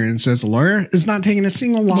no experience as a lawyer. Is not taking a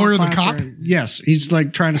single law Lawyer the class. cop? Yes, he's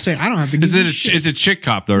like trying to say I don't have to. Give Is it you a, shit. it's a chick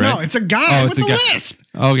cop though, right? No, it's a guy Oh, with it's a a guy. lisp.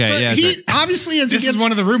 Okay, So yeah. he obviously as This he gets is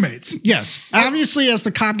one of the roommates. yes, obviously as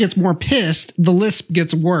the cop gets more pissed, the lisp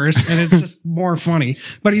gets worse, and it's just more funny.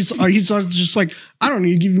 But he's just like, I don't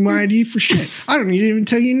need to give you my ID for shit. I don't need to even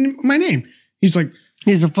tell you my name. He's like,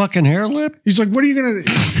 He's a fucking hair lip? He's like, what are you gonna?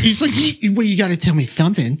 He's like, well, you got to tell me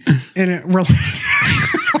something. And we're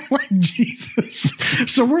like, Jesus.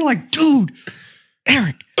 So we're like, dude,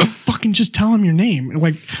 Eric, fucking just tell him your name.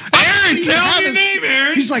 Like, Aaron, tell me your name,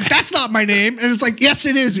 Aaron. He's like, that's not my name. And it's like, yes,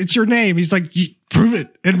 it is. It's your name. He's like, prove it.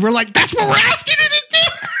 And we're like, that's what we're asking you to do.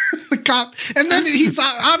 The cop. And then he's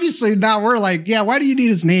obviously now we're like, yeah, why do you need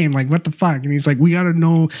his name? Like, what the fuck? And he's like, we gotta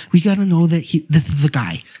know that this is the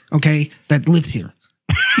guy, okay, that lived here.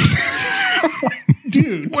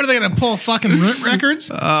 Dude, What are they gonna pull fucking records?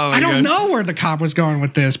 Oh my I don't God. know where the cop was going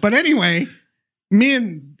with this, but anyway,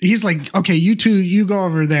 he's like, okay, you two, you go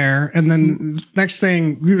over there, and then next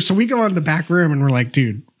thing, so we go in the back room and we're like,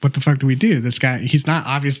 dude, what the fuck do we do? This guy, he's not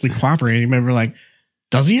obviously cooperating, but we're like,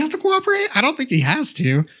 does he have to cooperate? I don't think he has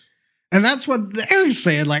to. And that's what Eric's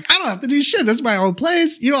saying. Like, I don't have to do shit. That's my own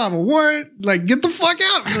place. You don't have a warrant. Like, get the fuck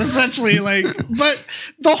out. Essentially, like, but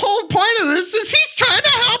the whole point of this is he's trying to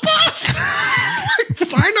help us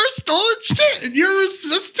find our stolen shit, and you're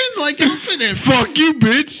resisting like helping him. Fuck you,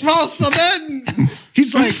 bitch. Well, so then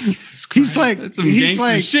he's like, That's some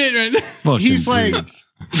gangster shit right there. Fucking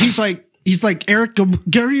he's like, Eric, go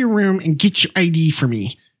to your room and get your ID for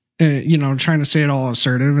me. Trying to say it all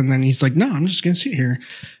assertive, and then he's like, "No, I'm just gonna sit here."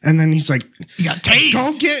 And then he's like, You got tased.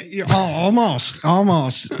 "Don't get almost."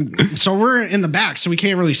 So we're in the back, so we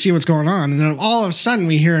can't really see what's going on. And then all of a sudden,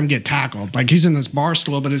 we hear him get tackled. Like he's in this bar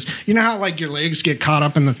stool, but it's how like your legs get caught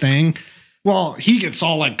up in the thing. Well, he gets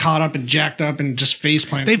all like caught up and jacked up and just face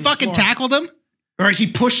plants. They to the fucking floor. tackled him Or he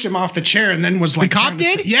pushed him off the chair and then was like, cop trying to-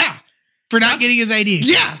 did? Yeah. for not getting his ID.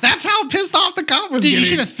 Yeah. That's how pissed off the cop was. Dude, you getting.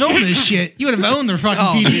 should have filmed this shit. You would have owned their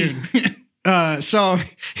fucking Oh, PD. So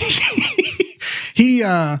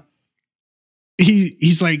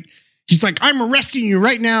he's like he's like, I'm arresting you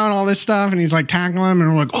right now and all this stuff. And he's like tackling him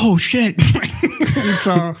and we're like, oh shit. And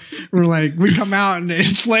so we're like, we come out and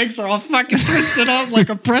his legs are all fucking twisted up like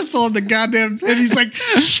a pretzel in the goddamn. And he's like,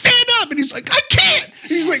 stand up. And he's like, I can't.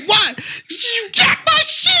 And he's like, what? You jacked my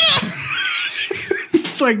shit up.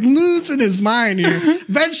 It's like losing his mind here.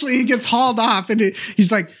 Eventually he gets hauled off and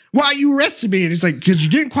he's like, why you arrested me? And he's like, because you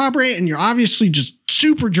didn't cooperate and you're obviously just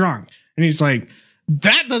super drunk. And he's like,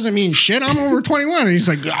 that doesn't mean shit. I'm over 21. And he's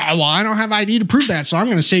like, well, I don't have ID to prove that. So I'm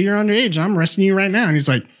going to say you're underage. I'm arresting you right now. And he's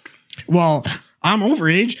like, well, I'm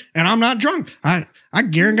overage and I'm not drunk. I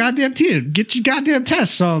guarantee you, get your goddamn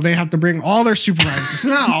test. So they have to bring all their supervisors.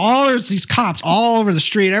 Now there's these cops all over the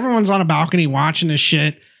street. Everyone's on a balcony watching this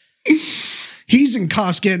shit. He's in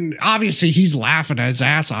cuffs obviously he's laughing his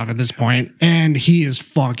ass off at this point. And he is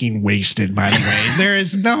fucking wasted, by the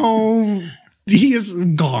way. He is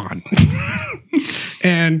gone.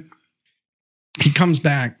 And he comes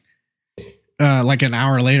back like an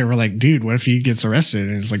hour later. We're like, dude, what if he gets arrested?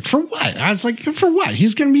 And it's like, for what? I was like, for what?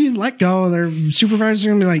 He's going to be let go. Their supervisors are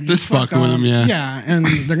going to be like, just fucking with him, yeah. Yeah, and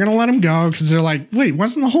they're going to let him go because they're like, wait,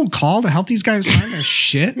 wasn't the whole call to help these guys find their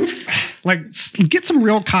shit? Like, get some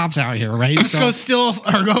real cops out here, right? Let's go steal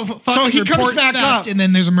or go fucking so he comes back up. And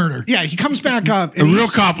then there's a murder. Yeah, he comes back up. A real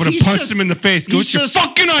cop would have punched him in the face. Go, it's your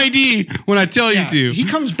fucking ID when I tell you to. He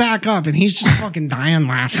comes back up and he's just fucking dying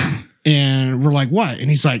laughing. And we're like, what? And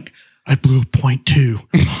he's like, I blew a .2.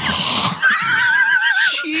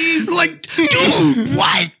 Jeez. Like, dude,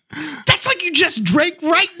 what? That's like you just drank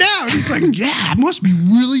right now. And he's like, yeah, I must be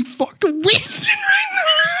really fucking wasted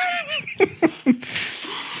right now.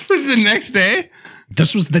 This is the next day?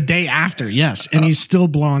 This was the day after, yes. And he's still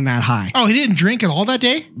blowing that high. Oh, he didn't drink at all that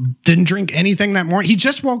day? Didn't drink anything that morning. He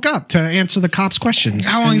just woke up to answer the cops' questions.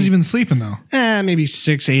 How long has he been sleeping, though? Maybe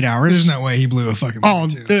 6-8 hours. There's no way he blew a fucking well,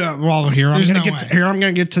 here I'm going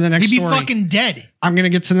to get to the next story. He'd be fucking dead. I'm going to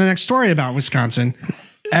get to the next story about Wisconsin.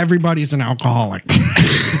 Everybody's an alcoholic.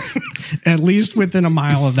 At least within a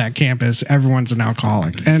mile of that campus, everyone's an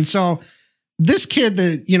alcoholic. And so this kid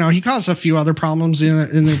that, he caused a few other problems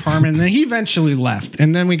in the apartment, and then he eventually left.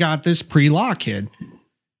 And then we got this pre-law kid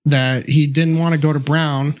that he didn't want to go to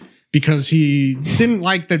Brown because he didn't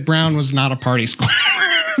like that Brown was not a party school.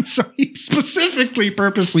 So he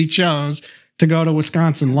purposely chose to go to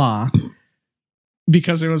Wisconsin Law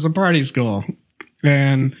because it was a party school.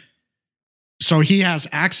 And so he has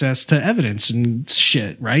access to evidence and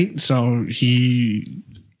shit, right? So he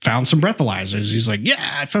found some breathalyzers. He's like,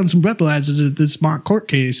 yeah, I found some breathalyzers at this mock court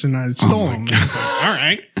case and I stole them. Like, all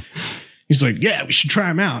right. He's like, yeah, we should try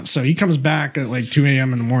them out. So he comes back at like 2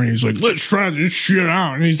 a.m. in the morning. He's like, let's try this shit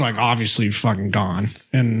out. And he's like, obviously fucking gone.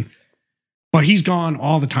 But he's gone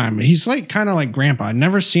all the time. He's like kind of like grandpa. I've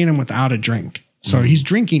never seen him without a drink. So he's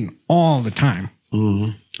drinking all the time.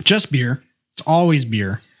 Mm-hmm. Just beer. It's always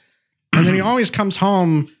beer. And then he always comes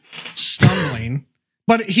home stumbling.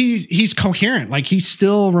 But he's coherent. Like he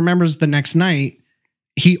still remembers the next night.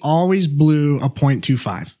 He always blew a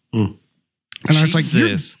 .25. And I was like,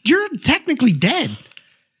 you're technically dead.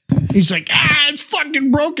 He's like, it's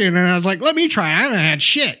fucking broken. And I was like, let me try. I haven't had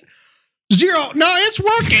shit. 0. No, it's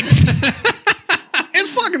working. It's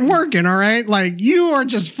fucking working. All right. Like you are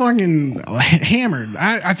just fucking hammered.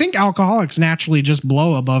 I think alcoholics naturally just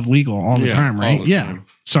blow above legal all the time. Right. Time.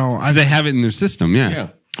 So they have it in their system. Yeah.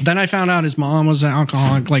 Then I found out his mom was an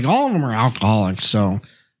alcoholic. Like all of them are alcoholics. So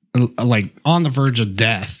like on the verge of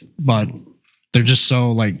death, but they're just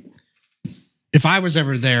so like, if I was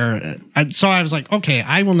ever there, so I was like, okay,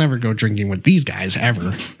 I will never go drinking with these guys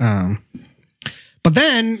ever. But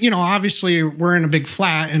then, obviously we're in a big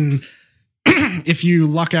flat and if you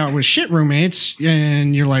luck out with shit roommates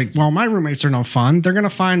and you're like, well, my roommates are no fun, they're going to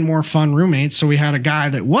find more fun roommates. So we had a guy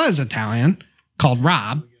that was Italian called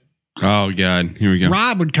Rob. Oh God, here we go.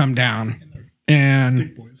 Rob would come down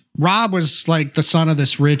and Rob was like the son of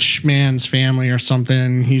this rich man's family or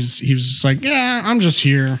something. He was just like, yeah, I'm just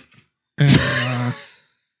here. And,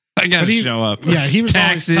 I gotta show up. Yeah, he was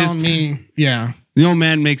Taxes. always telling me, yeah. The old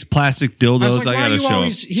man makes plastic dildos. I gotta show up.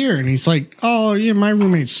 Always here? And he's like, oh yeah, my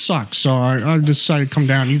roommates suck. So I decided to come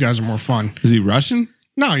down. You guys are more fun. Is he Russian?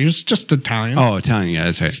 No, he was just Italian. Oh, Italian. Yeah,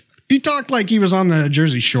 that's right. He talked like he was on the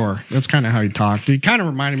Jersey Shore. That's kind of how he talked. He kind of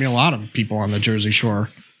reminded me a lot of people on the Jersey Shore.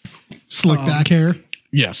 Slick back hair.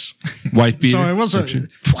 Yes. Wife beater. So it was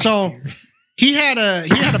he had a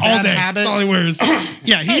bad habit. That's all he wears.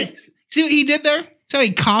 Yeah. See what he did there? So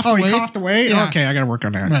he coughed away. Oh, he coughed away? Yeah. Okay, I got to work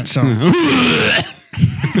on that. Right. So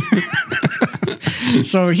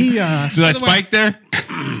so he did I spike there?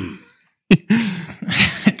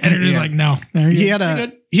 Editor's like, no. He had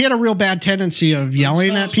a real bad tendency of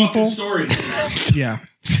yelling at people. Story. Yeah.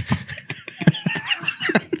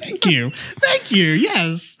 Thank you.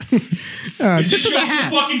 Yes. Is Tip this of show the for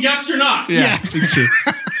hat. fucking guests or not? Yeah, it's true.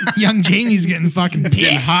 Young Jamie's getting fucking pissed.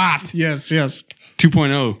 Getting hot. Yes.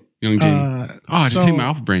 2.0, young Jamie. I just take my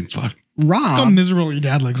alpha brain. Fuck. Look how Rob. miserable your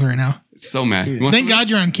dad looks right now. So mad. You want Thank some? God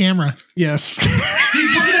you're on camera. Yes.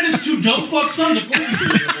 He's looking at his 2 dumb fuck sons. Of course he's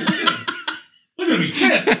miserable. Look at him. He's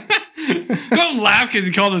pissed. Don't laugh because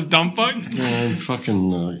he called us dumb fucks.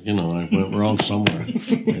 I went wrong somewhere. I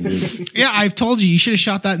did. Yeah, I've told you should have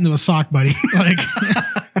shot that into a sock, buddy. Like,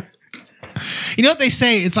 you know what they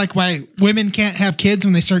say? It's like why women can't have kids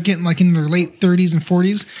when they start getting like in their late 30s and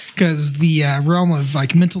 40s because the realm of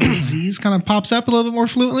like mental disease kind of pops up a little bit more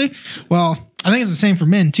fluently. Well, I think it's the same for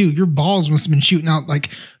men too. Your balls must have been shooting out like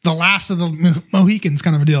the last of the Mohicans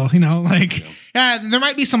kind of a deal, you know? Like, there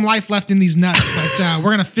might be some life left in these nuts, but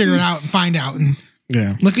we're gonna figure it out and find out. And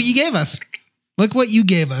Yeah. look what you gave us. Look what you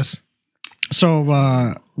gave us.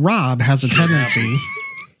 So Rob has a tendency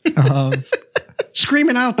of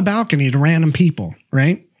screaming out the balcony to random people,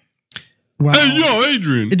 right? Well, Hey, yo,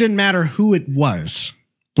 Adrian. it didn't matter who it was.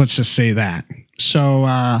 Let's just say that. So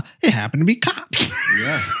it happened to be cops.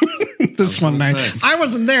 Yeah. This one night. say. I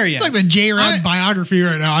wasn't there yet. It's like the J-Rod biography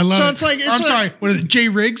right now. I love it. So it's like- I'm sorry. What is it? J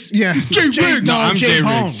Riggs? yeah. Jay Riggs. No, I'm Jay Jay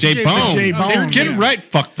Bone. Riggs. Jay Bone. Jay Bone. Get it yeah.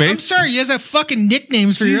 right, fuckface. I'm sorry. You guys have fucking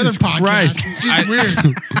nicknames for your Jesus other podcasts. Christ. It's just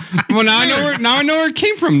weird. Well, now I know where it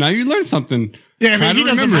came from. Now you learned something. Yeah, I Try mean, to he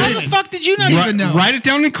doesn't remember How it. the fuck did you not even know? Write it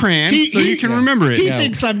down in crayon so you can remember it. He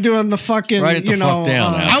thinks I'm doing the fucking, Write it the fuck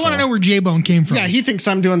down, I want to know where J-Bone came from. yeah, he thinks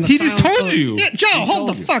I'm doing the He just Silence told of- you. Yeah, Joe, hold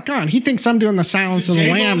the fuck on. He thinks I'm doing the Silence of the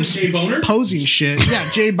J-Bone Lambs is Jay Boner? posing shit. Yeah,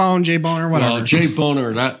 Jay Bone, whatever. Jay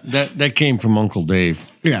Boner, that came from Uncle Dave.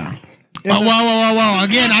 Yeah. Whoa.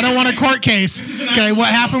 Again, I don't want a court case. Okay, what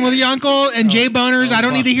happened with your uncle and Jay Boners? I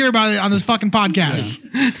don't need to hear about it on this fucking podcast.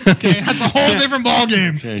 Okay, that's a whole different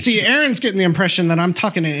ballgame. Okay. See, Aaron's getting the impression that I'm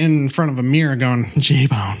tucking it in front of a mirror going,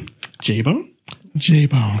 J-Bone. J-Bone?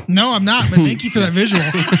 J-Bone. No, I'm not, but thank you for that visual.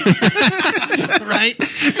 Right?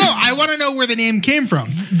 No, I want to know where the name came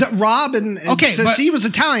from. Rob and Okay, so but- he was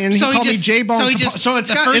Italian. He called me J-Bone. So he just, so it's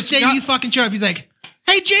the got, first it's day got- you fucking showed up, he's like,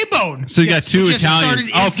 hey, J-Bone. So you got two just Italians.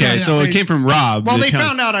 started Okay, instantly so that it came from Rob. Well, the they Italian.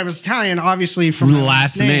 found out I was Italian, obviously from The my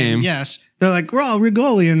last name. Yes, they're like, "Well,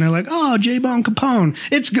 Rigoli," and they're like, "Oh, J-Bone Capone."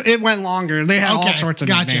 It went longer. They had all sorts of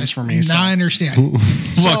nicknames for me. So, Now I understand.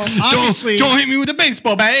 so Look, obviously, don't hit me with a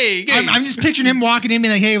baseball bat. Hey, hey. I'm just picturing him walking in,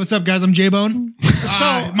 being like, hey, what's up, guys? I'm J-Bone.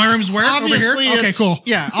 So My room's where? Over here? obviously, Okay, it's- cool.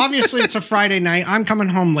 Yeah, obviously it's a Friday night. I'm coming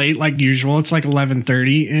home late like usual. It's like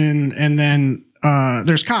 11:30, and then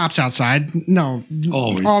there's cops outside. No,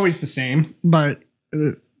 always the same. But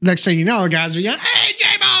next thing you know, the guys are yelling, "Hey,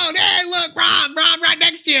 J-Bone! Hey, look, Rob right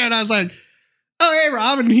next to you!" And I was like, "Oh, hey,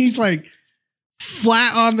 Rob!" And he's like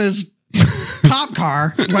flat on this cop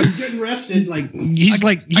car, like getting arrested. Like he's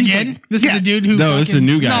like Again? This is the dude who. No, this is a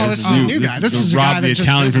new guy. No, this is a new guy. This is a Rob, guy the that just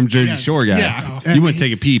Italian doesn't- from Jersey yeah. Shore guy. Yeah. You wouldn't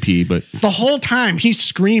take a pee, but The whole time he's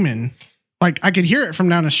screaming. Like I could hear it from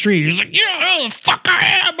down the street. He's like, "You know who the fuck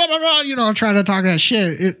I am," blah, blah, blah. You know, trying to talk that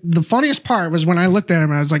shit. The funniest part was when I looked at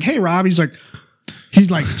him. I was like, "Hey, Rob." He's like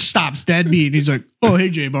stops dead beat. He's like, "Oh, hey,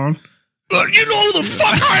 J-Bone. You know who the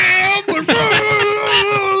fuck I am."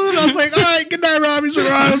 And I was like, "All right, good night, Rob." He's like,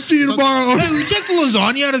 "All right, I'll see you tomorrow." Hey, will you take the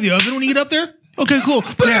lasagna out of the oven when you get up there? Okay, cool.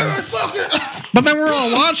 Yeah. But then we're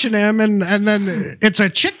all watching him, and then it's a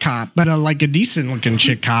chick cop, but like a decent looking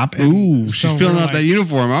chick cop. And ooh, so she's filling we're out like- that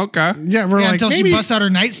uniform. Okay. Yeah, we're Yeah, like, until maybe she busts out her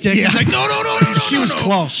nightstick. Yeah. He's like, no. She was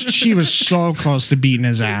close. She was so close to beating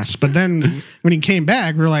his ass. But then when he came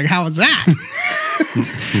back, we were like, "How was that?"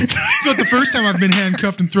 It's not the first time I've been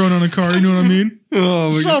handcuffed and thrown on a car. You know what I mean?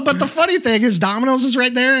 But the funny thing is, Domino's is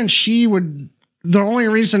right there, and she would. The only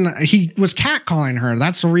reason he was catcalling her,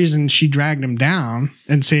 that's the reason she dragged him down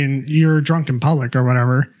and saying, "You're drunk in public" or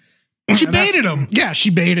whatever. She baited him. Yeah, she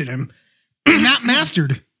baited him. Not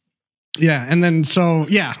mastered. Yeah, and then so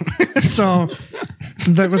that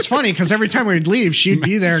was funny because every time we'd leave, she'd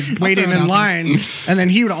be there waiting throw it in out line, and then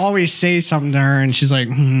he would always say something to her, and she's like,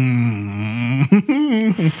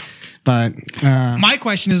 But My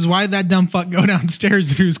question is, why did that dumb fuck go downstairs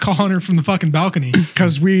if he was calling her from the fucking balcony?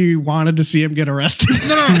 because we wanted to see him get arrested.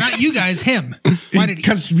 No, not you guys. Him. Why did he?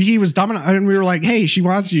 Because he was dumb enough, and we were like, "Hey, she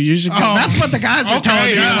wants you. You should go." Oh. That's what the guys were telling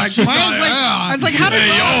me. yeah. Like, I was like, "How did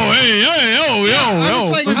Rob?" I was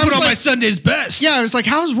like, We I put was on my like, Sunday's best. yeah, I was like,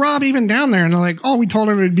 "How's Rob even down there?" And they're like, "Oh, we told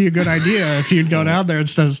him it'd be a good idea if you'd go down there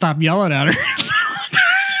instead of stop yelling at her."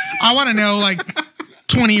 I want to know, like,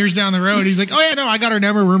 20 years down the road, he's like, oh, yeah, no, I got her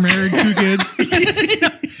number. We're married, 2 kids.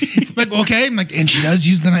 Like, okay. I'm like, and she does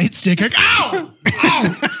use the nightstick. Like, ow!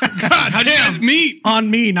 Oh! God, How'd you guys meet? On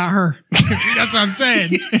me, not her. That's what I'm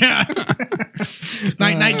saying. Yeah.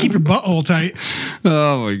 Night, keep your butthole tight.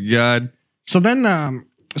 Oh my god. So then,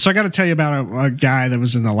 so I got to tell you about a guy that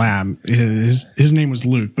was in the lab. His name was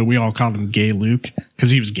Luke, but we all called him Gay Luke because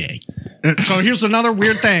he was gay. So here's another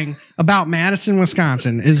weird thing about Madison,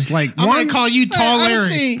 Wisconsin is like I'm going to call you Tall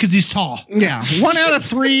Larry because he's tall. Yeah. 1 out of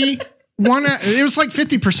 3. It was like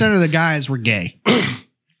 50% of the guys were gay.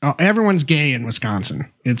 Everyone's gay in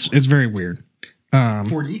Wisconsin. It's very weird.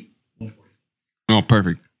 40. Oh,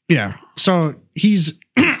 perfect. Yeah. So he's,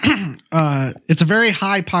 it's a very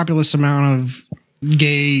high populous amount of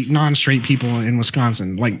gay, non-straight people in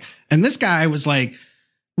Wisconsin. Like, and this guy was like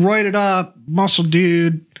roided up, muscle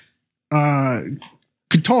dude,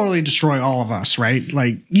 could totally destroy all of us, right?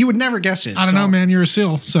 Like, you would never guess it. I don't know, man. You're a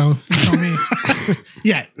seal, so you tell me.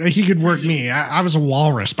 Yeah, he could work me. I was a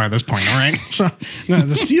walrus by this point, all right? So no,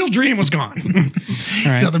 the seal dream was gone.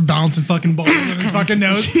 All right. The other bouncing fucking balls in his fucking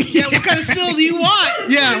nose. Yeah, what kind of seal do you want?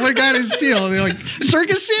 Yeah, what kind of seal? They're like,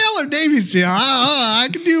 circus seal or Navy seal? I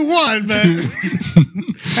can do one, but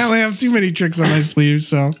I only have too many tricks on my sleeve,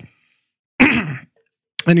 so.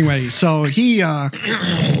 Anyway, so he,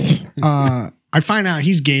 I find out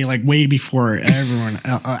he's gay like way before everyone,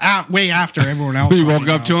 way after everyone else. You woke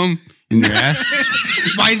up to him in your ass?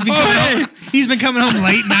 Why he's been coming home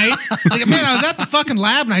late night. He's like, man, I was at the fucking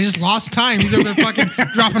lab and I just lost time. He's over there fucking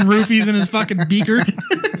dropping roofies in his fucking beaker.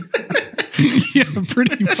 Yeah,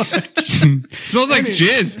 pretty much. Smells like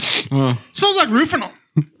jizz. Smells like Rufinol.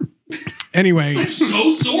 Anyway, I'm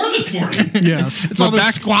so sore this morning. yes, It's all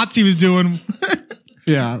the squats he was doing.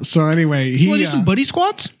 yeah. So anyway, You want to do some buddy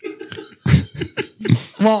squats?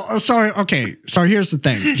 Well, sorry. Okay, so here's the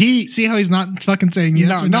thing. He See how he's not fucking saying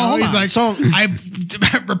yes. No, hold He's on. like, So- I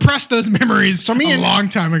repressed those memories a long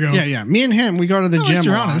time ago. yeah. Me and him, we go to the At least gym.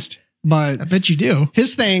 you're a lot, honest. but I bet you do.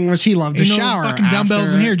 his thing was he loved to Ain't no shower. fucking dumbbells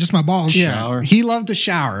after- in here, just my balls. Yeah, Shower. he loved to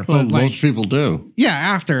shower, Well, but like, most people do. yeah,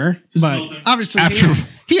 after. But something. obviously, After.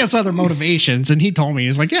 he has other motivations, and he told me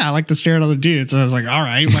he's like, yeah, I like to stare at other dudes. So I was like, all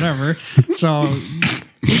right, whatever. So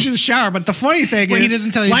he should shower. But the funny thing Well, is, he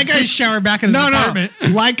doesn't tell you like to shower back in his apartment. No.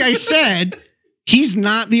 Like I said, he's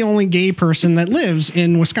not the only gay person that lives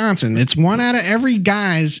in Wisconsin. It's 1 out of every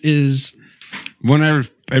guys is 1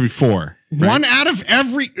 every 4. Right? 1 out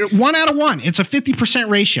of 1. It's a 50%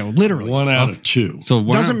 ratio, literally. 1 out of 2. So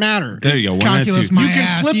one Doesn't out- matter. There you go. 1 out of Calculus, 2. my You can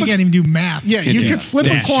ass. flip You a- can't even do math. Yeah, Can't you do could that. flip a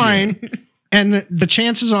That coin, and the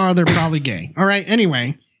chances are they're probably gay. All right.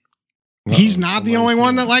 Anyway, he's not the only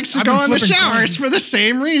one that likes to I've go been in the flipping showers coins. for the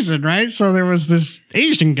same reason, right? So there was this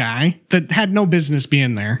Asian guy that had no business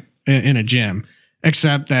being there in a gym,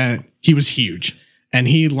 except that he was huge, and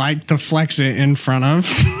he liked to flex it in front of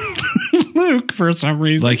Luke for some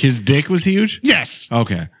reason. Like his dick was huge? Yes,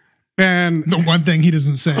 Okay. and The one thing he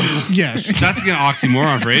doesn't say. yes, That's an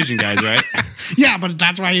oxymoron for Asian guys, right? yeah, but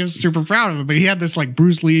that's why he was super proud of it. But he had this like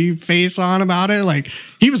Bruce Lee face on about it. Like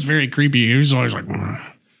he was very creepy. He was always like,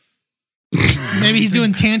 Maybe he's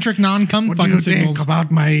doing tantric non-cum "What do fucking you think signals.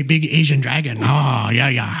 about my big Asian dragon?" Oh,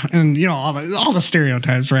 yeah, and you know all the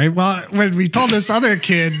stereotypes, right? Well, when we told this other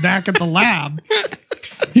kid back at the lab,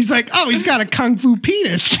 he's like, "Oh, he's got a kung fu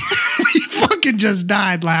penis." We fucking just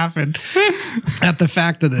died laughing at the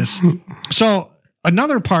fact of this. So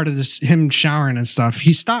another part of this, him showering and stuff,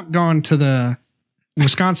 he stopped going to the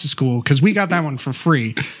Wisconsin school because we got that one for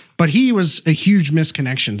free. But he was a huge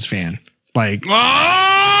Misconnections fan. Like,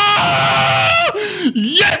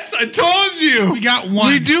 Yes, I told you. We got one.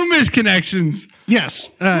 We do miss connections. yes.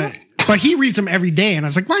 But he reads them every day. And I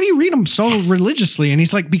was like, why do you read them so religiously? And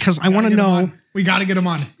he's like, because I want to know. We got to get him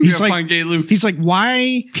on. He's gotta like, find Gay Luke. He's like,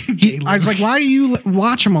 why? I was like, why do you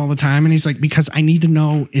watch him all the time? And he's like, because I need to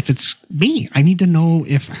know if it's me. I need to know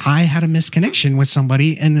if I had a misconnection with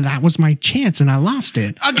somebody and that was my chance and I lost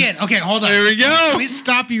it. Again, okay, hold on. There we go. Let me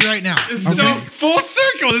stop you right now. So full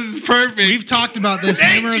circle. This is perfect. We've talked about this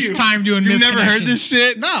Thank numerous you. times doing You've never heard misconnections. this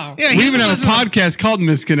shit? No. Yeah, We he even have a doesn't- podcast called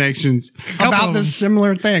Misconnections. About of this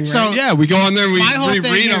similar thing. Right? So- Yeah, we go on there and we My whole thing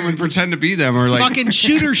reread them here- and pretend to be them. Or like, Fucking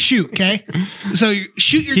shoot or shoot, okay? So you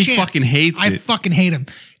shoot your He chance. fucking hates I it. fucking hate him.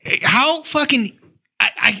 How fucking...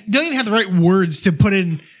 I don't even have the right words to put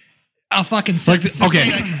in a fucking sentence. to okay,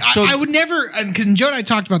 say, so- I would never... Because Joe and I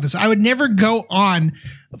talked about this. I would never go on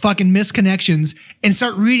fucking Misconnections and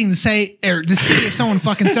start reading to say or to see if someone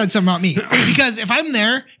fucking said something about me. Because if I'm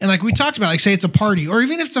there and like we talked about, like say it's a party or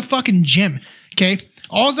even if it's a fucking gym, okay?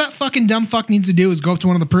 All that fucking dumb fuck needs to do is go up to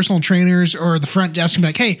one of the personal trainers or the front desk and be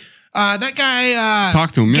like, hey, that guy,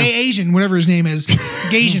 Talk to him, yeah. gay Asian, whatever his name is,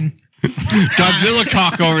 Gaysian. Godzilla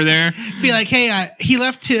cock over there. Be like, hey, he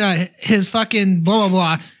left his fucking blah blah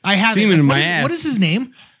blah. I have Semen it. in Like, my ass. What is his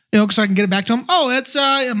name? so I can get it back to him. Oh, it's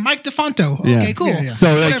Mike DeFonto. Okay, Yeah. cool. Yeah. So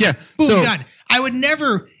like, Whatever. yeah. Boom, So done. I would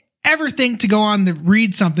never ever think to go on the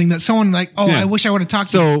read something that someone like, oh, Yeah. I wish I would have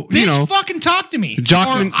talked to So, you. you Bitch, know, fucking talk to me. Jock-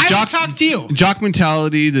 or I Jock- would talk to you. jock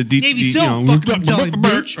mentality, the deep, Navy SEAL fucking mentality,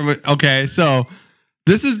 bitch. Okay, so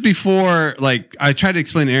this is before, like, I tried to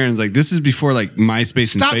explain to Aaron's, like, this is before, like,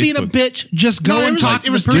 MySpace and Stop Facebook. being a bitch. Just go No, it and was talk like- to it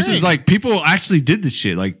the was- person. This is like people actually did this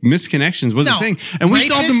shit. Like misconnections was a No. thing, and we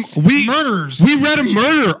saw them. Rapists, murderers. We read a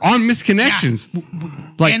murder on misconnections.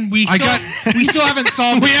 Like and we still haven't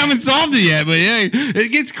solved we it. haven't solved it yet, but yeah,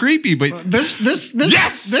 it gets creepy. But This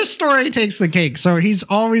story takes the cake. So he's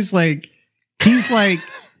always like,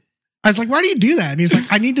 I was like, why do you do that? And he's like,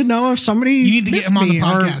 I need to know if somebody You need to get missed him on the me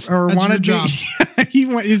podcast. or That's wanted your job. He's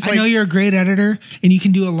I like, know you're a great editor and you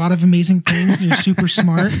can do a lot of amazing things and you're super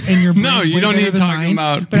smart and your No, brain's you way don't better need than talking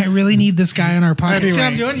mine, about- But I really need this guy on our podcast. See what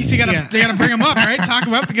I'm Anyway. doing? You see, they gotta bring him up, right? Talk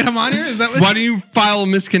him up to get him on here. Is that what? why do you file a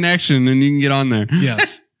misconnection and you can get on there?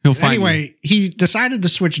 yes. He'll find Anyway, he decided to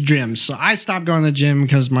switch gyms. So I stopped going to the gym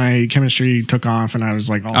because my chemistry took off and I was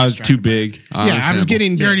like, all I was distracted too big. Yeah, I was Understandable.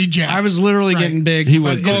 getting You're already big. jacked. I was literally Right. getting big. He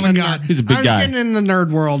was I getting golden in god. He's a big I was guy. getting in the nerd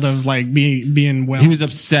world of like being well. He was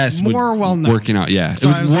obsessed with More well-known. working out. Yeah, So it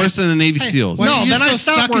was, I was worse than the Navy SEAls. Why No, don't you then just I go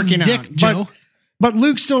stopped suck his working dick, out. Joe? But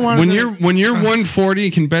Luke still wanted When you're 140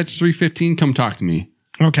 and can bench 315, come talk to me.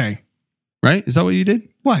 Okay. Right? Is that what you did?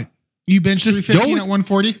 What? You bench Just 315 go- at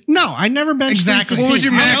 140? No, I never benched Exactly. 315. What was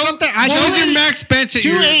your max? I know that- I what know was your that- max bench at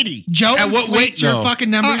your 280. Joe At what weight, inflates your though? fucking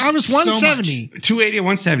numbers. I was so much. 170. 280 and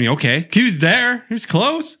 170. Okay, he was there. He was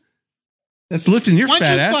close. That's lifting your Why fat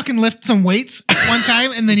don't you ass. fucking lift some weights one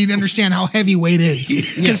time and then you'd understand how heavy weight is?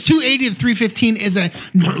 Because 280 to 315 is a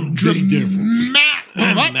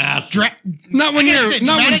Not when you're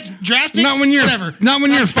drastic, not when you're whatever. not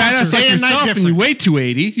when you're fat ass like Day and night yourself and you difference. weigh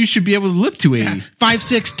 280. You should be able to lift 280.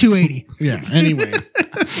 5'6", 280. Yeah. Anyway,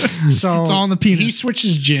 so It's all in the penis. He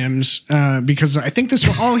switches gyms because I think this.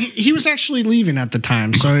 He was actually leaving at the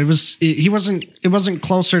time, so it wasn't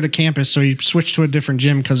closer to campus. So he switched to a different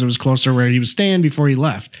gym because it was closer where he was staying before he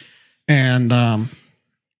left, and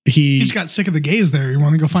He just got sick of the gays there. You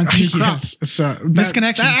want to go find some new crops. Yes. So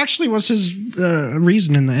Misconnection. That actually was his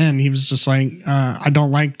reason in the end. He was just like, I don't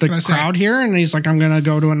like the That's what I said. crowd here, and he's like, I'm gonna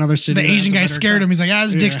go to another city. The that has Asian a guy better scared crowd. him. He's like,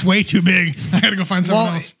 his dick's way too big. I gotta go find someone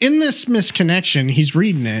Well, else. in this misconnection, he's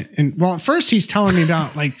reading it, and well, at first he's telling me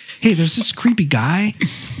about like, hey, there's this creepy guy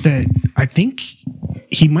that I think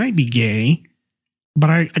he might be gay, but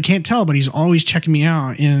I can't tell. But he's always checking me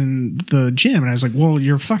out in the gym, and I was like, well,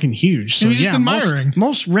 you're fucking huge. So Maybe just yeah, admiring.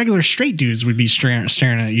 most regular straight dudes would be staring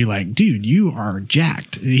at you like, dude, you are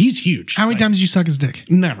jacked. He's huge. How many times did you suck his dick?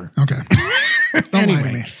 Never. Okay. Don't lie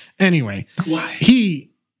to me. Anyway, Why? he.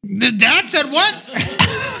 The dad said once.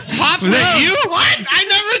 Pops, Was that no. you? What? I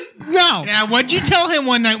never. No. Yeah, what'd you tell him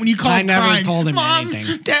one night when you called I never crying? told him Mom,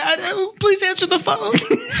 anything. Dad, please answer the phone.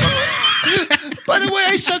 By the way,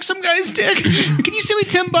 I sucked some guy's dick. Can you send me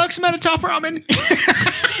 $10? I'm out of top ramen.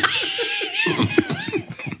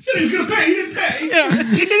 Said he was gonna pay. He didn't pay. Yeah,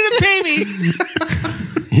 he didn't pay me.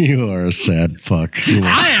 You are a sad fuck.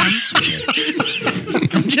 I am.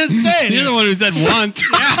 I'm just saying. You're the one who said once.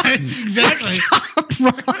 Yeah, exactly.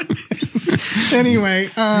 Anyway,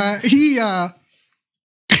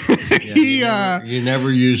 You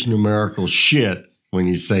never use numerical shit when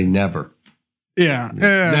you say never. yeah.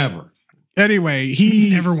 Never. Anyway, he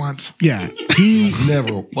Never once. yeah he.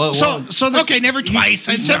 Never. Well, So this, Okay, never twice.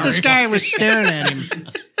 He I'm said this sorry. guy was staring at him.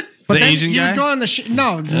 But The then Asian you guy? would go on the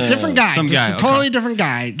no, it's a different guy. some Just guy, a totally okay. different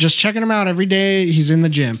guy. Just checking him out every day. He's in the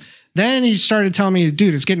gym. Then he started telling me,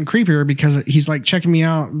 dude, it's getting creepier because he's like checking me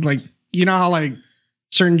out. Like, you know how like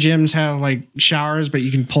certain gyms have like showers, but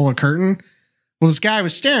you can pull a curtain. Well, this guy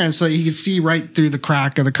was staring so that he could see right through the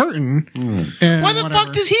crack of the curtain. And Why the whatever.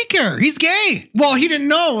 fuck does he care? He's gay. Well, he didn't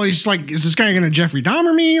know. He's like, is this guy going to Jeffrey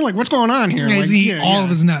Dahmer me? Like, what's going on here? Yeah, Like, he's eating all of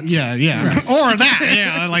his nuts. Yeah, yeah. Or that.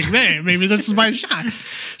 Yeah, like, hey, maybe this is my shot.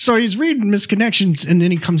 So he's reading Misconnections, and then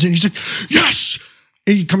he comes in. He's like, yes!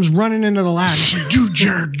 And he comes running into the lab. He's like, dude,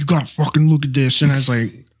 Jared, you got to fucking look at this. And I was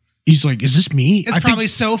like, he's like, is this me? It's probably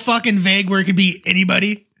so fucking vague where it could be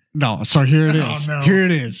anybody. No, so here it is. Oh, no. Here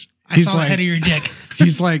it is. I saw the head of your dick.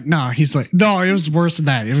 He's like, no, it was worse than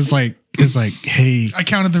that. It was like, hey, I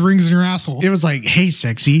counted the rings in your asshole. it was like, hey,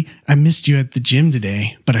 sexy, I missed you at the gym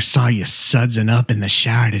today, but I saw you sudsing up in the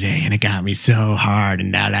shower today, and it got me so hard,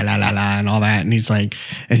 and la la la la la, and all that. And he's like,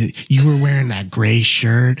 and you were wearing that gray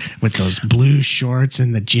shirt with those blue shorts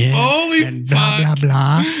in the gym. Holy and blah fuck.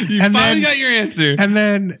 blah blah. You and finally then, got your answer. and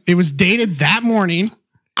then it was dated that morning.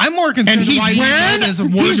 I'm more concerned And he's why wearing- you know this word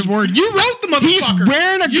he's- to word. You wrote the motherfucker. He's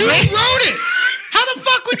wearing a You gray. wrote it. How the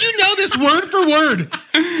fuck would you know this word for word?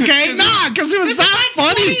 Okay, because it was that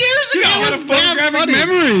funny. 20 years ago. It was that funny.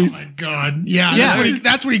 memories. Oh my God. Yeah.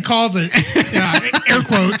 That's what he calls it. Yeah. Air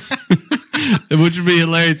quotes. Which would be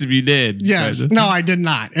hilarious if you did. Yes. No, I did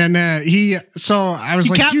not. And so I was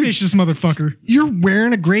You like, catfish this motherfucker. you're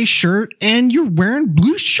wearing a gray shirt and you're wearing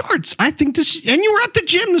blue shorts. I think this, and you were at the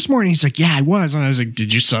gym this morning. He's like, yeah, I was. And I was like,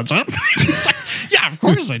 did you suds up? He's like, yeah, of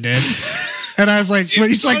course I did. And I was like, well,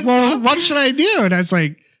 he's like, well, what should I do? And I was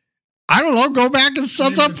like, I don't know, go back and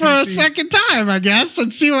suds up for a second time, I guess,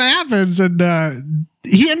 and see what happens. And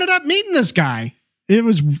he ended up meeting this guy. It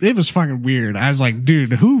was fucking weird. I was like,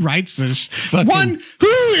 dude, who writes this? Who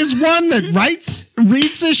is one that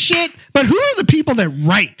reads this shit? But who are the people that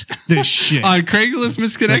write this shit? On Craigslist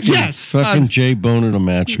misconnection? Yes. Fucking Jay Boner, the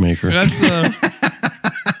matchmaker.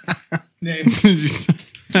 That's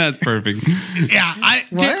that's perfect. Yeah.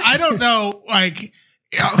 I don't know. Like,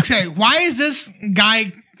 okay, why is this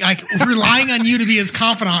guy like relying on you to be his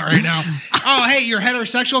confidant right now? Oh, hey, you're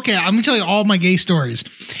heterosexual. Okay, I'm gonna tell you all my gay stories,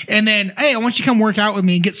 and then hey, I want you to come work out with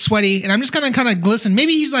me and get sweaty, and I'm just gonna kind of glisten.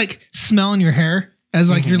 Maybe he's like smelling your hair as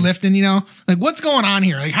like you're lifting. You know, like what's going on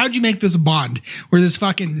here? Like, how'd you make this bond where this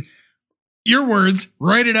fucking your words,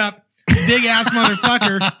 write it up, big ass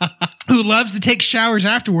motherfucker who loves to take showers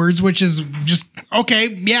afterwards, which is just okay.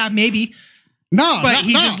 Yeah, maybe. But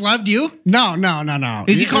he just loved you? No.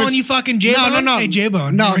 Is he calling you fucking J-Bone? No. Hey,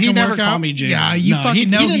 J-Bone. No, he never called me J-Bone. Yeah, you No, fucking he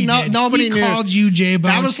know didn't he know- did. nobody he knew. called you J-Bone.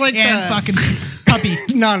 That was like and fucking puppy.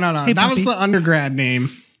 No. Hey, That was puppy. the undergrad name.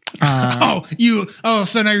 So now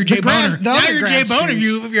you're J-Boner. the Now other you're grad J-Boner.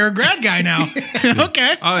 students. You're a grad guy now.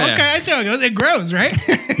 Okay. Oh, yeah. Okay, I see how it goes. It grows, right?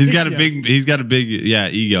 He's got a big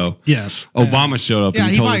ego. Yes. Obama showed up Yeah,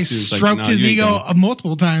 and he told probably us he was stroked like, no, his you ain't ego coming.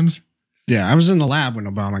 multiple times. Yeah, I was in the lab when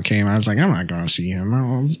Obama came. I was like, I'm not going to see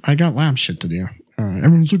him. I got lab shit to do.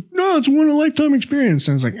 Everyone's like, no, it's a one-in-a-lifetime experience.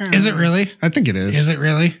 And I was like, Is it really? I think it is. Is it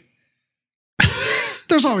really?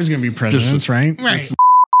 There's always going to be presidents, right? Right.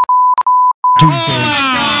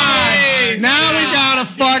 Oh, now we got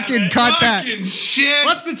to fucking cut that. Shit.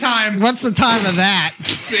 What's the time? What's the time of that?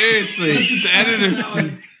 Seriously. The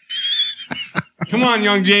editor. Come on,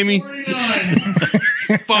 young Jamie.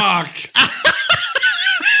 Fuck.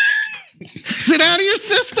 Is it out of your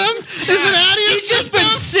system? Is it out of your He's just system?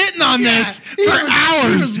 been sitting on this He for was-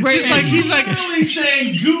 hours. he was waiting. He's like, Literally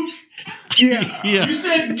saying gook. Yeah. You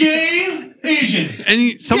said gay Asian.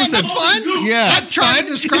 And someone Yeah, said, that's fun. Yeah. that's fine.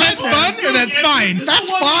 That's fun, or that's fine. That's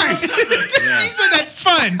fine. He said that's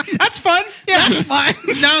fun. That's fun. Yeah, that's fine.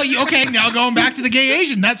 Now going back to the gay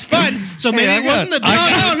Asian. That's fun. So maybe it wasn't the big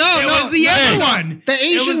one. No. It was the other one. The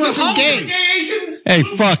Asian wasn't gay. Gay Asian. Hey,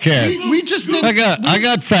 fuckhead. We just didn't. I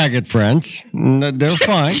got faggot friends. They're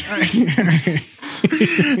fine.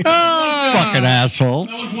 Fucking assholes.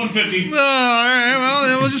 That was 150. All right. Well,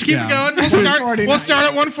 then we'll just keep Yeah. it going. We'll start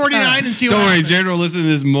at 149 and see what don't worry, happens. Jared will listen to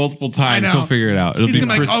this multiple times. I know. He'll figure it out. It'll He's be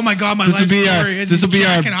gonna be like, Chris- oh my God, my this will life be story. our as this will he's be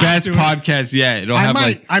our jacking off best to it. podcast yet. It'll have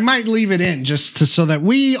I might leave it in so that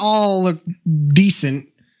we all look decent.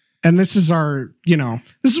 And this is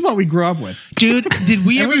this is what we grew up with. Dude, did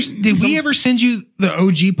we ever send you the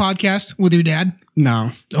OG podcast with your dad?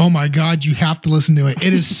 No. Oh my God, you have to listen to it.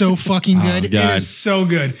 It is so fucking good. It God. is so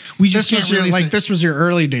good. We just This was your this was your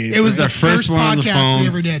early days. It was right? the first one on the podcast phone. we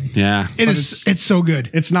ever did. Yeah. It's so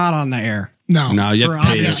good. It's not on the air. No. No, you For have to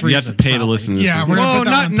pay. obvious You have to reasons, pay to probably. listen to this. Yeah, one. we're gonna well, put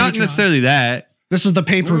that on not Patreon. necessarily that. This is the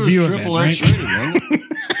pay-per-view of it, Triple right? X rated, wasn't it?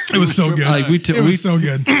 It was so good. Like, it was so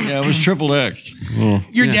good. Yeah, it was triple X. Yeah.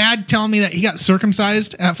 Your dad telling me that he got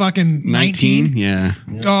circumcised at fucking 19. Yeah.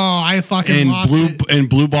 Oh, I fucking And lost it.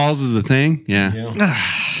 blue balls is a thing. Yeah.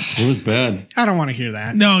 It was bad. I don't want to hear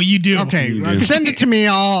that. No, you do. Okay, send it to me.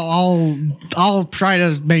 I'll try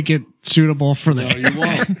to make it suitable for the. You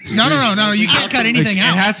won't. No. You can't cut anything It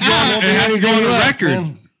out. has to go. It has to go on the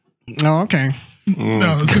record. Oh, okay.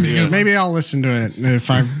 No, it's gonna be good. Maybe I'll listen to it if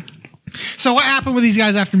I. So what happened with these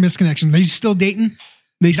guys after misconnection? They still dating?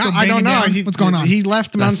 They still I don't banging know. down? What's going on? He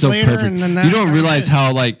left That's months so later, perfect. and then You don't realize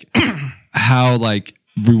how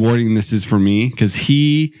rewarding this is for me because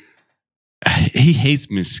he hates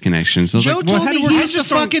misconnections. So I was Joe like, well, told how me do he we- used to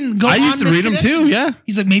fucking go I on used to read them too. Misconnection. Yeah.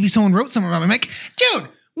 He's like, maybe someone wrote something about me. I'm like, dude,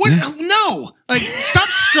 what? No. Like, stop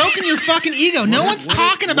stroking your fucking ego. No one's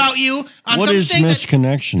talking about you on What is something that...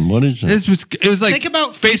 misconnection? What is it? It was like Think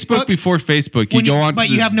about Facebook Facebook before Facebook. when You go on, but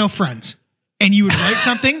you have no friends. And you would write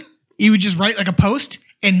something. You would just write like a post.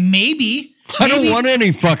 And maybe... I don't want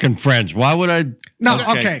any fucking friends. Why would I? No,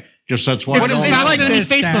 okay. Guess that's why. It's I don't not like like this,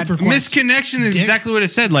 Facebook Dad. requests. misconnection is Dick. exactly what it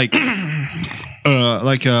said. Like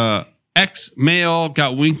X male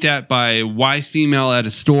got winked at by Y female at a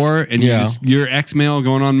store, and your X male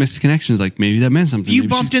going on missed connections. Like maybe that meant something. You maybe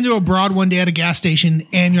bumped into a broad one day at a gas station,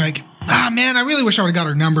 and you're like, man, I really wish I would have got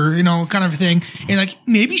her number, kind of a thing. And like,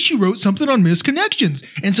 maybe she wrote something on misconnections.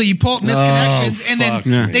 And so you pull up misconnections, and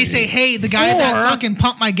then they say, hey, the guy that fucking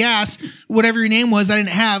pumped my gas, whatever your name was, I didn't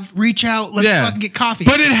have, reach out, let's fucking get coffee.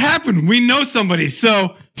 But it happened. We know somebody.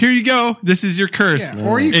 So here you go. This is your curse. Yeah.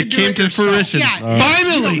 Or you it came to yourself. fruition. Yeah.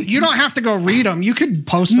 Finally. You don't have to go read them. You could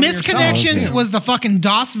post them Misconnections yourself. was the fucking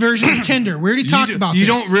DOS version of Tinder. We already talked about You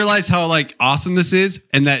this. don't realize how like awesome this is,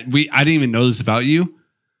 and that I didn't even know this about you.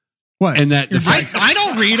 What? And that the fact I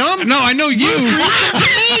don't read them. No, I know you.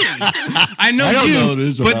 I know I don't you. know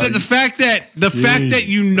this but about the fact that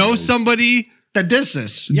you know somebody That does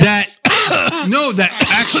this. that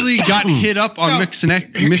actually got hit up on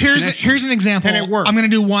misconnections. Here's an example. And it worked. I'm going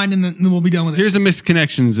to do one, and then we'll be done with it. Here's a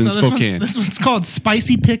misconnections in So Spokane. This one's called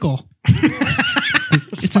Spicy Pickle.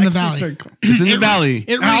 It's in the valley. It's in the valley.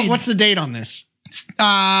 It reads, What's the date on this?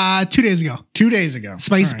 2 days ago. 2 days ago.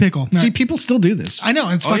 Spicy All pickle. No. See, people still do this. I know,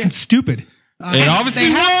 it's fucking stupid. It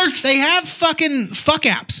obviously works. They have fucking fuck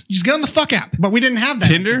apps. You just get on the fuck app. But we didn't have that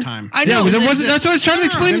Tinder? at the time. I know. Yeah, it that's what I was trying to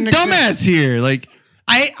explain to Didn't dumbass exist. here. Like,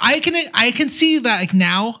 I can see that like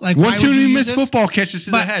now. Like why one would too you many use missed this? football catches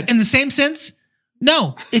to the But head. in the same sense,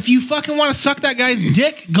 no. If you fucking want to suck that guy's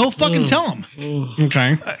dick, go fucking tell him.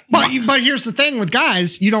 Okay. But here's the thing with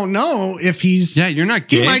guys, you don't know if he's... Yeah, you're not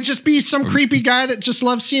He gay. might just be some creepy guy that just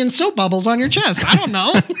loves seeing soap bubbles on your chest. I don't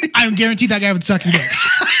know. I guarantee that guy would suck your dick.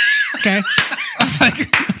 Okay?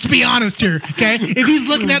 Like, let's be honest here. Okay? If he's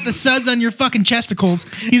looking at the suds on your fucking chesticles,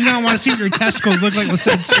 he's gonna want to see what your testicles look like with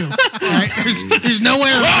suds too. All right? There's no way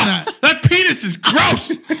around that. That penis is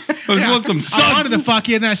gross. I just want some suds. I wanted to fuck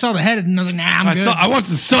you, and then I saw the head, and I was like, nah, I'm good. I want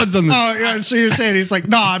some suds on the. Oh, yeah. So you're saying he's like,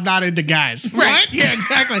 no, I'm not into guys. Right? Yeah,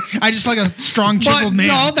 exactly. I just like a strong, But chiseled man.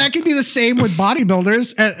 no, that could be the same with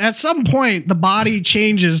bodybuilders. At some point, the body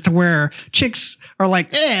changes to where chicks are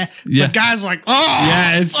like, Yeah. but guys are like, oh.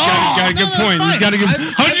 Yeah, it's got a good no, that's point. fine. He's got a good.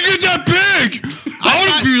 How'd you get that big? I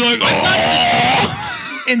want to be like, oh.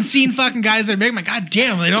 And seeing fucking guys that are big, I'm like, God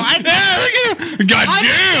damn, God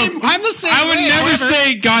damn. I'm the same I would way, never however.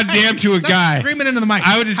 say goddamn to a Stop guy. screaming into the mic.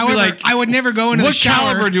 I would just be However, like, I would never go into the What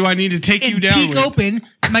shower caliber do I need to take you and down peek with? open.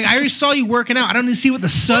 I'm like, I already saw you working out. I don't need to see what the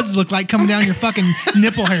suds look like coming down your fucking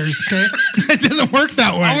nipple hairs. Okay, it doesn't work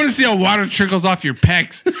that way. I want to see how water trickles off your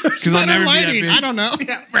pecs because I'll never be that big. I don't know.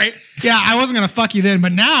 Yeah, right. Yeah, I wasn't gonna fuck you then,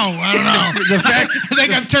 but now I don't know. The fact, I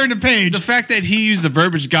think I've turned a page. the fact that he used the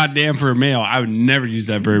verbiage "goddamn" for a male, I would never use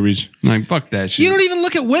that verbiage. Like fuck that shit. You don't even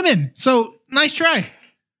look at women, so nice try.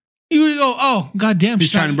 You would go, oh, goddamn.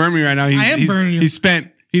 He's trying to burn me right now. I am burning you. He's spent.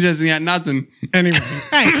 He doesn't got nothing. Anyway.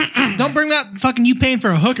 Hey, don't bring that fucking you paying for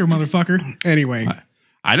a hooker, motherfucker. Anyway.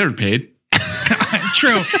 I never paid.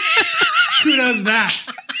 True. Who does that?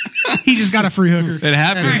 He just got a free hooker. It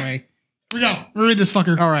happened. Anyway, here we go. Read this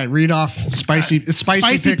fucker. All right, read off spicy. It's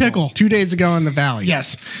spicy pickle. 2 days ago in the valley.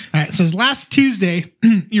 Yes. All right. It says last Tuesday,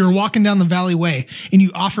 you were walking down the Valley Way and you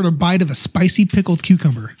offered a bite of a spicy pickled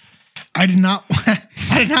cucumber. I did not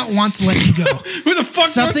want to let you go. Who the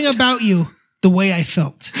fuck? Something about you, the way I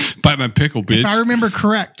felt. Bite my pickle, bitch. If I remember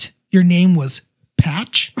correct, your name was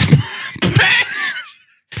Patch.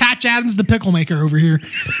 Patch Adams, the pickle maker over here.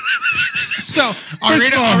 So, I'll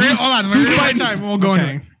read it. Hold on. I'm gonna read it one time. We'll go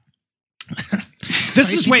into it.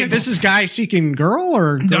 This is guy seeking girl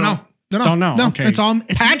or girl? Don't know. No, Okay. It's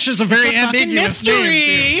Patch is a very it's a fucking ambiguous mystery.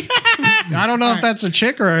 name, too. I don't know if that's a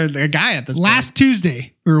chick or a guy at this Last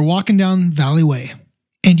Tuesday, we were walking down Valley Way,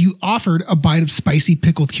 and you offered a bite of spicy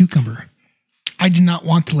pickled cucumber. I did not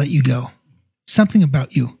want to let you go. Something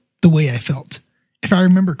about you, the way I felt. If I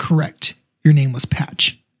remember correct, your name was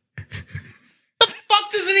Patch. The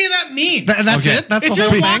fuck does any of that mean? That's Okay. it? That's If the you're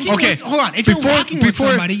whole thing? walking Okay. with, hold on. If you're Before- walking with before-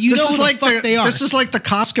 somebody, you know who the fuck they are. This is like the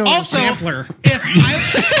Costco Also, sampler. if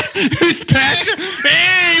I, Who's Pat?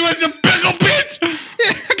 Hey, he wants a pickle, bitch.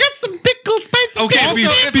 I got some pickle spicy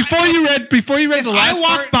Okay, before you read the last I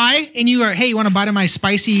walk part, by and you are, hey, you want to bite of my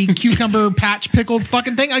spicy cucumber patch pickled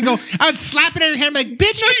fucking thing? I would slap it in your hand and be like,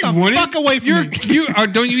 bitch, get the wouldn't. fuck away from me.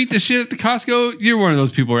 Don't you eat the shit at the Costco? You're one of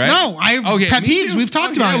those people, right? No, pet me peeves. too. We've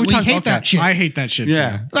talked Okay, about yeah, it. We talked hate about that shit. I hate that shit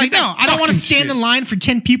Yeah. too. Like, no, I don't want to fucking stand shit. in line for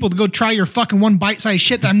 10 people to go try your fucking one bite-sized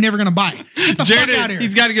shit that I'm never going to buy. Get the fuck out Jared, here.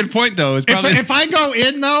 he's got a good point though. It's probably If I go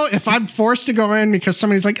in though, if I'm forced to go in because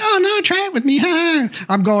somebody's like, "Oh no, try it with me,"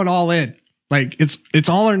 I'm going all in. Like it's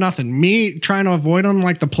all or nothing. Me trying to avoid them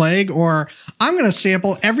like the plague, or I'm gonna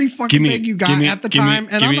sample every fucking thing you got at the time,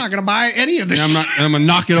 and I'm not gonna buy any of this. I'm gonna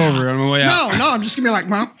knock it over on my way out. No, I'm just gonna be like,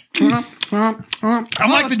 Mom. I'm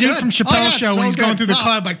like the dude from Chappelle's show when he's going through the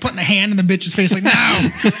club, like putting a hand in the bitch's face, like, no,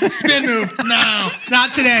 spin move, no,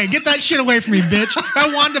 not today. Get that shit away from me, bitch. If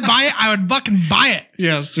I wanted to buy it, I would fucking buy it.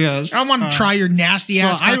 Yes. I want to try your nasty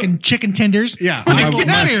ass fucking chicken tenders. Yeah. Like, get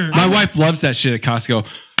out of here. My wife loves that shit at Costco.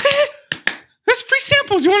 There's free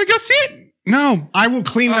samples. You want to go see it? No. I will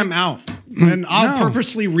clean them out. And I'll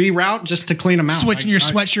purposely reroute just to clean them out. Switching your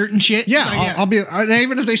sweatshirt and shit. Yeah, Like, I'll be.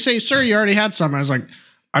 Even if they say, "Sir, you already had some," I was like,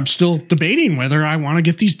 I'm still debating whether I want to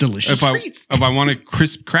get these delicious treats. If I want a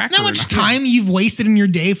crisp cracker. How much time you've wasted in your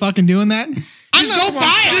day fucking doing that? Just go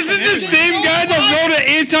buy it. This is the same guy that wrote an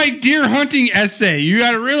anti-deer hunting essay. You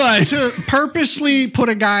got to realize. To purposely put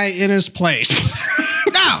a guy in his place.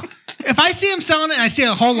 No. If I see him selling it and I see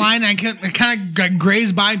a whole line and I kind of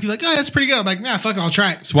graze by and be like, oh, that's pretty good. I'm like, yeah, fuck it, I'll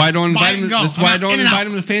try it. That's why I don't invite him. That's why I don't invite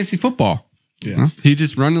him to fantasy football. Yeah. Huh? He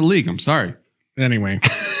just run the league. I'm sorry. Anyway.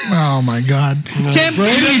 Oh my God. Tim,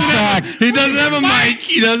 Brady's back. He doesn't have a mic.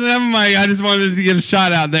 He doesn't have a mic. I just wanted to get a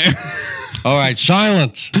shot out there. All right,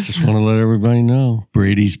 silence. Just want to let everybody know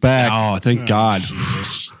Brady's back. Oh, thank God.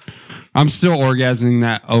 Jesus. I'm still orgasming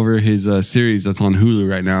that over his series that's on Hulu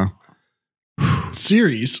right now.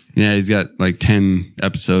 Series? Yeah, he's got like 10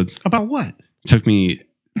 episodes. About what? It took me.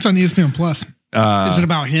 it's on ESPN Plus. Is it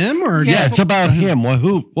about him or? Yeah, it's about him. Well,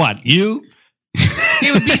 who? What? You?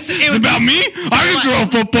 It would be. It would About be, me? I can throw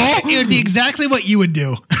a football. It would be exactly what you would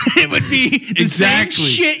do. It would be the Exactly. same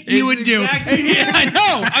shit you would do. Yeah, I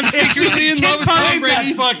know. I'm secretly in love with Tom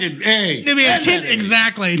Brady. Fucking hey. It'd be a tint,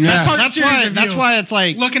 exactly. Yeah. That's why it's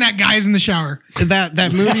like looking at guys in the shower.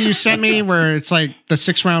 that movie you sent me where it's like the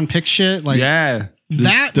 6-round pick shit. Like Yeah.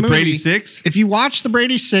 that Brady movie, 6? If you watch the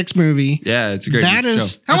Brady 6 movie, Yeah, it's a great that show.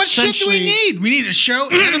 is How much shit do we essentially- need? We need a show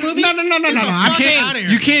and a movie? No. I'm saying out of here.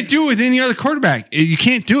 You can't do it with any other quarterback. You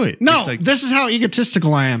can't do it. No, It's like, this is how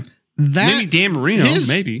egotistical I am. That maybe Dan Marino.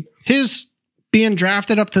 Maybe. his being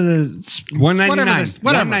drafted up to the 199.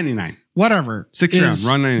 whatever. 199. Whatever. 6th round, is-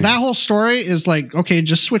 run 99. That whole story is like, okay,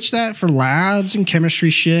 just switch that for labs and chemistry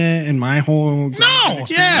shit and my whole. No.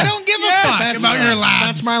 Yeah. I don't give a fuck about your labs.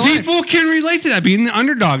 That's my life. People can relate to that. Being the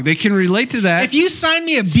underdog, they can relate to that. If you sign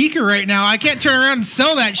me a beaker right now, I can't turn around and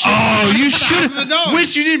sell that shit. Oh, you $100,000. should.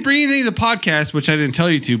 Which you didn't bring anything to the podcast, which I didn't tell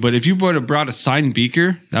you to. But if you would have brought a signed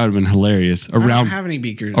beaker, that would have been hilarious. I don't have any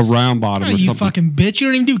beakers. A round bottom Oh, or you something. fucking bitch. You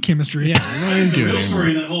don't even do chemistry. Yeah, I'm not even The doing real it story anymore.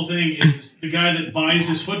 in that whole thing is the guy that buys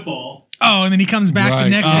his football. Oh, and then he comes back the Right.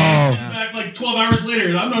 next day. Back like 12 hours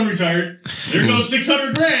later, I'm done retired. There goes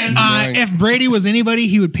 600 grand. If Brady was anybody,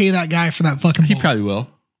 he would pay that guy for that fucking He ball. probably will.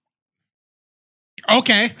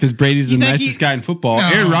 Okay. Because Brady's the You think nicest guy in football. No,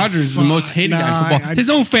 Aaron Rodgers is the most hated guy in football. His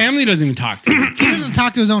own family doesn't even talk to him. He doesn't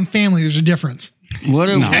talk to his own family. There's a difference. What?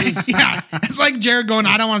 Yeah. It's like Jared going,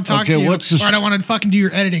 I don't want to talk Okay, to you. what's the- or I don't want to fucking do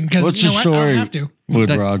your editing. Because What's you know the what? I don't story have to. with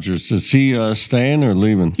That- Rodgers? Is he staying or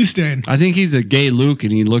leaving? He's staying. I think he's a gay Luke,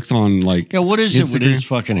 and he looks on like. Yeah, what is it with Instagram. his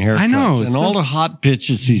fucking haircuts? I know, And it's all so- the hot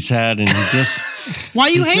pitches he's had, and he just, Why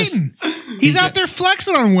are you hating? He's out there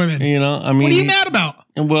flexing on women. you know, I mean. What are you mad about?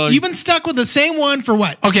 Well, You've been stuck with the same one for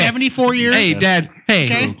what? Okay. 74 years? Hey, Dad. Hey,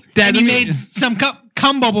 Okay. Dad. And you let me- made some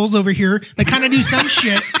cum bubbles over here that kind of do some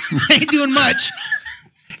shit. Ain't doing much.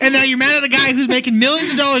 And now you're mad at a guy who's making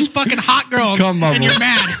millions of dollars fucking hot girls. Cum And you're bubbles.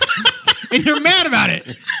 mad. And you're mad about it.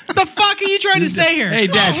 What the fuck are you trying to say here? Hey,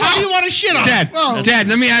 Dad. Why do you want to shit on Dad, him? Oh. Dad,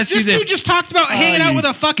 let me ask you This this. dude just talked about hanging out with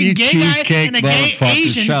a fucking you gay guy cheesecake and a gay motherfucker,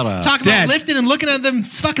 Asian. shut up. Talking Dad. about lifting and looking at them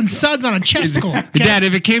fucking suds on a chesticle. Okay? Dad,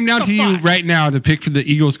 if it came down What to the you fuck? right now to pick for the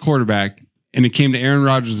Eagles quarterback, and it came to Aaron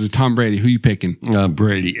Rodgers or Tom Brady, who you picking?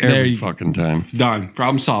 Brady There every you- fucking time. Done.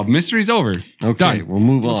 Problem solved. Mystery's over. Okay, Done. we'll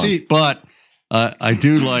move on. see. But I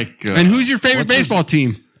do like. And who's your favorite what's his- baseball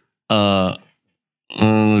team?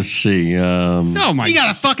 Let's see. Oh my! You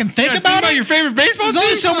gotta fucking think about it. your favorite baseball There's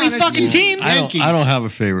only team. so many fucking teams. I don't have a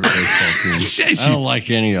favorite baseball team. Shit, I don't like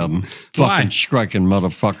any of them. Why? Fucking striking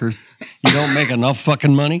motherfuckers. You don't make enough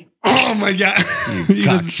fucking money. Oh my God! You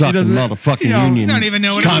cocksucking motherfucking union. You don't even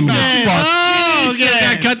know what he's communist saying. fuck. Oh,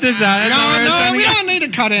 yeah, cut this out. No, we don't need to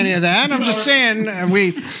cut any of that. I'm just saying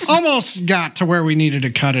we almost got to where we needed to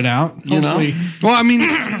cut it out. Hopefully. Well, I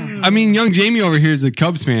mean, young Jamie over here is a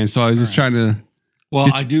Cubs fan, so I was just trying to. Well,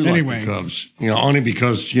 I do like Anyway. the Cubs. Only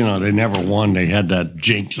because they never won. They had that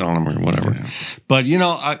jinx on them or whatever. But getting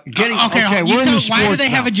Okay, you we're in tell- the why do sports they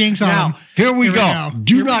have now. a jinx on now, them? Here we Here we go. go.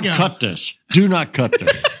 Do Here we not go. cut this. Do not cut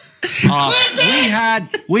this.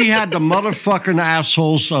 We had the motherfucking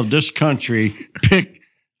assholes of this country pick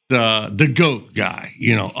the GOAT guy,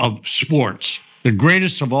 of sports, the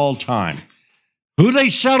greatest of all time. Who they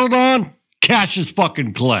settled on? Cassius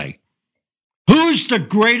fucking Clay. Who's the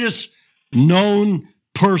greatest known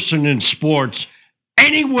person in sports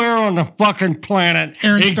anywhere on the fucking planet,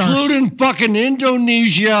 Aaron Stark. including fucking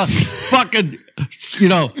Indonesia, fucking,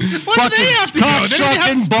 What do they have to go? They don't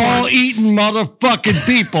have cocksucking, sports. ball-eating motherfucking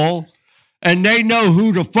people, and they know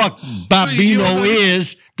who the fuck Babino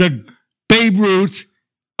is, the Babe Ruth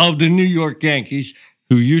of the New York Yankees,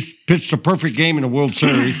 who pitched a perfect game in the World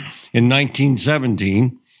Series in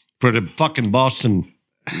 1917 for the fucking Boston,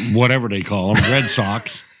 whatever they call them, Red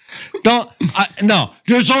Sox. No,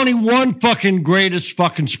 there's only one fucking greatest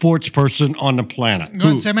fucking sports person on the planet. Go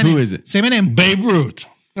ahead, say my name. Who is it? Say my name. Babe Ruth.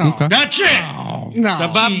 Okay. That's it. No, The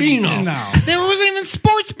Babino. Jesus, no. There wasn't even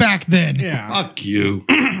sports back then. Yeah. Fuck you.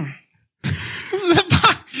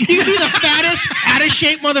 You could be the fattest, out of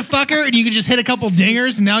shape motherfucker, and you could just hit a couple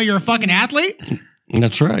dingers, and now you're a fucking athlete.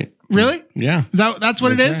 That's right. Really? Yeah. That's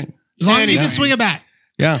what it That's is? right. As long as you Yeah. can swing a bat.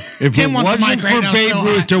 Yeah. If Tim it wants a wasn't mic right for now, Babe so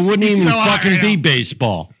Ruth, hot. there wouldn't He's even so hot fucking right be now.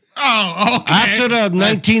 baseball. Oh, okay. After the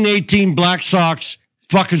 1918 Black Sox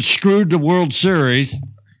fucking screwed the World Series,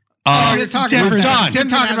 you're talking we're about done. that. Tim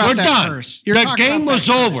talking about We're that done. first. You're The talking game about was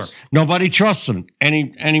that over. first. Nobody trusts them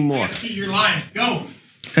anymore. You're lying. Go.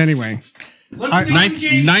 Anyway, Let's do some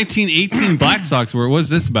games. 1918 Black Sox. What was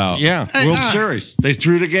this about? Yeah, Hey, World Series. They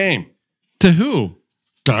threw the game. To who?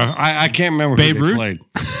 I can't remember Babe who they Ruth? played.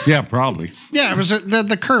 Yeah, probably. yeah, it was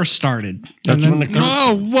the curse started. That's when the curse.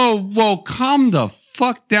 Whoa! Calm the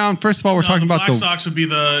fuck down. First of all, we're talking the about Black Sox would be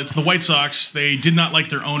it's the White Sox. They did not like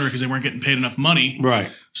their owner because they weren't getting paid enough money. Right.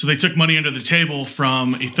 So they took money under the table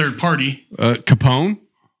from a third party. Capone.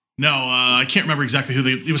 No, I can't remember exactly who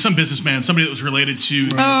it was. Some businessman, somebody that was related to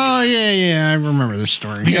Oh yeah, I remember this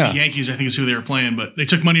story. Yeah. the Yankees. I think is who they were playing, but they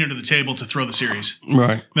took money under the table to throw the series.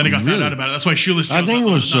 Right. Then they got found out about it. That's why Shoeless Joe's I think it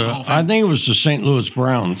not was. the Hall of Fame. I think it was the St. Louis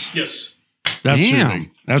Browns. Yes.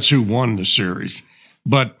 That's who won the series.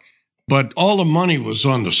 But all the money was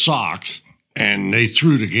on the Sox, and they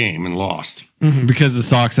threw the game and lost. Because the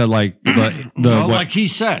Sox had like Well, like he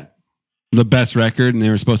said. the best record, and they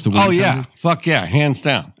were supposed to win. Oh yeah, fuck yeah, hands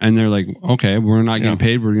down. And they're like, okay, we're not getting Yeah.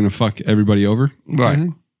 paid. We're gonna fuck everybody over. Right.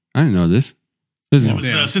 I didn't know this. This It was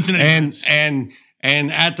is the Cincinnati Reds.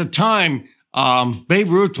 And at the time, Babe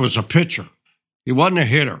Ruth was a pitcher. He wasn't a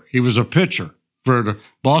hitter. He was a pitcher for the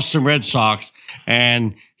Boston Red Sox,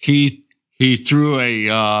 and he threw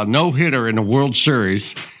a no hitter in the World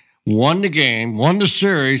Series, won the game, won the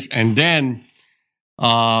series, and then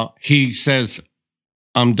he says,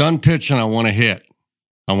 "I'm done pitching. I want to hit.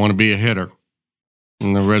 I want to be a hitter."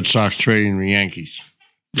 And the Red Sox trading the Yankees,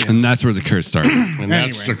 and that's where the curse started. and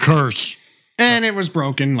that's Anyway. the curse And it was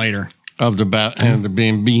broken later. of the and the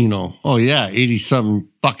Bambino. Oh yeah, 87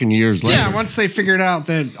 fucking years later. Yeah, once they figured out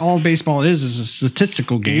that all baseball is a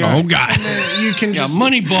statistical game. Oh God! You can Yeah, just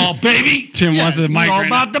Moneyball, baby. Tim wants the It's mic all right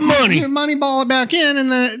about the money. money ball it back in, and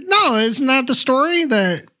no, isn't that the story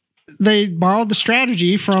that they borrowed the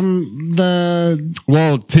strategy from the?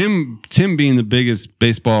 Well, Tim being the biggest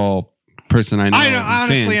baseball person I know. I know,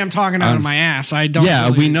 honestly, I'm talking out of my ass. I don't. Yeah,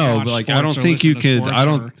 really we know, watch but like, I sports don't or think you listen to could. sports I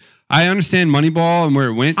don't. or- I understand Moneyball and where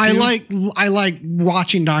it went. To. I like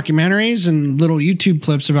watching documentaries and little YouTube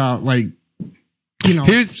clips about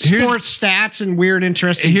Here's- sports stats and weird,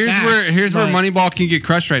 interesting. Here's facts, where but- Moneyball can get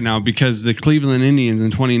crushed right now because the Cleveland Indians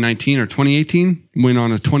in 2019 or 2018 went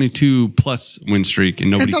on a 22+ win streak and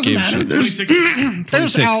nobody doesn't gave a matter. shit. There's- 26.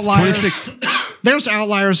 There's 26, outliers. 26, There's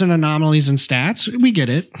outliers and anomalies in stats. We get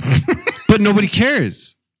it. but nobody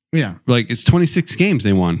cares. Yeah. Like it's 26 games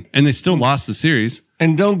they won and they still lost the series.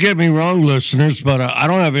 And don't get me wrong, listeners, but I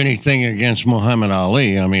don't have anything against Muhammad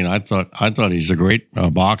Ali. I mean, I thought he's a great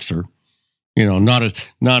boxer. Not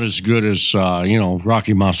as good as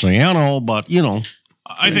Rocky Marciano, but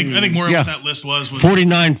I think more of Yeah. what that list was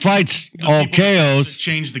 49 fights, the all people that KOs,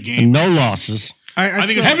 changed the and game. no losses. I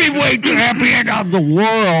think still, it's- Heavyweight champion of the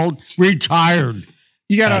world, retired.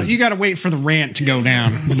 you gotta wait for the rant to go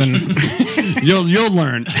down. Then You'll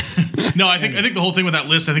learn. No, I think the whole thing with that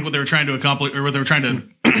list, I think what they were trying to accomplish or what they were trying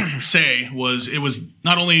to say was it was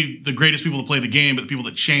not only the greatest people to play the game, but the people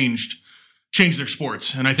that changed their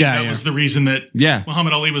sports. And I think that was the reason that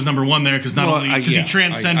Muhammad Ali was number one there because he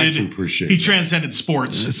transcended I can appreciate that. transcended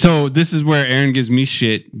sports. So this is where Aaron gives me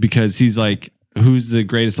shit because he's like, who's the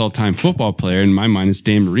greatest all-time football player? In my mind, it's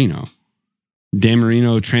Dan Marino. Dan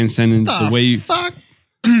Marino transcended the way you... fuck.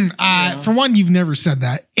 For one, you've never said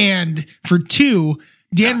that, and for two,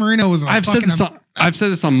 Dan Marino was. I've said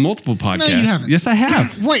this on multiple podcasts. you haven't. Yes, I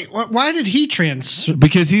have. Wait, why did he trans?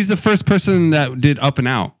 Because he's the first person that did up and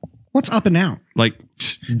out. What's up and out? Like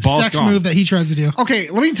Ball's sex gone. move that he tries to do. Okay,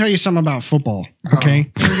 let me tell you something about football.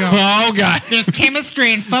 Okay. Here we go. Oh god. There's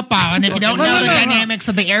chemistry in football, and if you don't know the dynamics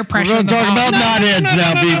of the air We're pressure, going in to the talk ball, about knotheads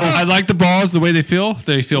now, people. I like the balls the way they feel.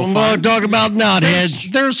 They feel We're fine. going to talk about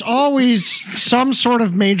knotheads. There's always some sort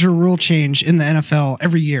of major rule change in the NFL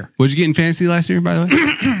every year. What'd you get in fantasy last year, by the way?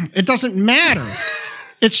 It doesn't matter.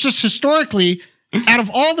 It's just historically, out of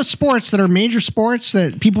all the sports that are major sports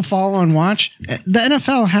that people follow and watch, the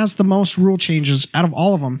NFL has the most rule changes out of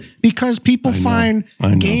all of them because people find I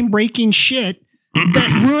know. game-breaking shit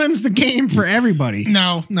that ruins the game for everybody.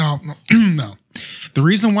 No. The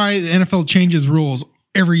reason why the NFL changes rules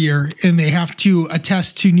every year and they have to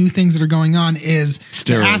attest to new things that are going on is the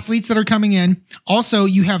Steroids. athletes that are coming in. Also,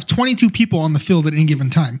 you have 22 people on the field at any given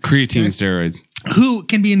time Creatine steroids. who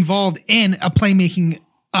can be involved in a playmaking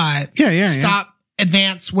stop,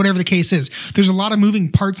 advance, whatever the case is. There's a lot of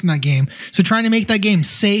moving parts in that game. So trying to make that game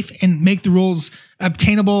safe and make the rules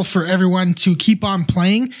obtainable for everyone to keep on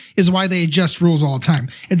playing is why they adjust rules all the time.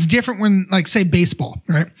 It's different when, like, say, baseball,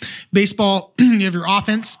 right? Baseball, you have your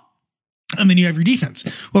offense and then you have your defense.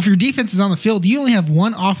 Well, if your defense is on the field, you only have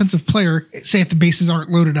one offensive player, say if the bases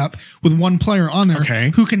aren't loaded up, with one player on there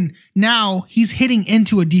who can, now he's hitting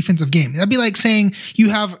into a defensive game. That'd be like saying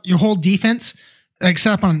you have your whole defense like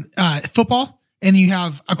set up on football and you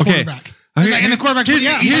have a quarterback. And the quarterback,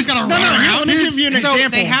 he's going to run around. Let me give you an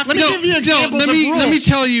example. They have Let to me give you examples of rules. Let me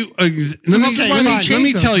tell you. Let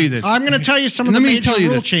me tell you this. I'm going to tell you some of the major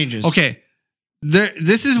rule changes. Okay,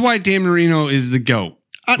 this is why Dan Marino is the GOAT.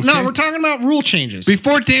 No, we're talking about rule changes.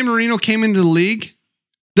 Before Dan Marino came into the league,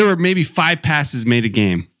 there were maybe 5 passes made a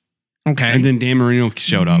game. Okay. And then Dan Marino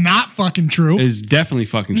showed up. Not fucking true. It's definitely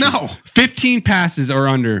fucking true. No. 15 passes or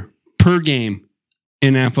under per game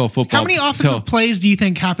in NFL football. How many offensive plays do you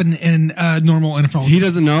think happen in normal NFL? He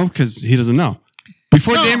doesn't know because he doesn't know.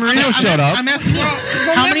 Before Dan Marino showed up. I'm asking you,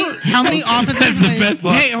 how many offensive plays?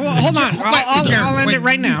 Hey, hold on. I'll end it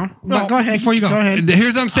right now. No, go ahead. Before you go. Go ahead.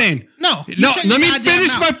 Here's what I'm saying. No, let me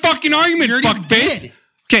finish my fucking argument, fuckface.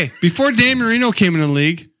 Okay, before Dan Marino came in the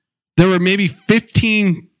league, there were maybe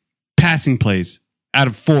 15 passing plays out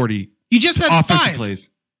of 40. You just said offensive 5 plays.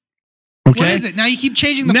 Okay. What is it? Now you keep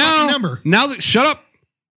changing the fucking number. Shut up.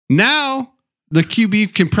 Now the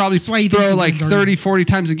QB can probably throw like 30, 40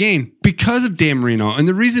 times a game because of Dan Marino. And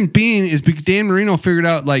the reason being is because Dan Marino figured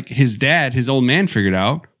out, like his dad, his old man figured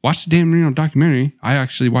out. Watch the Dan Marino documentary. I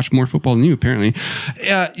actually watch more football than you, apparently.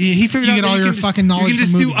 He figured out get all your fucking knowledge. You can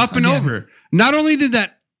just do up and over. Not only did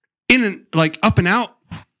that up and out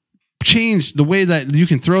change the way that you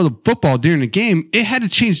can throw the football during the game, it had to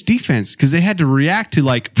change defense because they had to react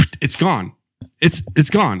to it's gone. It's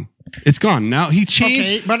gone. It's gone. Now he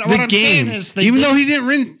changed the game. Even though he didn't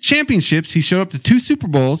win championships, he showed up to 2 Super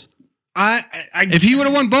Bowls. If he would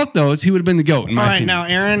have won both those, he would have been the GOAT. In my opinion. Now,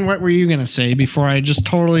 Aaron, what were you going to say before I just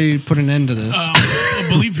totally put an end to this? I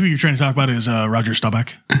believe who you're trying to talk about is Roger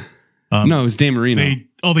Staubach. No, it was Dan Marino.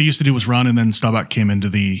 All they used to do was run, and then Staubach came into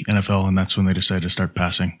the NFL, and that's when they decided to start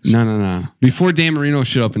passing. So. No. Before Dan Marino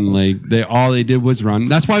showed up in the league, all they did was run.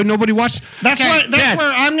 That's why nobody watched. That's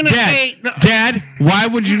where I'm going to say. Dad, why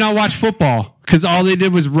would you not watch football? Because all they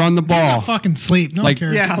did was run the ball. Fucking sleep. No one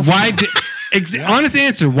cares. Yeah. Why? Honest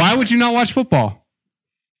answer. Why would you not watch football?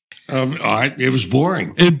 It was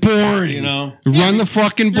boring. It's boring. You know, run the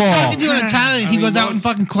fucking ball. You're talking to an Italian. He goes out and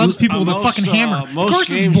fucking clubs people with a fucking hammer. Of course,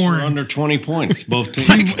 it's boring. Under 20 points, both teams.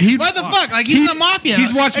 What the fuck? Like he's the mafia.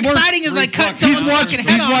 He's watched more. Exciting is like cut someone's fucking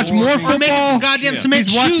head off. He's watched more football. Or making some goddamn cement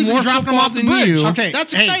shoes and dropping them off the bridge. Okay,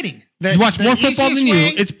 that's exciting. He's watched more football than you.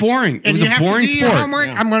 It's boring. It was a boring sport.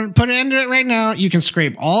 I'm going to put an end to it right now. You can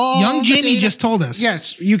scrape all. Young Jamie just told us.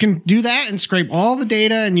 Yes, you can do that and scrape all the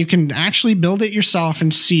data, and you can actually build it yourself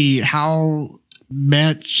and see how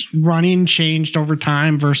much running changed over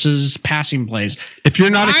time versus passing plays. If you're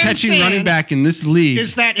not a catching running back in this league,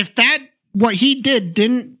 is that if what he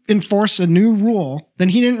didn't enforce a new rule, then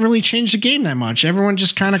he didn't really change the game that much. Everyone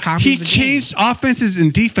just kind of copies. He changed offenses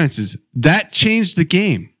and defenses. That changed the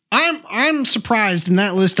game. I'm surprised in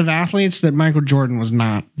that list of athletes that Michael Jordan was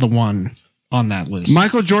not the one on that list.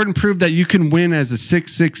 Michael Jordan proved that you can win as a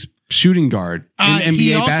 6'6" shooting guard in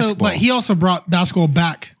NBA basketball. But he also brought basketball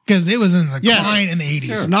back because it was in the decline in the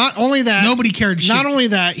 80s. Sure. Not only that, nobody cared. Not only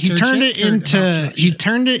that, he turned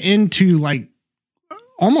it into like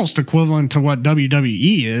almost equivalent to what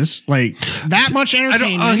WWE is. Like that much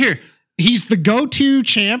entertainment. He's the go-to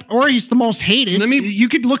champ, or he's the most hated. You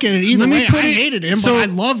could look at it either way. I hated him, but I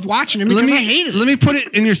loved watching him because I hated him. Let me put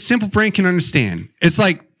it in your simple brain can understand. It's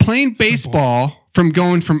like playing baseball from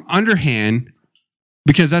going from underhand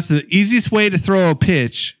because that's the easiest way to throw a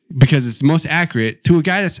pitch because it's the most accurate to a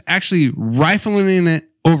guy that's actually rifling in it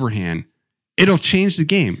overhand. It'll change the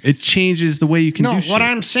game. It changes the way you can do shit. What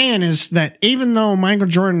I'm saying is that even though Michael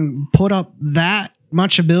Jordan put up that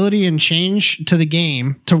much ability and change to the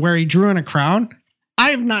game to where he drew in a crowd, I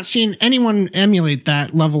have not seen anyone emulate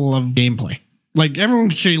that level of gameplay. Like, everyone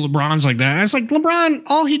can say LeBron's like that. I was like, LeBron,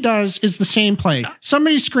 all he does is the same play.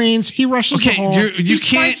 Somebody screens, he rushes the hole. He's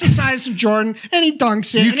twice the size of Jordan, and he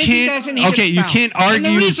dunks it. And if he doesn't, he gets you fouled. can't argue. And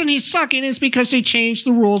the reason he's sucking is because they changed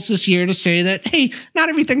the rules this year to say that, hey, not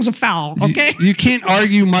everything's a foul, okay? You can't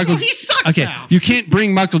argue Michael. So he sucks now. You can't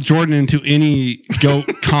bring Michael Jordan into any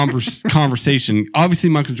GOAT conversation. Obviously,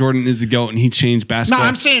 Michael Jordan is the GOAT, and he changed basketball. No,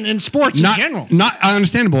 I'm saying in sports in general. Not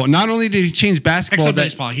understandable. Not only did he change basketball, Except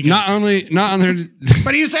baseball.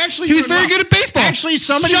 But he was actually very good at baseball. Actually,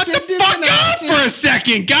 somebody shut the fuck up for a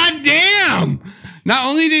second. God damn. Not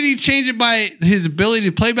only did he change it by his ability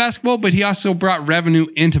to play basketball, but he also brought revenue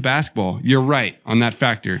into basketball. You're right on that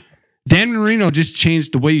factor. Dan Marino just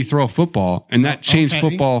changed the way you throw a football, and that changed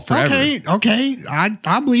football forever. Okay.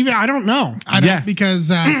 I believe it. I don't know. Because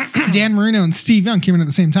Dan Marino and Steve Young came in at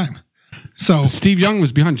the same time. So Steve Young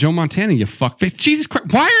was behind Joe Montana, you fuckface. Jesus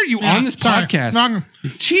Christ. Why are you on this podcast?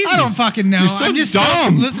 Jesus. I don't fucking know. You're so I'm just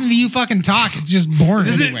dumb. listening to you fucking talk. It's just boring.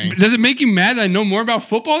 Does it make you mad that I know more about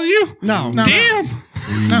football than you? No. Damn.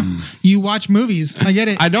 No. You watch movies. I get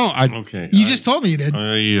it. I don't. Okay. You just told me you did.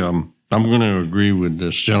 I'm going to agree with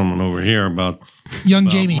this gentleman over here about Young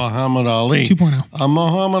Jamie. Muhammad Ali 2.0.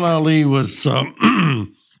 Muhammad Ali was So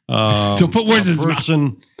put words in his mouth.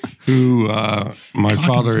 person who my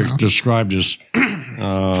father described as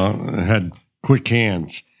had quick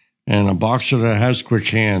hands, and a boxer that has quick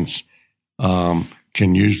hands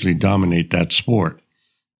can usually dominate that sport.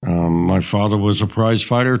 My father was a prize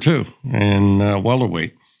fighter too, and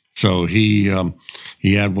welterweight, so he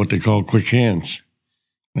had what they call quick hands,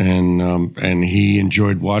 and he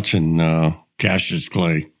enjoyed watching Cassius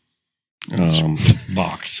Clay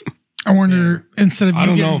box. I wonder, instead of I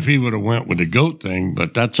don't know if he would have went with the GOAT thing,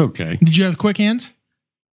 but that's okay. Did you have quick hands?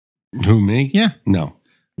 Who, me? Yeah. No.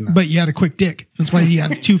 But you had a quick dick. That's why you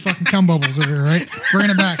had 2 fucking cum bubbles over here, right? Bringing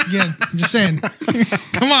it back again. I'm just saying.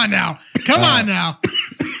 Come on now.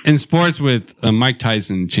 In sports with Mike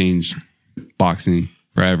Tyson changed boxing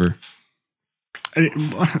forever. I'm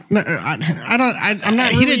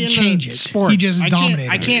not. He really didn't into change it. Sports. He just dominated.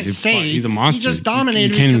 I can't say he's a monster. He just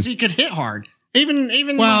dominated because he could hit hard. Even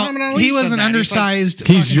Muhammad Ali he was said an that. undersized.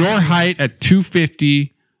 He's your height at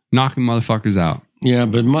 250, knocking motherfuckers out. Yeah,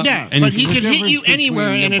 but but he could hit you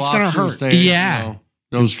anywhere and it's gonna hurt.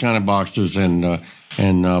 Those kind of boxers and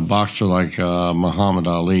boxer like Muhammad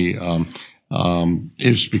Ali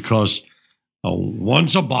is because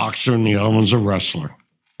one's a boxer and the other one's a wrestler.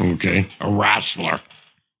 Okay, a wrestler.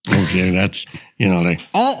 Okay, that's they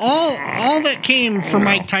all that came from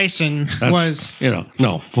Mike Tyson was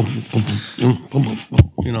no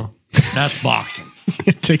that's boxing.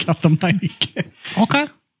 Take out the mic. Okay.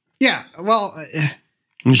 Yeah, well,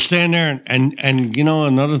 you stand there and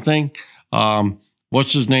another thing,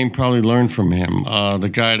 what's his name? Probably learned from him. The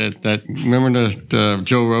guy that remember the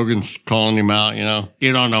Joe Rogan's calling him out.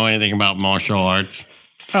 You don't know anything about martial arts.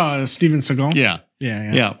 Steven Seagal. Yeah.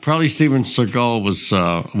 Probably Steven Seagal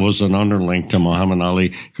was an underling to Muhammad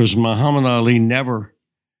Ali because Muhammad Ali never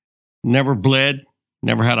bled,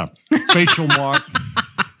 never had a facial mark,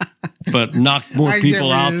 but knocked more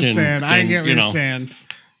people out than I get what you're saying.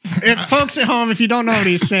 Folks at home, if you don't know what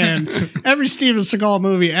he's saying, every Steven Seagal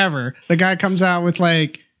movie ever, the guy comes out with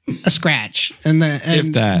like a scratch,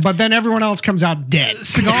 but then everyone else comes out dead.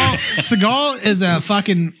 Seagal is a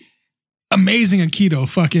fucking amazing Aikido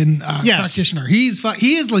fucking practitioner. He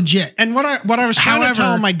is legit. And what I was trying to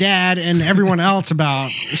tell my dad and everyone else about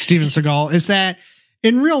Steven Seagal is that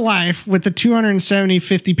in real life, with the 270,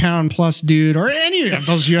 50-pound plus dude, or any of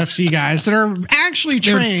those UFC guys that are actually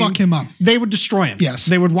trained, they would fuck him up. They would destroy him. Yes.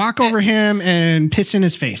 They would walk over him and piss in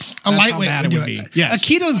his face. A lightweight would do it. Yes.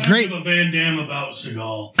 Aikido's great. Give a Van Damme about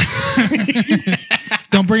Seagal.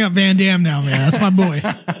 Don't bring up Van Damme now, man. That's my boy.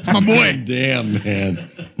 That's my boy. Damn, man.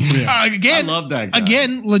 Again, I love that guy.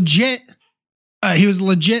 Again, legit. He was a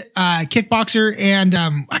legit kickboxer, and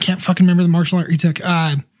I can't fucking remember the martial art he took.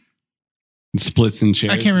 Splits and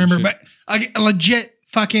chairs. I can't remember, but a legit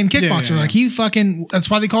fucking kickboxer. Yeah. Like he fucking. That's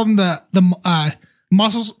why they called him the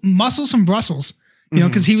muscles from Brussels.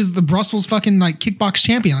 Because he was the Brussels fucking like kickbox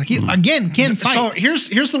champion. Like he again can't fight. So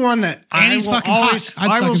here's the one that and he's fucking hot.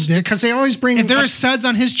 I'd suck his dick because they always bring. If there were suds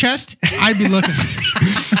on his chest, I'd be looking.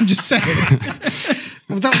 I'm just saying.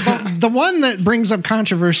 The one that brings up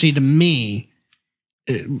controversy to me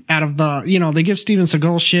out of the, they give Steven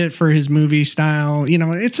Seagal shit for his movie style.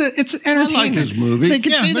 It's entertainment. I like his movies. They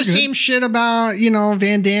could say the same shit about,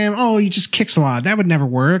 Van Damme. Oh, he just kicks a lot. That would never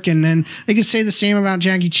work. And then they could say the same about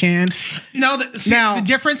Jackie Chan. No, the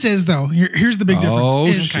difference is though. Here's the big difference. Oh,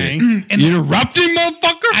 Okay. you interrupting,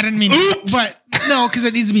 motherfucker? I didn't mean, but no, because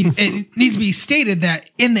it needs to be stated that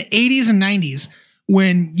in the 80s and 90s,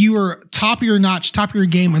 when you were top of your notch, top of your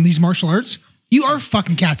game in these martial arts, you are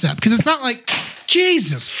fucking cats up. Because it's not like,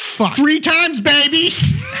 Jesus fuck, 3 times, baby.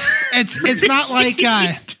 It's not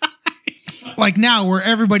like now where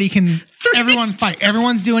everyone fight.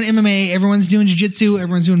 Everyone's doing MMA, everyone's doing jiu-jitsu,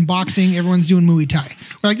 everyone's doing boxing, everyone's doing Muay Thai.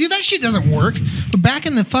 We're like, dude, that shit doesn't work. But back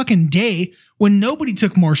in the fucking day when nobody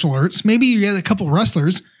took martial arts, maybe you had a couple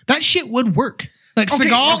wrestlers, that shit would work. Like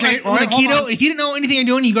Seagal, with Aikido, if you didn't know anything you're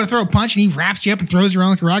doing, you go to throw a punch and he wraps you up and throws you around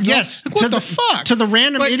like a rod. Yes. Like, what the fuck? To the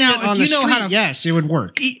random idiot now, on the street, yes, it would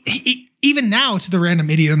work. Even now, to the random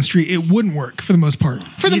idiot on the street, it wouldn't work for the most part.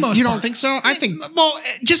 You don't think so? I think. Well,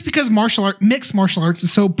 just because mixed martial arts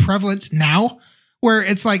is so prevalent now, where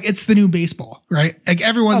it's like it's the new baseball, right? Like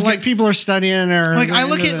everyone's like people are studying or like I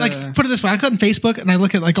look at put it this way, I go on Facebook and I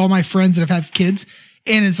look at like all my friends that have had kids.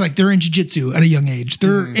 And it's like they're in jiu-jitsu at a young age.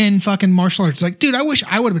 They're in fucking martial arts. Like, dude, I wish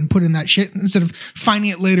I would have been put in that shit instead of finding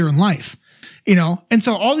it later in life. And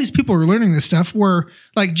so all these people are learning this stuff where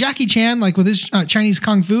like Jackie Chan, like with his Chinese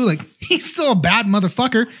Kung Fu, like he's still a bad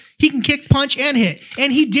motherfucker. He can kick, punch, and hit.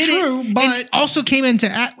 And he did it. But also came into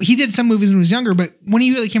he did some movies when he was younger, but when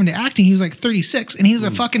he really came into acting, he was like 36 and he was a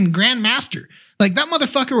fucking grandmaster. Like that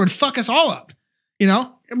motherfucker would fuck us all up,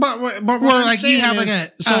 But what we're I'm like you have is,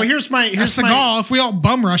 like here's Seagal. my If we all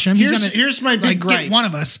bum rush him, here's my big gripe. Get one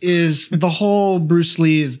of us is the whole Bruce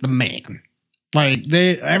Lee is the man. Like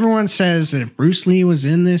everyone says that if Bruce Lee was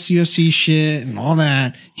in this UFC shit and all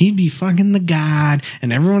that, he'd be fucking the god,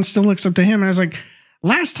 and everyone still looks up to him. And I was like,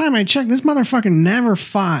 last time I checked, this motherfucker never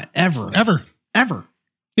fought ever.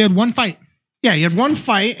 He had one fight. Yeah, he had one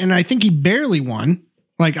fight, and I think he barely won.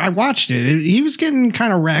 Like, I watched it. He was getting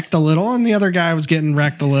kind of wrecked a little, and the other guy was getting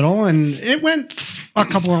wrecked a little, and it went a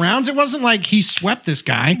couple of rounds. It wasn't like he swept this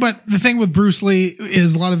guy. But the thing with Bruce Lee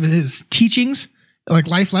is a lot of his teachings, like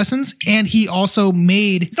life lessons, and he also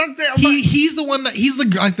made... He's the one that...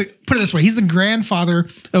 put it this way, he's the grandfather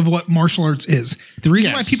of what martial arts is. The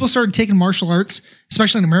reason why people started taking martial arts,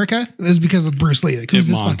 especially in America, is because of Bruce Lee. Like, who's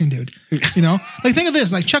this fucking dude? Like, think of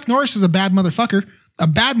this. Like, Chuck Norris is a bad motherfucker.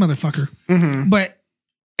 But...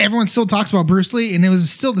 everyone still talks about Bruce Lee, and it was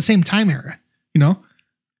still the same time era,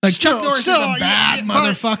 Like Chuck Norris is a bad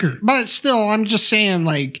motherfucker. But still, I'm just saying,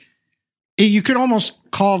 like, you could almost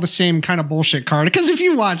call the same kind of bullshit card. Because if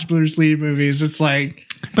you watch Bruce Lee movies, it's like...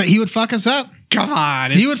 But he would fuck us up. Come on.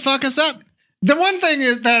 He would fuck us up. The one thing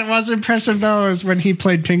that was impressive, though, is when he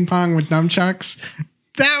played ping pong with nunchucks.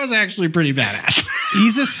 That was actually pretty badass.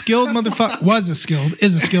 He's a skilled motherfucker. Is a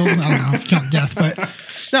skilled. I don't know if you count death, but...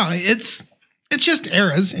 No, it's just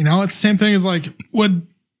eras, It's the same thing as like, would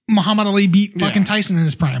Muhammad Ali beat fucking Tyson in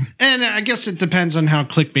his prime? And I guess it depends on how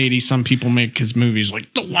clickbaity some people make his movies,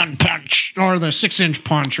 like the 1 punch or the 6-inch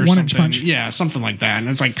punch or 1-inch something. punch. Yeah, something like that. And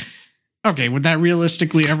it's like, okay, would that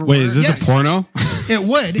realistically ever Wait, work? is this a porno? It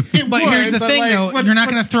would. But here's the thing, though. You're not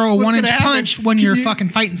going to throw a 1-inch punch when you're fucking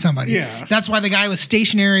fighting somebody. Yeah. That's why the guy was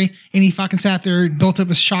stationary and he fucking sat there, built up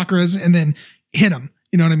his chakras, and then hit him.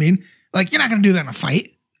 You know what I mean? Like, you're not going to do that in a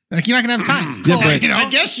fight. Like, you're not going to have time. Yeah, but, I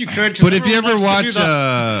guess you could. But if you ever watch,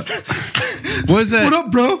 what is that? What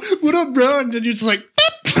up, bro? What up, bro? And then you're just like,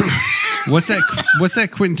 what's that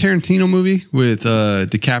Quentin Tarantino movie with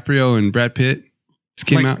DiCaprio and Brad Pitt? This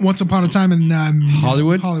came out Once Upon a Time in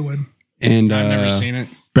Hollywood. And I've never seen it.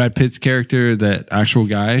 Brad Pitt's character, that actual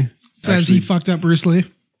guy, says he fucked up Bruce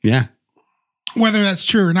Lee. Yeah. Whether that's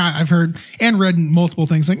true or not, I've heard and read multiple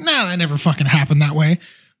things like, nah, that never fucking happened that way.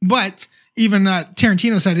 But even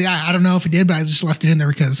Tarantino said, yeah, I don't know if it did, but I just left it in there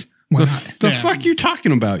because why not? The fuck you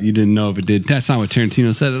talking about? You didn't know if it did. That's not what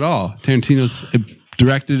Tarantino said at all. Tarantino's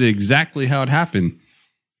directed it exactly how it happened.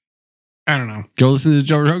 I don't know. Go listen to the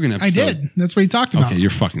Joe Rogan episode. I did. That's what he talked about. Okay, you're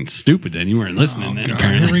fucking stupid then. You weren't listening then.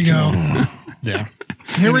 God, here we go. Yeah.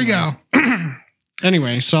 Here we go.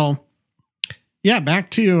 Anyway, so yeah,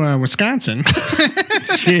 back to Wisconsin.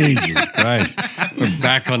 Jesus Christ. We're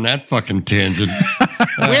back on that fucking tangent.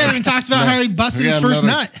 We haven't even talked about how he busted his first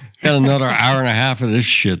nut. Got another hour and a half of this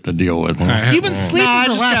shit to deal with. Huh? You've been sleeping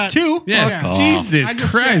for the last 2. Yeah,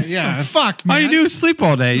 Jesus Christ. Yeah. Fuck, man. All you do is sleep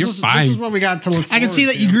all day. You're fine. This is what we got to look forward I can see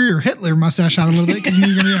that to. you grew your Hitler mustache out a little bit because you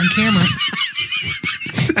knew you were going to be on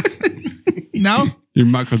camera. No? Your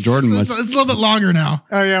Michael Jordan So must. it's a little bit longer now.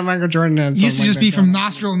 Oh, yeah, Michael Jordan. It used to just be from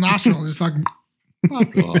nostril to nostril, just fucking...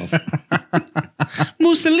 Fuck off.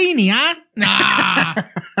 Mussolini, huh? Nah.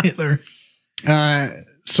 Hitler.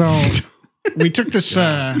 So we took this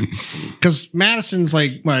because Madison's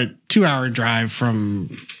like what 2-hour drive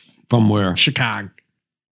from where? Chicago,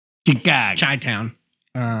 Chi-town,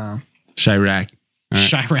 Chirac.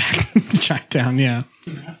 Chirac, Chi-town. Yeah,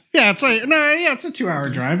 it's like it's a 2-hour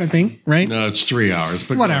drive, I think, right? No, it's 3 hours.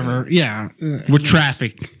 But Whatever. Yeah, With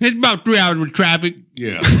traffic. It's about 3 hours with traffic.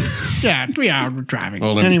 Yeah. yeah, 3 hours of driving.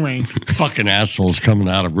 Well, then- anyway, Fucking assholes coming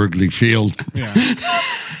out of Wrigley Field. yeah.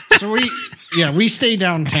 So we stay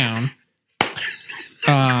downtown.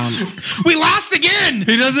 We lost again.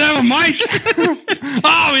 He doesn't have a mic.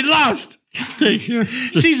 Oh, we lost.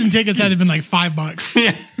 Season tickets had to have been like $5.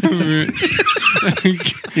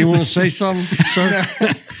 You want to say something, sir?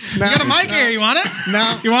 You got a mic here. You want it?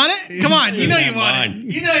 No. You want it? Come on. You know you want Mine.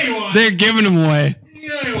 it. You know you want it. They're giving them away. You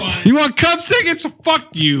know you want it. You want Cubs tickets? Fuck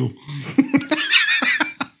you.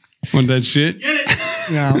 Want that shit? Get it.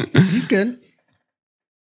 No, he's good.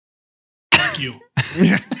 Fuck you.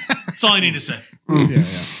 That's all I need to say. Yeah.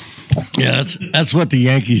 Yeah, that's what the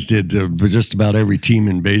Yankees did to just about every team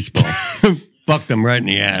in baseball. Fucked them right in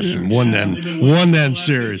the ass and won them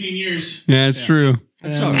series. 15 years. Yeah, it's true.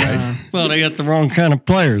 That's all right. Well, they got the wrong kind of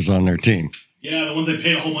players on their team. Yeah, the ones they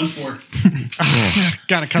paid a whole bunch for.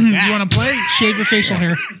 Gotta cut You that. want to play? Shave your facial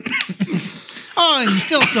hair. Oh, you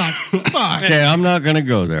still suck. Fuck. Okay, I'm not going to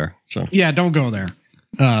go there. So Yeah, don't go there.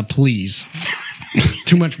 Please.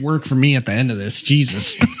 Too much work for me at the end of this.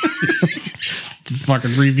 Jesus.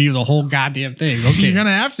 Fucking review the whole goddamn thing. Okay. You're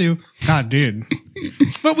gonna have to. God, dude.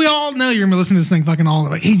 But we all know you're gonna listen to this thing fucking all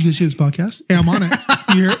like, hey, did you see this podcast? Yeah, I'm on it.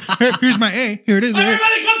 You hear it? Here's my A. Here it is.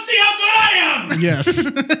 Everybody come see how good I am! Yes.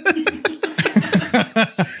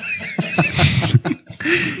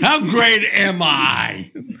 how great am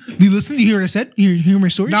I? Do you listen? Do you hear what I said? You hear my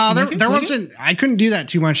story? No, You there like it? there Like it? wasn't. I couldn't do that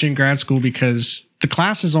too much in grad school because the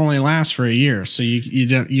classes only last for a year, so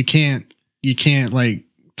you can't like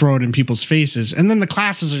throw it in people's faces, and then the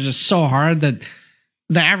classes are just so hard that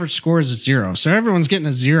the average score is at 0, so everyone's getting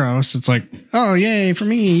a 0. So it's like, oh yay for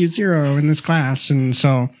me, 0 in this class, and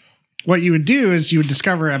so what you would do is you would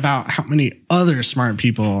discover about how many other smart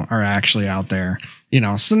people are actually out there,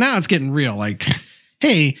 So now it's getting real. Like,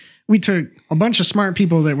 hey, we took a bunch of smart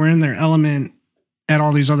people that were in their element at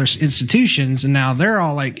all these other institutions, and now they're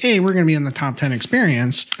all like, hey, we're going to be in the top 10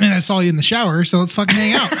 experience. And I saw you in the shower, so let's fucking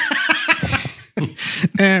hang out.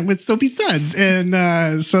 And with Soapy Suds.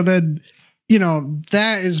 And so then,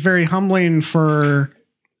 that is very humbling for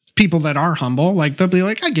people that are humble. Like, they'll be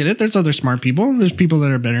like, I get it. There's other smart people. There's people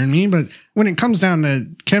that are better than me. But when it comes down to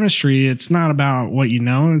chemistry, it's not about what you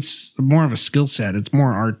know. It's more of a skill set. It's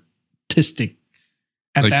more artistic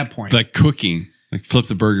at that point. Like cooking. Like flip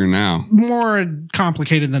the burger now. More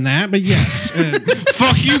complicated than that, but yes.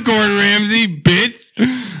 Fuck you, Gordon Ramsay, bitch.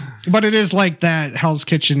 But it is like that Hell's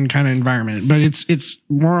Kitchen kind of environment. But it's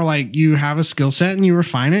more like you have a skill set and you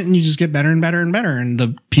refine it and you just get better and better and better. And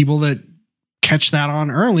the people that catch that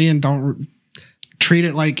on early and don't treat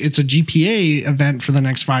it like it's a GPA event for the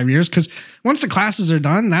next 5 years, because once the classes are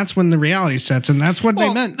done, that's when the reality sets, and that's what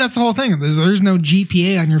they meant. That's the whole thing. There's no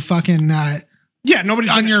GPA on your fucking Yeah,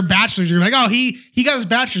 nobody's on your bachelor's. You're like, oh, he got his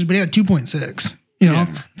bachelor's, but he had 2.6.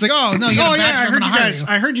 It's like, oh no, you got Oh a yeah, I bachelor's, heard I'm you gonna guys.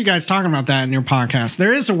 hire I heard you guys talking about that in your podcast.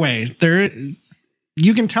 There is a way.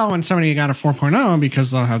 You can tell when somebody got a 4.0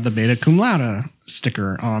 because they'll have the beta cum laude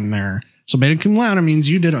sticker on there. So beta cum laude means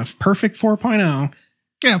you did a perfect 4.0.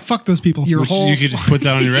 Yeah, fuck those people. Which you could just put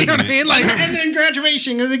that on your You know resume. what I mean? Like, And then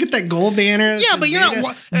graduation, they get that gold banner. yeah, but you're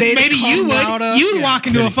not. Maybe you would. You'd walk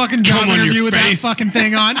into a fucking job Come on your interview with that face. fucking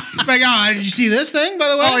thing on. Like, oh, did you see this thing, by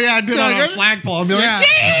the way? Oh yeah, I did So it on a good. flagpole. I'd be like,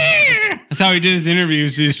 Yeah. That's how he did his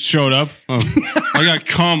interviews. He just showed up. Oh, I got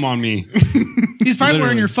cum on me. He's probably wearing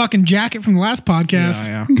Literally. your fucking jacket from the last podcast.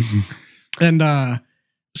 Yeah. And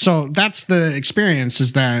so that's the experience,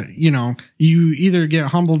 is that, you either get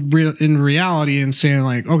humbled in reality and saying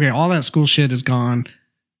like, okay, all that school shit is gone,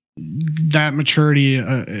 that maturity.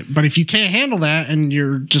 But if you can't handle that and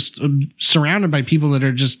you're just surrounded by people that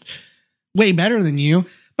are just way better than you,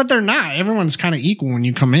 but they're not, everyone's kind of equal when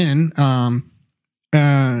you come in.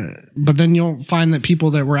 But then you'll find that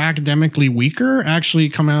people that were academically weaker actually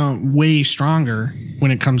come out way stronger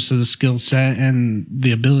when it comes to the skill set and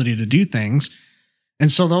the ability to do things.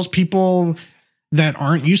 And so those people that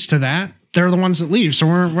aren't used to that, they're the ones that leave. So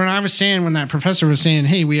when I was saying, when that professor was saying,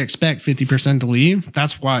 hey, we expect 50% to leave,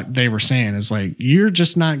 that's what they were saying, is like, you're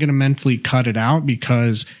just not going to mentally cut it out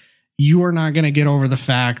because you are not going to get over the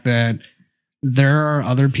fact that there are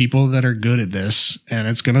other people that are good at this, and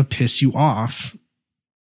it's going to piss you off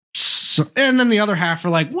So, and then the other half are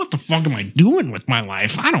like, what the fuck am I doing with my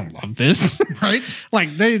life? I don't love this. Right?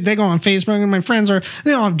 Like they go on Facebook and my friends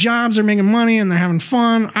they all have jobs, they're making money and they're having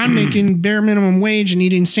fun. I'm making bare minimum wage and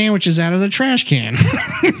eating sandwiches out of the trash can,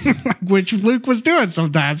 which Luke was doing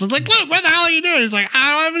sometimes. It's like, Luke, what the hell are you doing? He's like,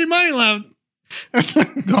 I don't have any money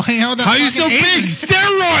left. Go hang out with that. How are you so big?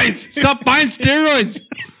 Steroids! Stop buying steroids.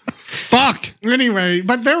 Fuck. Anyway,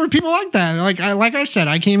 but there were people like that. Like I said,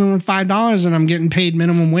 I came in with $5 and I'm getting paid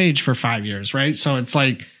minimum wage for 5 years, right? So it's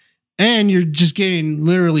like, and you're just getting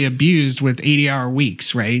literally abused with 80-hour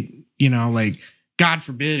weeks, right? You know, like, God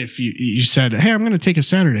forbid if you said, hey, I'm going to take a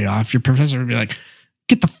Saturday off, your professor would be like,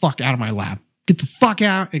 get the fuck out of my lab. Get the fuck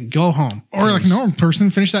out and go home. Or like a normal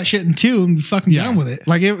person, finish that shit in 2 and be fucking done with it.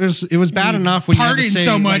 Like it was bad enough when you had to Partied say,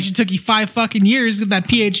 so much, like, it took you 5 fucking years to get that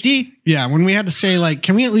PhD. yeah, when we had to say, like,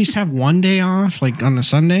 can we at least have one day off, like on the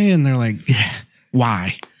Sunday? And they're like, yeah,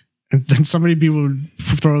 why? And then people would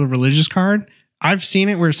throw the religious card. I've seen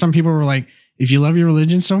it where some people were like, if you love your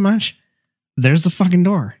religion so much, there's the fucking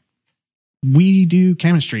door. We do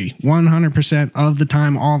chemistry 100% of the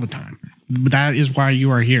time, all the time. That is why you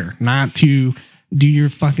are here, not to do your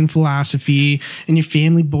fucking philosophy and your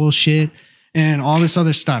family bullshit and all this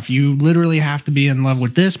other stuff. You literally have to be in love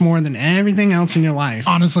with this more than everything else in your life.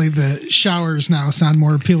 Honestly, the showers now sound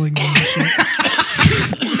more appealing than this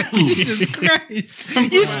shit. Jesus Christ.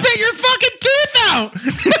 You spit your fucking tooth out.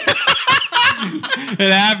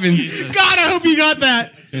 It happens. God, I hope you got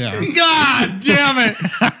that. Yeah. God damn it.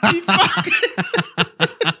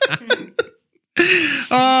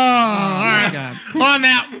 Oh, all right. God. On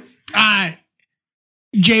that,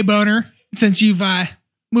 J Boner, since you've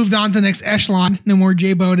moved on to the next echelon, no more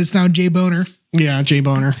J Bone, it's now J Boner. Yeah, Jay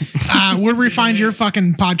Boner. Where do we find your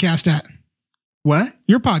fucking podcast at? What?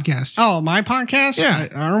 Your podcast. Oh, my podcast? Yeah.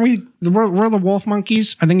 Aren't we? We're the Wolf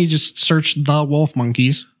Monkeys. I think you just search the Wolf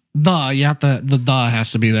Monkeys. You have to, the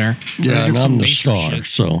has to be there. Yeah, and I'm the star, shit.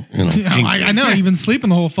 so, you know. Yeah, I know, you've been sleeping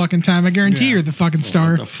the whole fucking time. I guarantee you're the fucking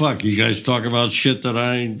star. What the fuck? You guys talk about shit that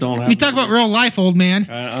I don't have. We talk about real life, old man.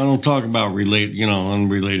 I don't talk about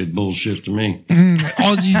unrelated bullshit to me.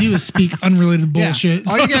 All you do is speak unrelated bullshit.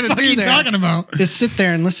 All So you what the gotta fuck do are you there- talking about? Just sit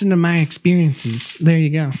there and listen to my experiences. There you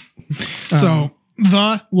go. So,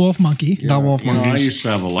 the Wolf Monkey. The Wolf I Monkeys. used to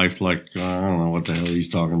have a life like I don't know what the hell he's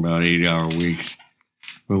talking about, 8-hour weeks.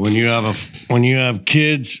 But when you have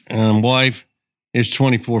kids and a wife, it's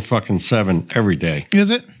 24/7 every day. Is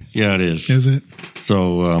it? Yeah, it is. Is it?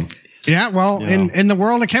 So Yeah, well, in the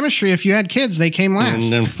world of chemistry, if you had kids, they came last.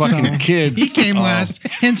 and then fucking kids. He came last.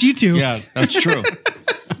 Hence you two. Yeah, that's true.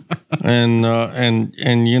 and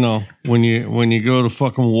when you go to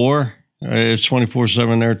fucking war, it's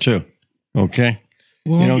 24/7 there too. Okay.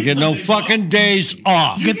 Well, You don't get no fucking days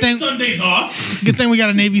off. good thing. Sundays off. Good thing we got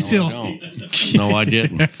a Navy SEAL. No, I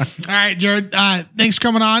didn't. All right, Jared. Thanks for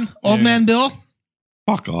coming on. Old Man Bill.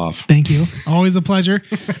 Fuck off. Thank you. Always a pleasure.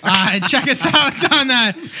 Check us out on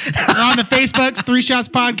the Facebooks, 3 Shots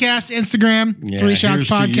Podcast, Instagram, Yeah, 3 Shots here's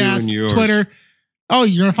to you Podcast, and yours. Twitter. Oh,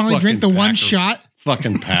 you're gonna finally Fucking drink the one Packers. shot?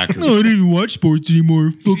 Fucking Packers. No, I didn't even watch sports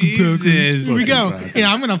anymore. Fucking Jesus. Packers. Here we go. Fucking Packers.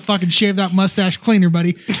 Yeah, I'm gonna fucking shave that mustache cleaner,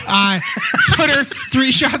 buddy. Twitter,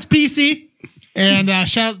 3 Shots PC, and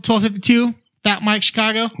shout out to 1252 Fat Mike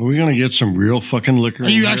Chicago. Are we gonna get some real fucking liquor? Are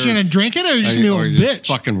you actually gonna drink it, or are you just gonna be a or little just bitch?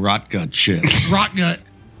 fucking rot gut shit? Rock gut.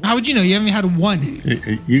 How would you know? You haven't had one.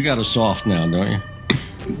 You got us off now, don't you?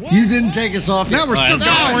 You didn't take us off. No, we're still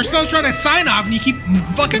No, we're still trying to sign off, and you keep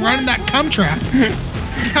fucking running that cum trap.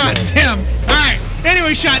 God damn. All right.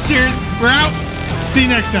 Anyway, shot tears. We're out. See you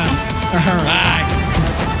next time. All right.